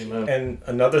 Amen. And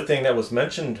another thing that was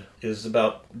mentioned is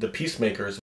about the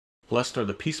peacemakers. Blessed are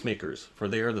the peacemakers, for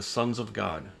they are the sons of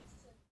God.